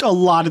talked a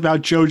lot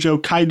about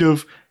Jojo, kind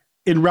of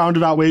in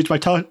roundabout ways by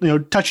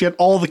touching on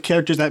all the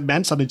characters that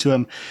meant something to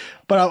him,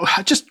 but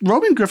just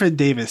Robin Griffin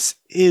Davis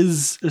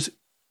is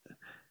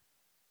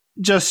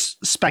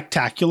just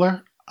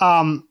spectacular.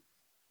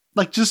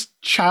 Like, just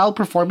child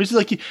performance,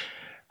 like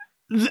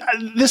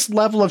this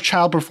level of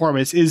child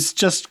performance is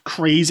just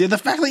crazy. The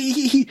fact that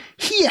he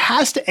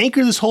has to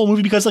anchor this whole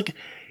movie because, like,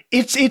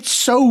 it's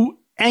so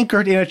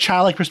anchored in a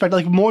childlike perspective,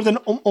 like more than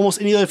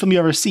almost any other film you've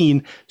ever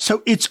seen.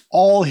 So it's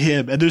all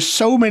him, and there's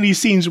so many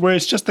scenes where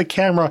it's just the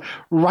camera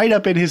right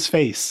up in his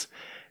face,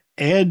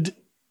 and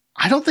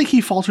I don't think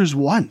he falters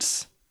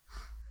once.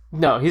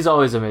 No, he's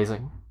always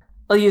amazing.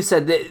 Like you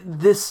said,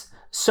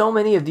 so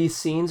many of these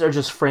scenes are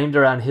just framed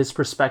around his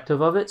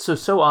perspective of it.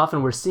 So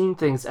often we're seeing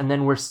things and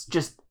then we're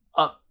just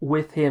up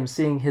with him,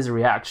 seeing his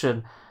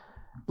reaction.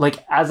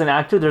 Like, as an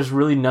actor, there's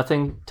really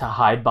nothing to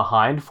hide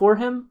behind for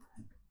him.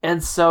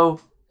 And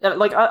so,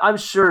 like, I'm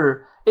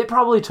sure it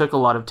probably took a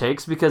lot of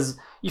takes because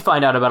you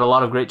find out about a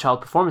lot of great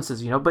child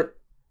performances, but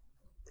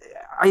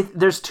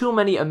there's too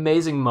many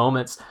amazing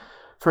moments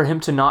for him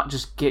to not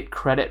just get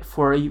credit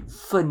for a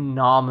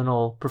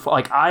phenomenal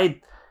performance.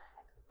 Like,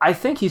 I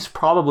think he's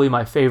probably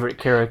my favorite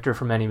character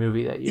from any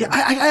movie that year.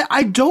 Yeah,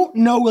 I don't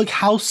know, like,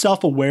 how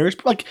self-aware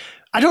it's, like,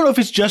 I don't know if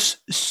it's just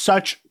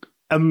such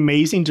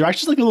amazing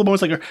direction. Like, a little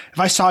moments, like, if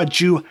I saw a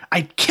Jew,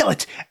 I'd kill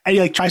it, and he,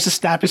 like, tries to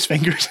snap his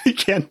fingers, he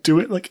can't do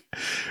it. Like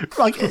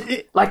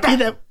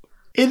that.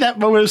 In that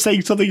moment of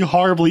saying something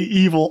horribly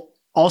evil,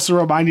 also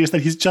reminding us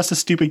that he's just a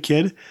stupid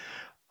kid.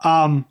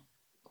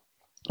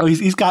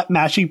 He's got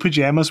matching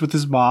pajamas with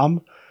his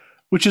mom,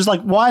 which is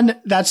like, one,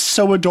 that's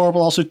so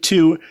adorable. Also,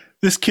 two,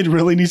 this kid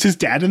really needs his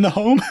dad in the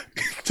home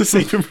to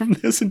save him from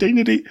this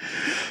indignity.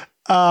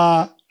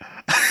 Then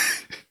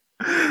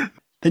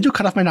you'll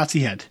cut off my Nazi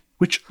head,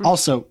 which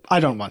also I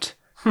don't want.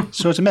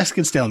 So it's a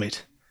Mexican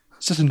stalemate.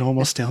 It's just a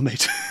normal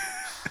stalemate.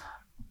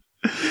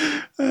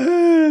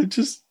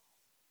 Just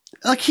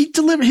like he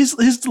delivered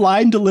his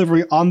line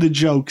delivery on the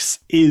jokes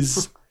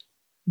is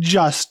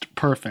just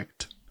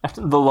perfect.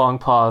 After the long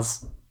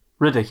pause,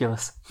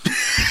 ridiculous.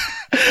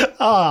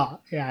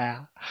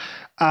 Yeah.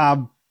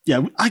 I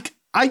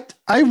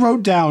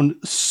wrote down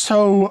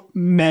so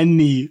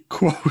many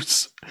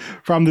quotes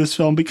from this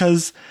film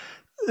because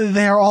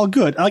they're all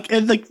good. Like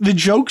the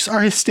jokes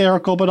are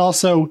hysterical, but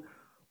also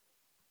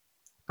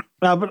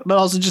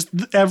just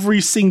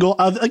every single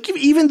other, like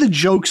even the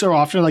jokes are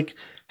often like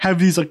have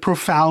these like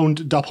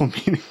profound double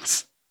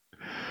meanings.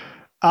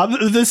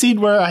 The scene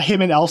where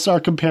him and Elsa are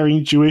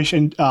comparing Jewish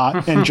and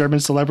German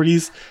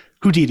celebrities.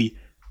 Houdini.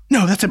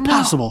 No, that's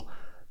impossible. No.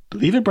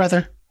 Believe it,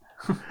 brother.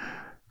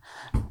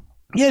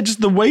 Yeah,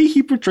 just the way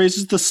he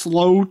portrays the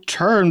slow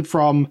turn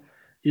from,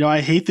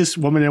 I hate this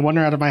woman and want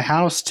her out of my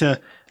house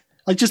to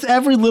like just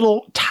every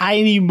little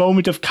tiny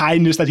moment of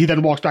kindness that he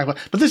then walks back.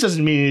 But this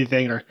doesn't mean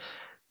anything. Or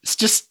it's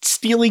just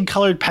stealing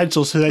colored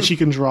pencils so that she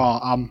can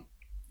draw.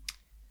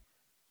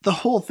 The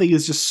whole thing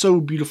is just so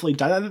beautifully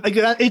done. Like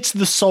it's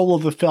the soul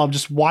of the film.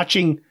 Just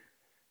watching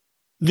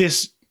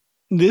this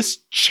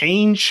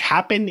change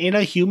happen in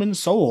a human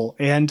soul,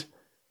 and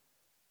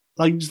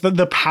like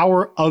the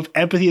power of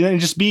empathy,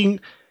 and just being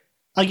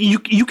like you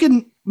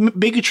can.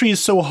 Bigotry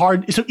is so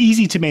hard. It's so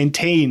easy to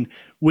maintain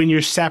when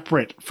you're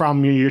separate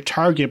from your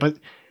target, but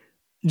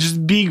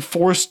just being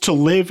forced to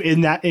live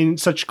in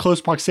such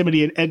close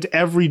proximity and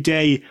every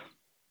day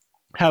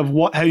have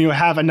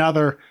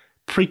another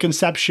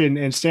preconception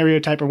and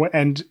stereotype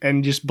and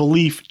just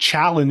belief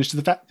challenged.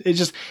 The fact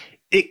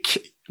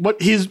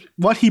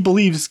what he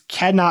believes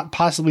cannot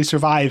possibly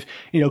survive,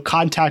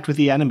 contact with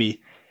the enemy,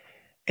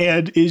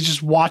 and is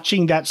just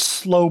watching that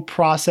slow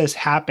process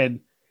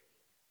happen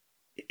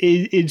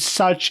in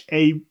such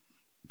a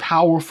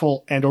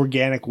powerful and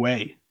organic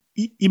way.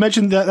 You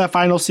mentioned that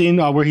final scene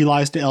where he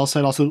lies to Elsa,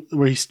 and also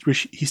where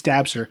he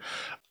stabs her.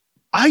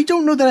 I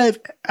don't know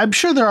that I'm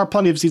sure there are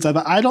plenty of scenes like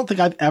that. I don't think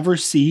I've ever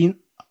seen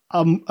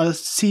a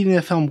scene in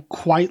a film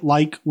quite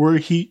like where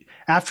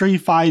after he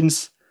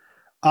finds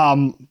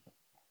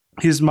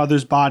his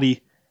mother's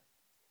body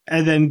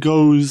and then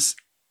goes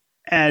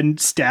and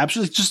stabs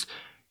her.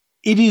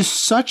 It is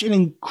such an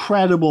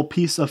incredible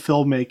piece of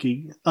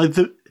filmmaking. Like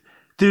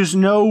there's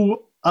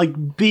no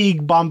like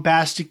big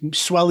bombastic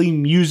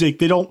swelling music.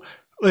 They don't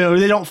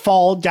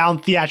fall down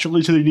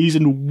theatrically to their knees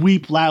and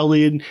weep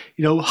loudly and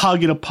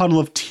hug in a puddle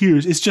of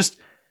tears. It's just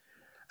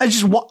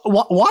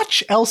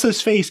watch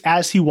Elsa's face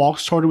as he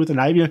walks toward her with a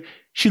knife.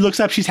 She looks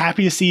up, she's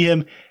happy to see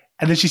him,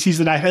 and then she sees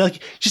the knife.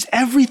 Like just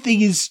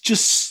everything is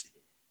just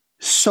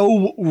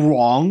so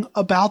wrong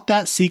about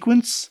that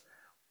sequence.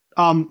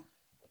 But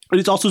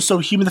it's also so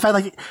human. The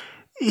fact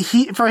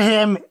for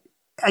him,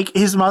 like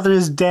his mother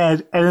is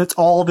dead, and it's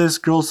all this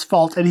girl's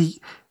fault, and he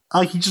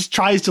just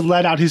tries to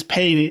let out his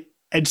pain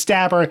and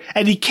stab her,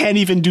 and he can't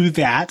even do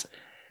that.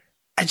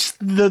 And just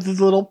the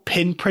little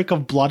pinprick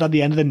of blood on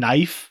the end of the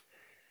knife.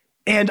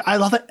 And I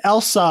love that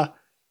Elsa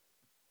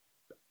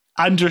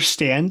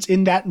understands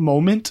in that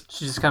moment.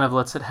 She just kind of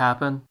lets it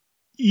happen.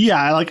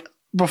 Yeah, like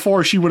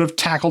before she would have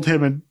tackled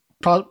him and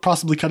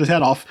possibly cut his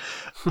head off.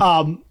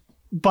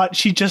 But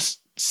she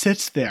just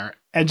sits there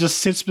and just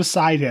sits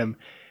beside him.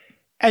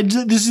 And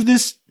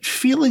this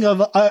feeling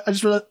of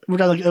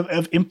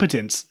of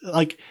impotence,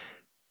 like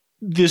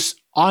this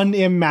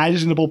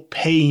unimaginable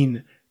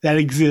pain that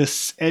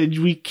exists, and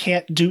we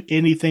can't do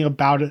anything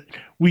about it.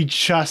 We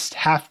just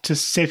have to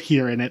sit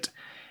here in it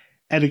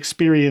and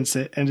experience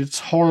it, and it's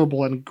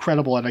horrible and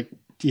incredible, and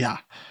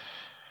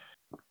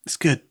it's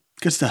good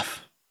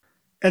stuff.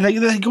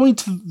 And going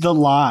to the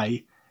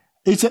lie,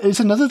 it's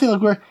another thing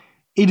like where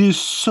it is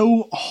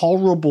so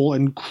horrible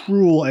and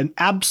cruel and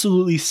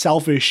absolutely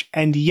selfish,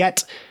 and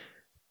yet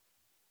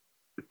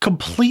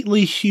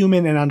completely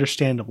human and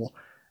understandable.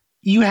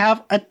 You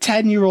have a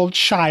 10-year-old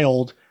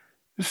child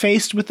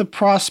faced with the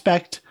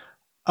prospect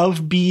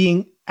of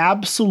being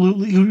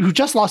who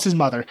just lost his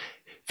mother,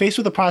 faced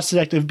with the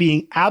prospect of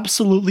being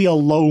absolutely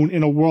alone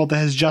in a world that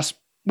has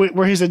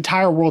where his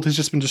entire world has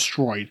just been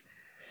destroyed.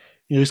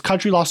 His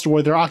country lost the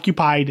war, they're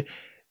occupied.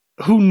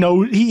 Who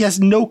knows? He has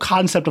no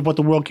concept of what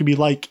the world can be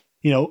like,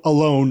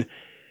 alone.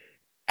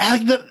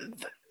 And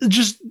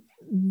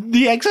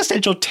the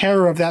existential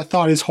terror of that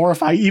thought is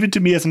horrifying, even to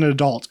me as an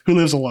adult who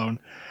lives alone.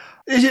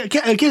 Again,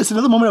 it's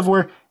another moment of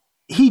where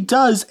he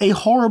does a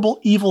horrible,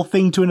 evil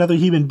thing to another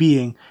human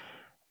being,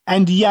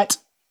 and yet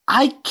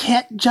I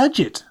can't judge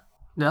it.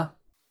 Yeah.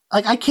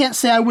 Like, I can't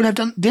say I would have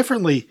done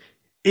differently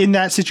in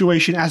that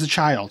situation as a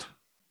child.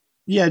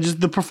 Yeah, just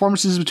the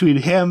performances between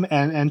him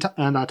and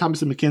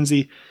Thomasin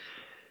McKenzie.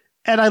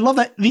 And I love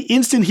that the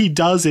instant he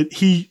does it,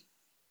 he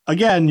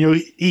again,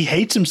 he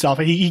hates himself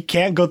and he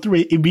can't go through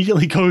it.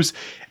 Immediately goes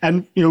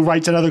and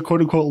writes another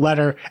quote unquote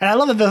letter. And I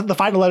love that the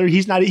final letter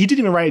he didn't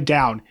even write it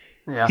down.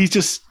 Yeah. He's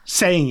just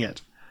saying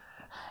it.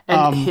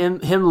 And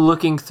him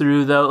looking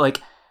through though,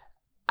 like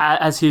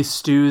as he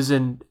stews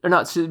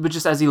but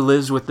just as he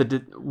lives with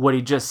what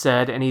he just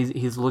said, and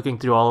he's looking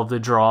through all of the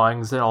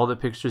drawings and all the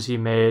pictures he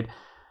made.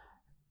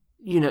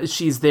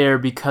 She's there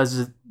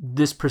because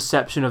this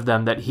perception of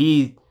them that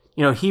he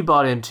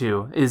bought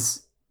into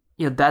is,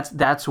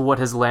 that's what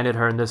has landed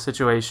her in this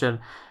situation.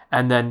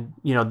 And then,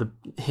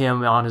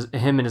 him and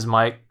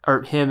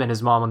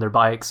his mom on their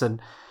bikes,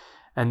 and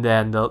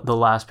then the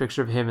last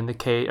picture of him in the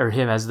cage, or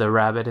him as the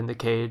rabbit in the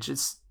cage.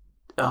 It's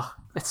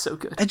so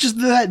good. And just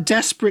that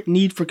desperate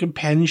need for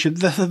companionship.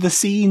 The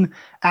scene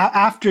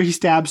after he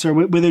stabs her,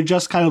 where they're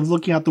just kind of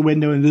looking out the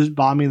window and just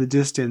bombing in the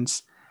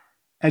distance,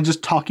 and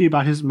just talking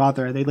about his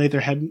mother. They lay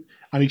their head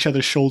on each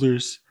other's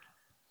shoulders.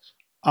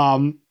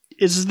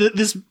 Is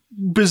this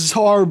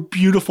bizarre,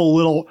 beautiful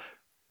little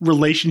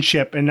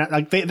relationship, and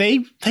like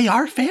they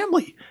are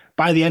family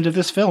by the end of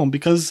this film,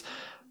 because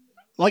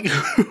like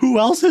who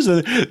else is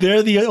it?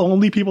 They're the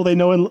only people they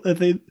know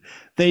and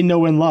they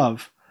know and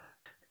love.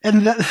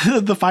 And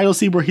the final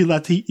scene where he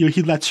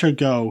lets her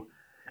go,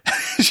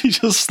 she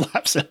just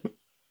slaps him,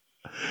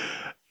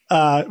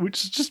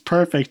 which is just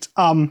perfect.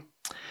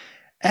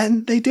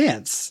 And they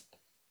dance,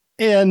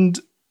 and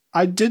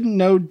I didn't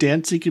know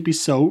dancing could be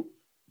so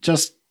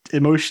just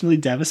emotionally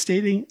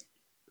devastating.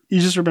 You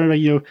just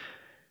remember,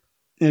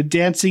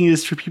 dancing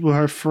is for people who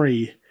are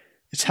free.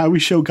 It's how we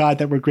show God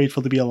that we're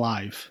grateful to be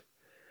alive.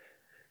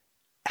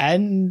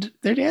 And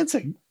they're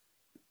dancing.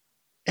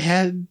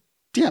 And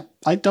yeah,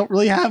 I don't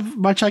really have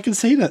much I can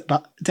say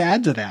to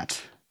add to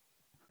that.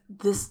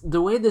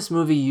 The way this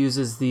movie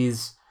uses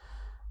these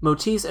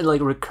motifs and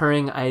like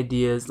recurring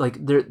ideas,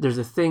 like there's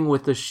a thing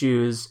with the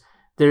shoes.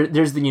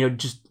 There's the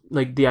just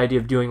like the idea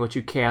of doing what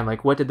you can,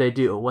 like what did they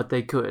do, what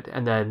they could,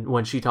 and then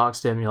when she talks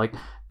to him, you're like,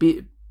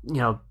 be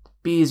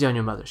easy on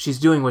your mother. She's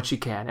doing what she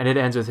can, and it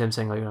ends with him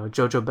saying like,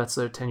 Jojo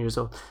Betzler, 10 years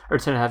old or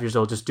 10 and a half years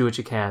old, just do what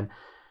you can.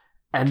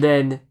 And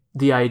then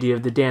the idea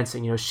of the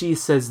dancing, she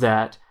says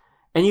that,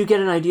 and you get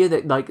an idea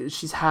that like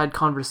she's had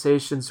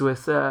conversations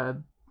with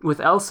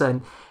Elsa,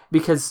 and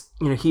because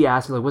he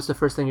asked her like, what's the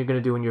first thing you're going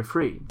to do when you're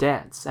free?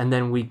 Dance. And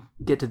then we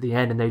get to the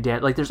end and they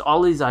dance. Like there's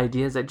all these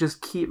ideas that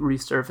just keep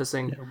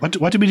resurfacing. Yeah.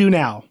 What do we do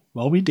now?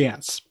 Well, we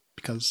dance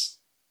because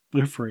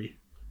we're free.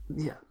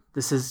 Yeah.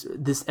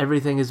 This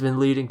everything has been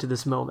leading to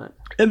this moment.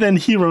 And then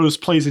Heroes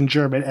plays in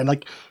German, and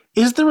like,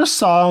 is there a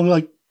song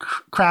like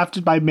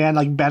crafted by man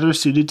like better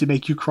suited to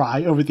make you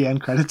cry over the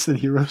end credits than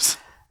Heroes?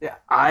 Yeah,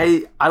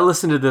 I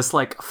listened to this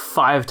like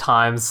 5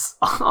 times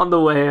on the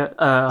way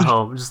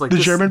home. Just like the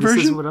German version.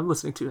 This is what I'm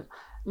listening to.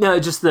 No,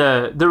 just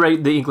the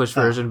English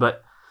version,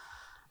 but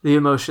the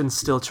emotions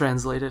still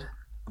translated.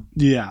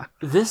 Yeah,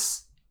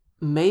 this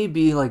may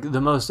be like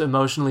the most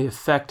emotionally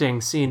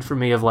affecting scene for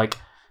me of like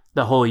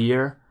the whole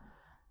year.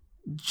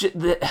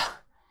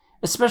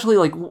 Especially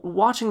like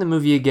watching the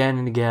movie again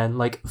and again,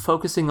 like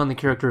focusing on the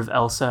character of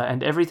Elsa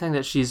and everything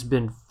that she's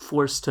been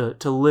forced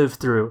to live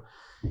through.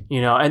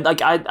 And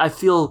like I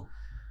feel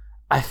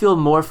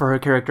more for her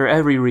character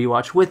every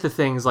rewatch, with the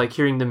things like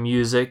hearing the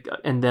music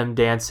and them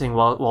dancing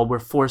while we're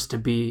forced to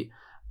be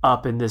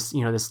up in this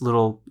this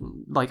little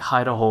like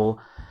hide-a-hole,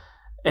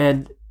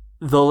 and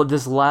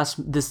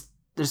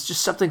there's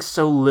just something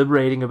so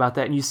liberating about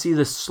that, and you see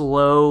the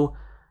slow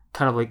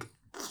kind of like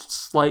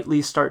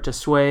slightly start to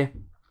sway.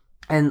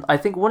 And I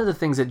think one of the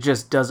things that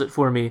just does it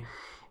for me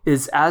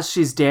is as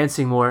she's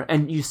dancing more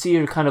and you see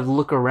her kind of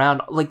look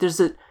around, like there's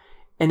an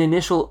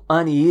initial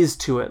unease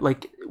to it.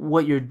 Like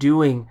what you're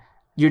doing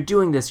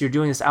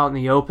this out in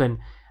the open.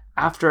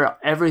 After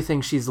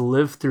everything she's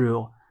lived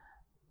through,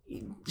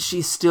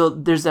 she's still,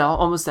 there's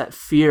almost that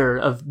fear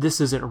of this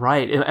isn't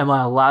right. Am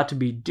I allowed to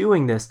be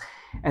doing this?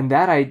 And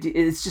that idea,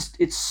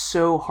 it's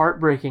so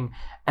heartbreaking.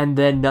 And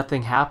then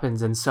nothing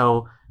happens. And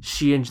so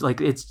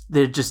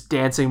they're just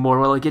dancing more.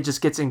 Well, like it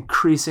just gets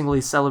increasingly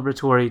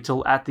celebratory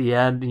till at the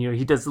end. And,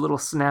 he does a little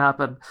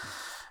snap and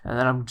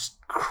then I'm just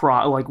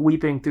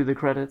weeping through the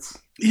credits.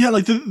 Yeah,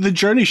 like the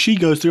journey she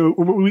goes through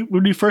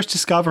when we first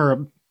discover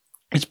her,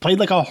 it's played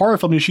like a horror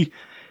film. She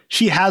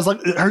has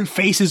like her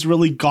face is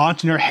really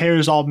gaunt and her hair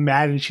is all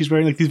mad and she's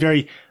wearing like these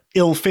very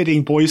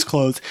ill-fitting boys'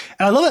 clothes.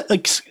 And I love it,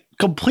 like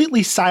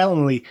completely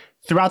silently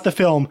throughout the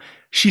film,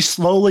 she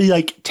slowly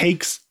like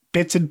takes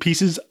bits and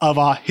pieces of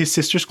his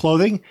sister's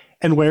clothing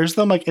and wears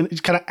them, like, and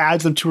it kind of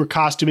adds them to her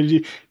costume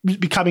and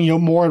becoming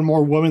more and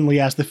more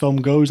womanly as the film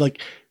goes.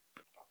 Like,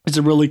 it's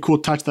a really cool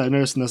touch that I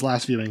noticed in this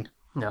last viewing.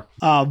 Yeah.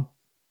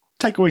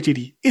 Taika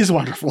Waititi is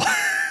wonderful.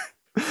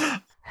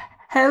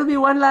 Help me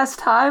one last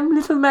time,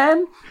 little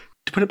man.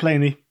 To put it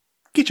plainly,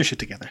 get your shit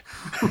together.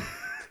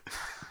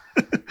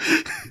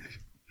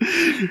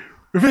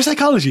 Reverse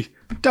psychology.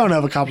 Don't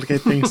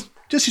overcomplicate things.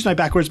 Just use my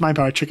backwards mind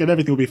power trick and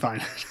everything will be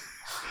fine.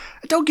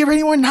 Don't give her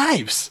any more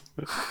knives.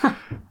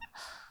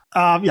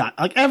 Yeah,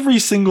 like every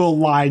single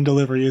line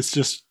delivery is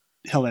just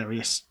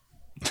hilarious.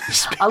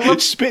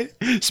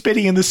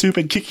 spitting in the soup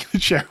and kicking the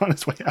chair on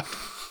his way out.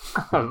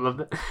 I love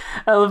that.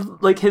 I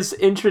love like his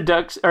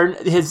introduction, or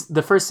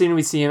the first scene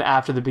we see him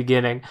after the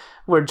beginning,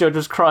 where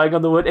Jojo's crying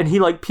on the wood, and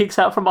he like peeks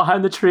out from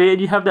behind the tree, and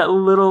you have that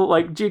little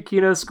like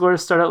Giacchino score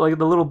start out like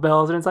the little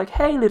bells, and it's like,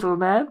 "Hey, little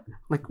man!"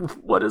 Like,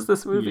 what is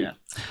this movie? Yeah.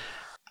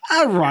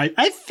 All right,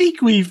 I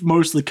think we've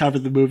mostly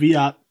covered the movie.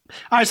 All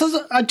right,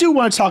 so I do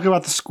want to talk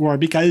about the score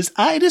because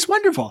it is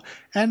wonderful,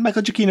 and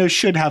Michael Giacchino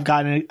should have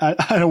gotten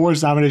an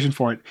awards nomination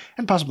for it,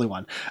 and possibly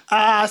won.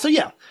 So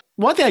yeah.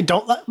 One thing I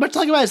don't much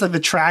like about it is like the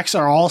tracks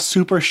are all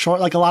super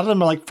short. Like a lot of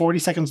them are like 40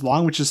 seconds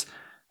long, which is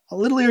a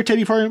little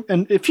irritating for him,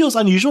 and it feels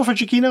unusual for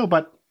Giacchino.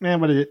 But man,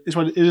 what it is,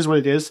 what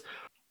it is.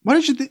 One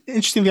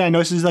interesting thing I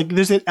noticed is like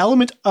there's an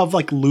element of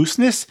like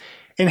looseness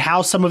in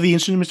how some of the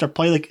instruments are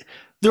played. Like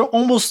they're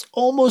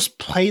almost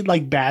played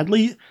like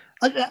badly.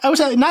 Like I would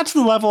say not to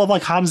the level of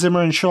like Hans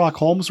Zimmer and Sherlock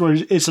Holmes, where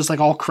it's just like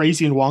all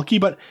crazy and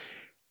wonky, but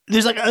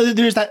there's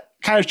that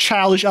kind of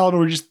childish element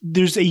where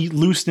there's a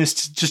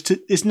looseness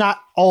it's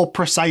not all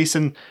precise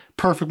and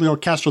perfectly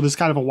orchestral. There's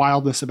kind of a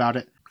wildness about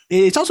it.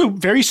 It's also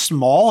very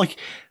small. Like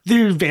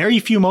there are very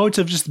few moments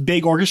of just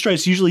big orchestra.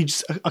 It's usually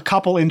just a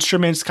couple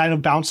instruments kind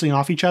of bouncing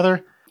off each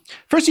other.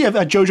 First, you have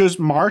JoJo's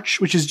March,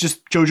 which is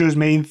just JoJo's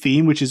main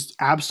theme, which is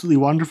absolutely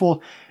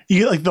wonderful. You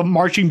get like the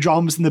marching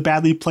drums and the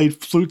badly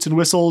played flutes and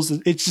whistles.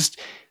 It's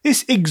just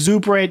this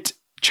exuberant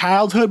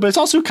childhood, but it's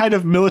also kind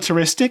of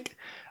militaristic.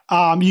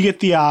 You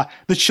get the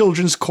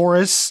children's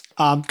chorus,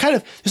 kind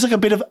of, there's like a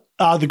bit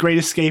of The Great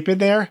Escape in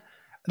there,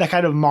 that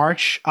kind of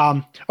march.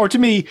 Or to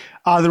me,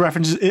 the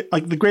reference is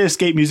like the Great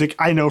Escape music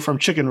I know from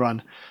Chicken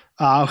Run,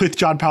 with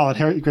John Powell and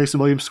Harry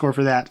Grayson Williams score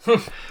for that.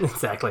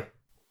 Exactly.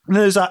 And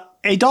there's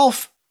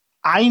Adolf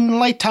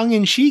Einlein tongue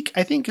in cheek,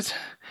 I think.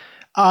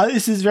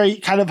 This is very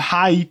kind of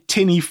high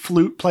tinny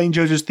flute playing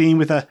JoJo's theme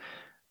with a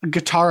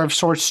guitar of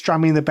sorts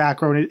strumming in the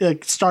background.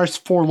 It starts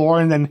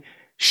forlorn, then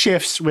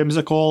shifts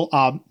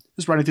whimsical.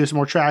 Just running through some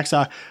more tracks.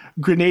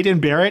 Grenade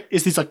and Barrett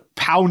is these like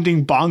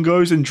pounding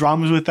bongos and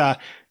drums with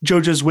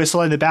JoJo's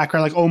whistle in the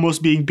background, like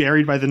almost being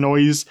buried by the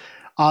noise.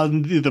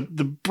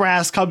 The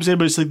brass comes in,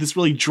 but it's like this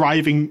really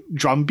driving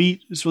drum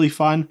beat. It's really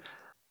fun.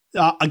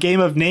 A Game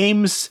of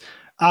Names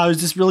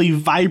is this really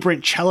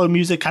vibrant cello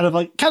music, kind of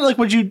like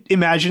what you'd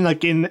imagine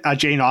like in a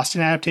Jane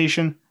Austen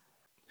adaptation.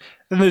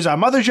 Then there's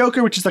Mother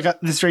Joker, which is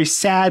like this very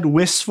sad,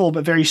 wistful,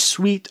 but very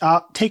sweet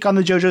take on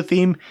the JoJo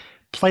theme,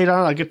 played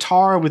on a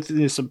guitar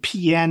with some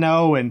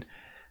piano and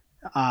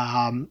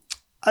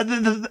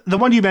the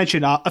one you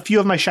mentioned, A Few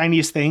of My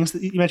Shiniest Things,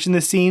 that you mentioned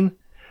this scene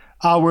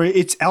where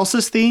it's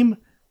Elsa's theme.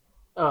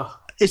 Oh,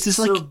 it's this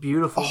so like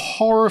beautiful,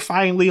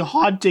 horrifyingly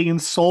haunting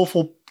and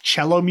soulful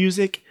cello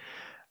music.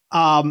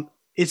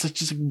 It's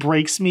just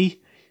breaks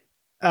me.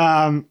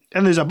 And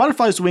there's a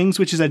Butterfly's Wings,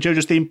 which is a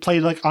JoJo's theme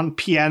played like on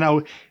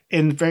piano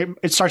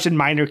it starts in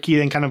minor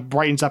key and kind of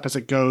brightens up as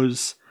it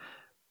goes.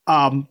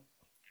 The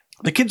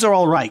Kids Are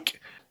All Right.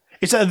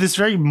 It's this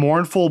very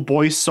mournful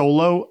boy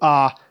solo,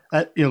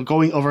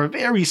 going over a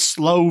very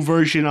slow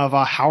version of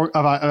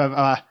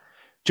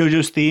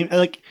JoJo's theme. And,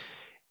 like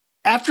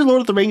after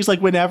Lord of the Rings,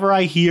 like whenever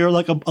I hear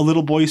like a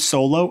little boy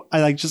solo,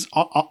 I like just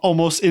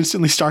almost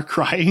instantly start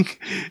crying.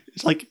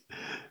 It's like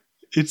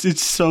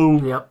it's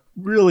so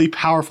really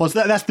powerful.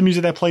 So that's the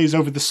music that plays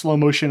over the slow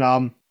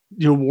motion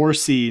war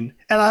scene,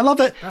 and I love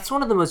that. That's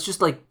one of the most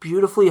just like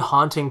beautifully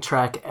haunting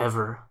track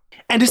ever.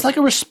 And it's like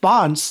a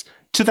response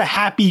to the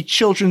happy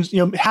children's,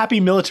 happy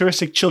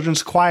militaristic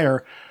children's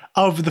choir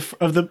of the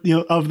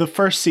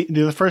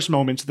first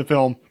moments of the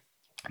film.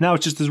 Now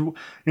it's just this,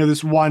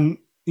 this one,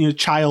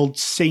 child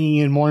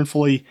singing and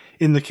mournfully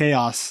in the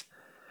chaos.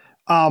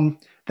 Then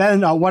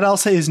what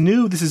else is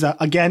new? This is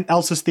again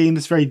Elsa's theme.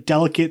 This very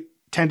delicate,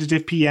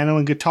 tentative piano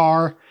and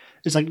guitar.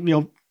 It's like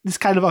this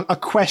kind of a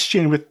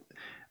question with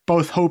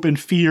both hope and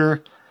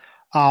fear.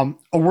 A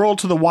World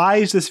to the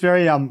Wise. This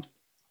very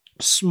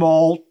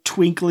small,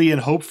 twinkly, and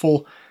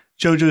hopeful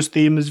JoJo's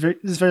theme is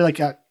very like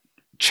a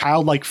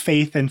childlike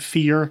faith and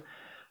fear.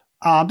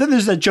 Then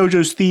there's that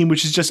JoJo's theme,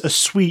 which is just a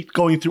suite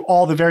going through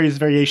all the various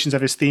variations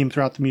of his theme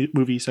throughout the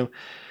movie. So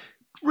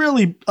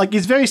really, like,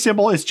 it's very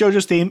simple. It's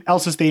JoJo's theme,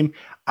 Elsa's theme.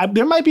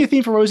 There might be a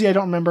theme for Rosie, I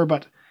don't remember,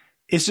 but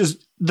it's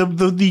just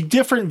the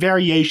different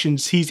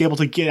variations he's able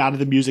to get out of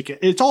the music.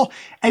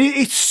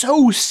 It's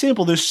so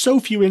simple. There's so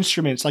few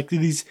instruments, like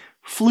these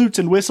flutes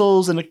and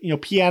whistles and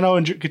piano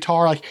and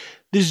guitar. Like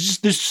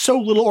there's so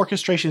little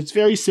orchestration. It's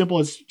very simple.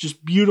 It's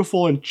just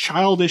beautiful and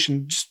childish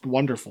and just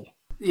wonderful.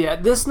 Yeah,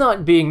 this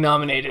not being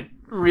nominated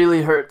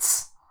really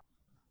hurts.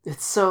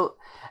 It's so...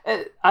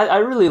 I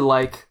really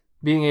like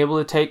being able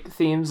to take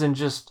themes and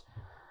just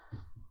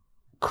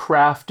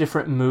craft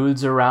different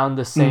moods around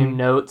the same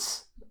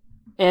notes.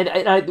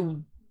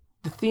 And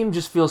the theme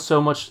just feels so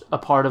much a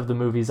part of the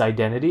movie's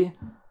identity.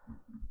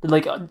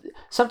 Like,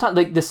 sometimes,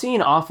 like, the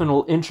scene often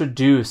will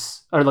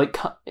introduce, or, like,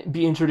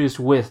 be introduced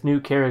with new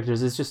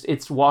characters.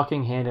 It's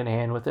walking hand in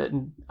hand with it,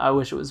 and I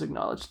wish it was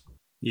acknowledged.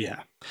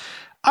 Yeah.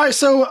 All right,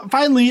 so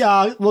finally,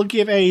 we'll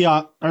give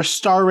our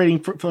star rating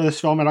for this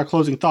film and our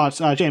closing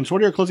thoughts. James,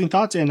 what are your closing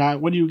thoughts,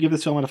 and what do you give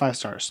this film out of 5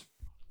 stars?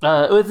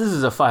 This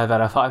is a 5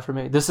 out of 5 for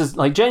me. This is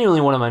like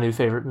genuinely one of my new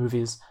favorite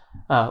movies.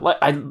 Like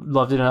I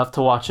loved it enough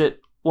to watch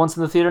it once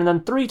in the theater and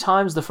then 3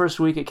 times the first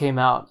week it came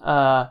out.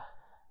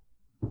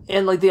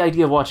 And like the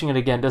idea of watching it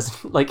again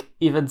doesn't like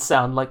even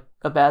sound like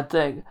a bad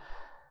thing.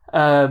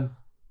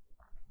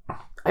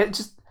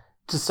 Just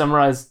to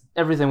summarize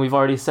everything we've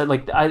already said,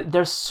 like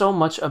there's so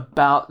much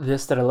about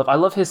this that I love. I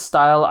love his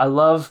style. I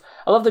love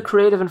the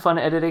creative and fun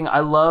editing. I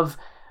love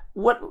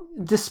what,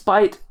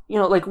 despite, you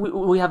know, like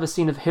we have a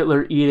scene of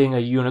Hitler eating a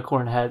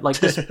unicorn head. Like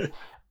this,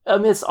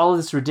 amidst all of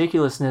this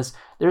ridiculousness,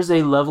 there's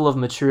a level of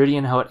maturity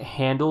in how it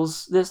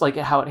handles this, like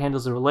how it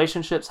handles the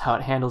relationships, how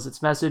it handles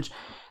its message.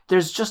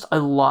 There's just a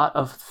lot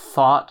of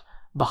thought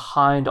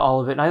behind all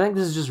of it. And I think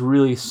this is just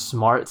really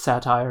smart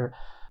satire.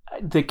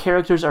 The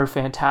characters are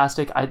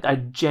fantastic. I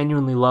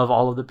genuinely love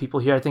all of the people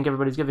here. I think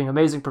everybody's giving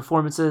amazing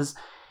performances.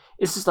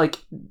 It's just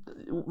like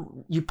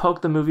you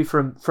poke the movie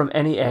from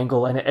any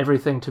angle and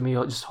everything to me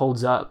just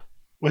holds up.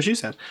 What you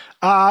said.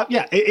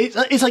 Yeah,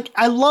 it's like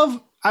I've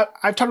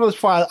talked about this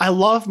before. I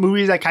love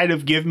movies that kind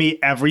of give me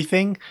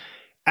everything.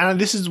 And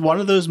this is one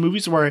of those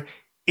movies where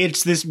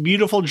it's this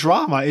beautiful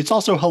drama. It's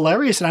also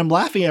hilarious and I'm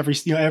laughing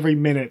every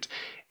minute.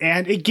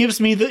 And it gives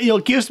me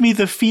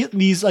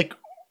these like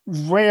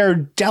rare,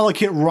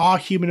 delicate, raw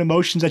human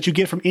emotions that you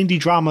get from indie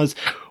dramas,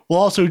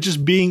 while also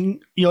just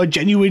being, a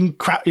genuine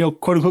crowd,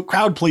 quote unquote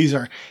crowd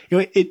pleaser.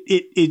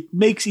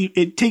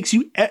 It takes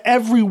you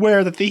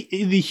everywhere that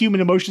the human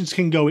emotions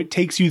can go. It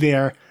takes you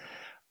there.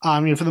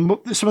 For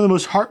some of the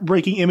most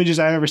heartbreaking images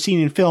I've ever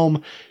seen in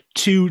film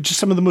to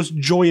just some of the most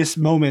joyous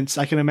moments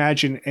I can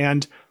imagine.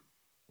 And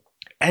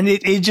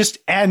it just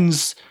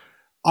ends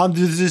on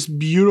this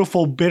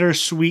beautiful,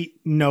 bittersweet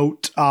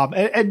note.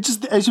 And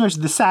just as you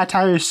mentioned, the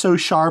satire is so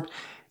sharp.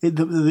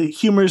 The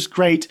humor is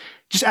great.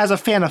 Just as a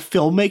fan of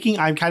filmmaking,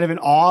 I'm kind of in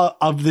awe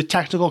of the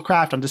technical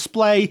craft on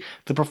display,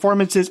 the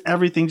performances,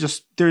 everything.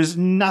 Just there's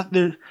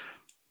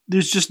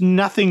just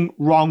nothing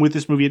wrong with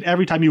this movie. And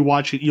every time you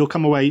watch it, you'll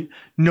come away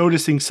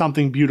noticing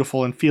something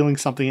beautiful and feeling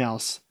something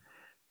else.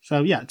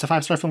 So yeah, it's a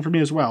 5-star film for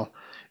me as well.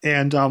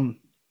 And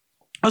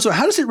also,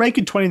 how does it rank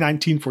in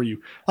 2019 for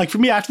you? Like for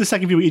me, after the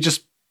second view, it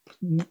just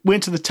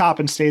went to the top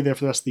and stayed there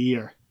for the rest of the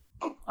year.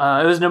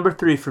 It was number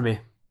 3 for me.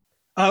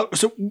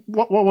 So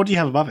what do you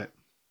have above it?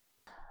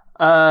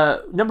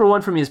 Number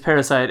 1 for me is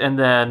Parasite, and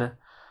then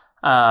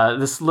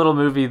this little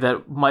movie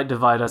that might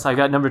divide us. I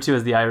got number 2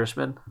 as The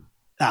Irishman.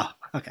 Oh,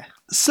 okay.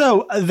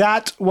 So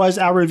that was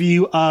our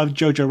review of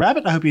Jojo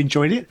Rabbit. I hope you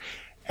enjoyed it.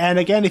 And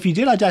again, if you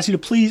did, I'd ask you to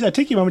please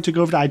take a moment to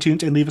go over to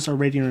iTunes and leave us a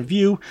rating and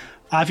review.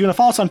 If you want to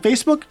follow us on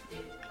Facebook,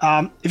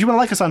 if you want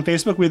to like us on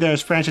Facebook, we're there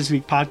as Franchise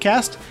Geek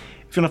Podcast.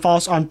 If you want to follow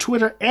us on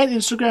Twitter and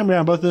Instagram, we're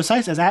on both of those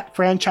sites as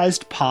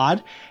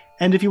 @FranchisedPod.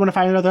 And if you want to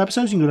find other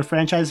episodes, you can go to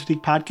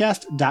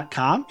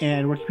franchisefatiguepodcast.com.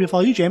 And where can people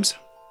follow you, James?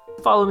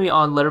 Follow me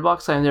on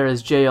Letterboxd. I'm there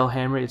as JL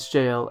Hamry. It's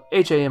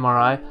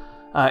JLHAMRI.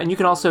 And you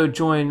can also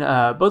join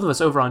both of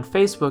us over on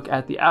Facebook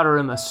at the Outer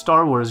Rim, a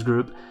Star Wars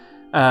group.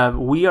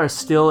 We are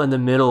still in the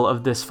middle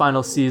of this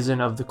final season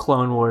of the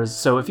Clone Wars.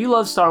 So if you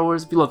love Star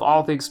Wars, if you love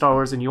all things Star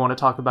Wars and you want to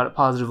talk about it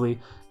positively,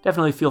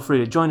 definitely feel free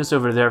to join us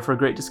over there for a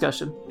great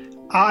discussion.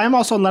 I'm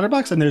also on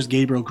Letterboxd, and there's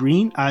Gabriel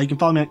Green. You can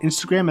follow me on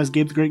Instagram as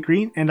Gabe the Great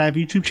Green, and I have a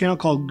YouTube channel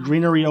called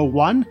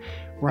Greenery01,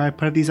 where I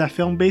put up these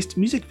film-based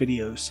music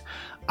videos.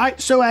 All right,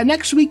 so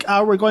next week,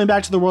 we're going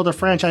back to the world of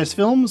franchise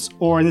films,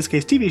 or in this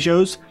case, TV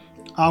shows,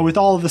 with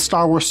all of the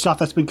Star Wars stuff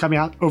that's been coming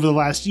out over the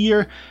last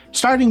year,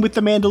 starting with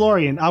The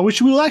Mandalorian,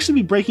 which we will actually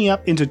be breaking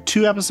up into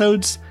 2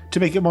 episodes to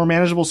make it more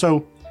manageable.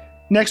 So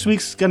next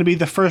week's going to be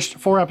the first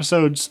 4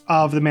 episodes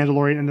of The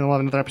Mandalorian, and then we'll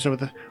have another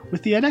episode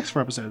with the next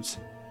 4 episodes.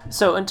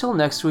 So until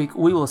next week,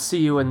 we will see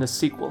you in the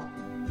sequel.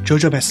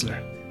 Jojo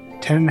Bessler,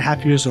 10 and a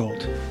half years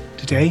old.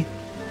 Today,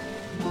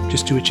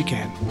 just do what you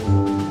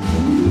can.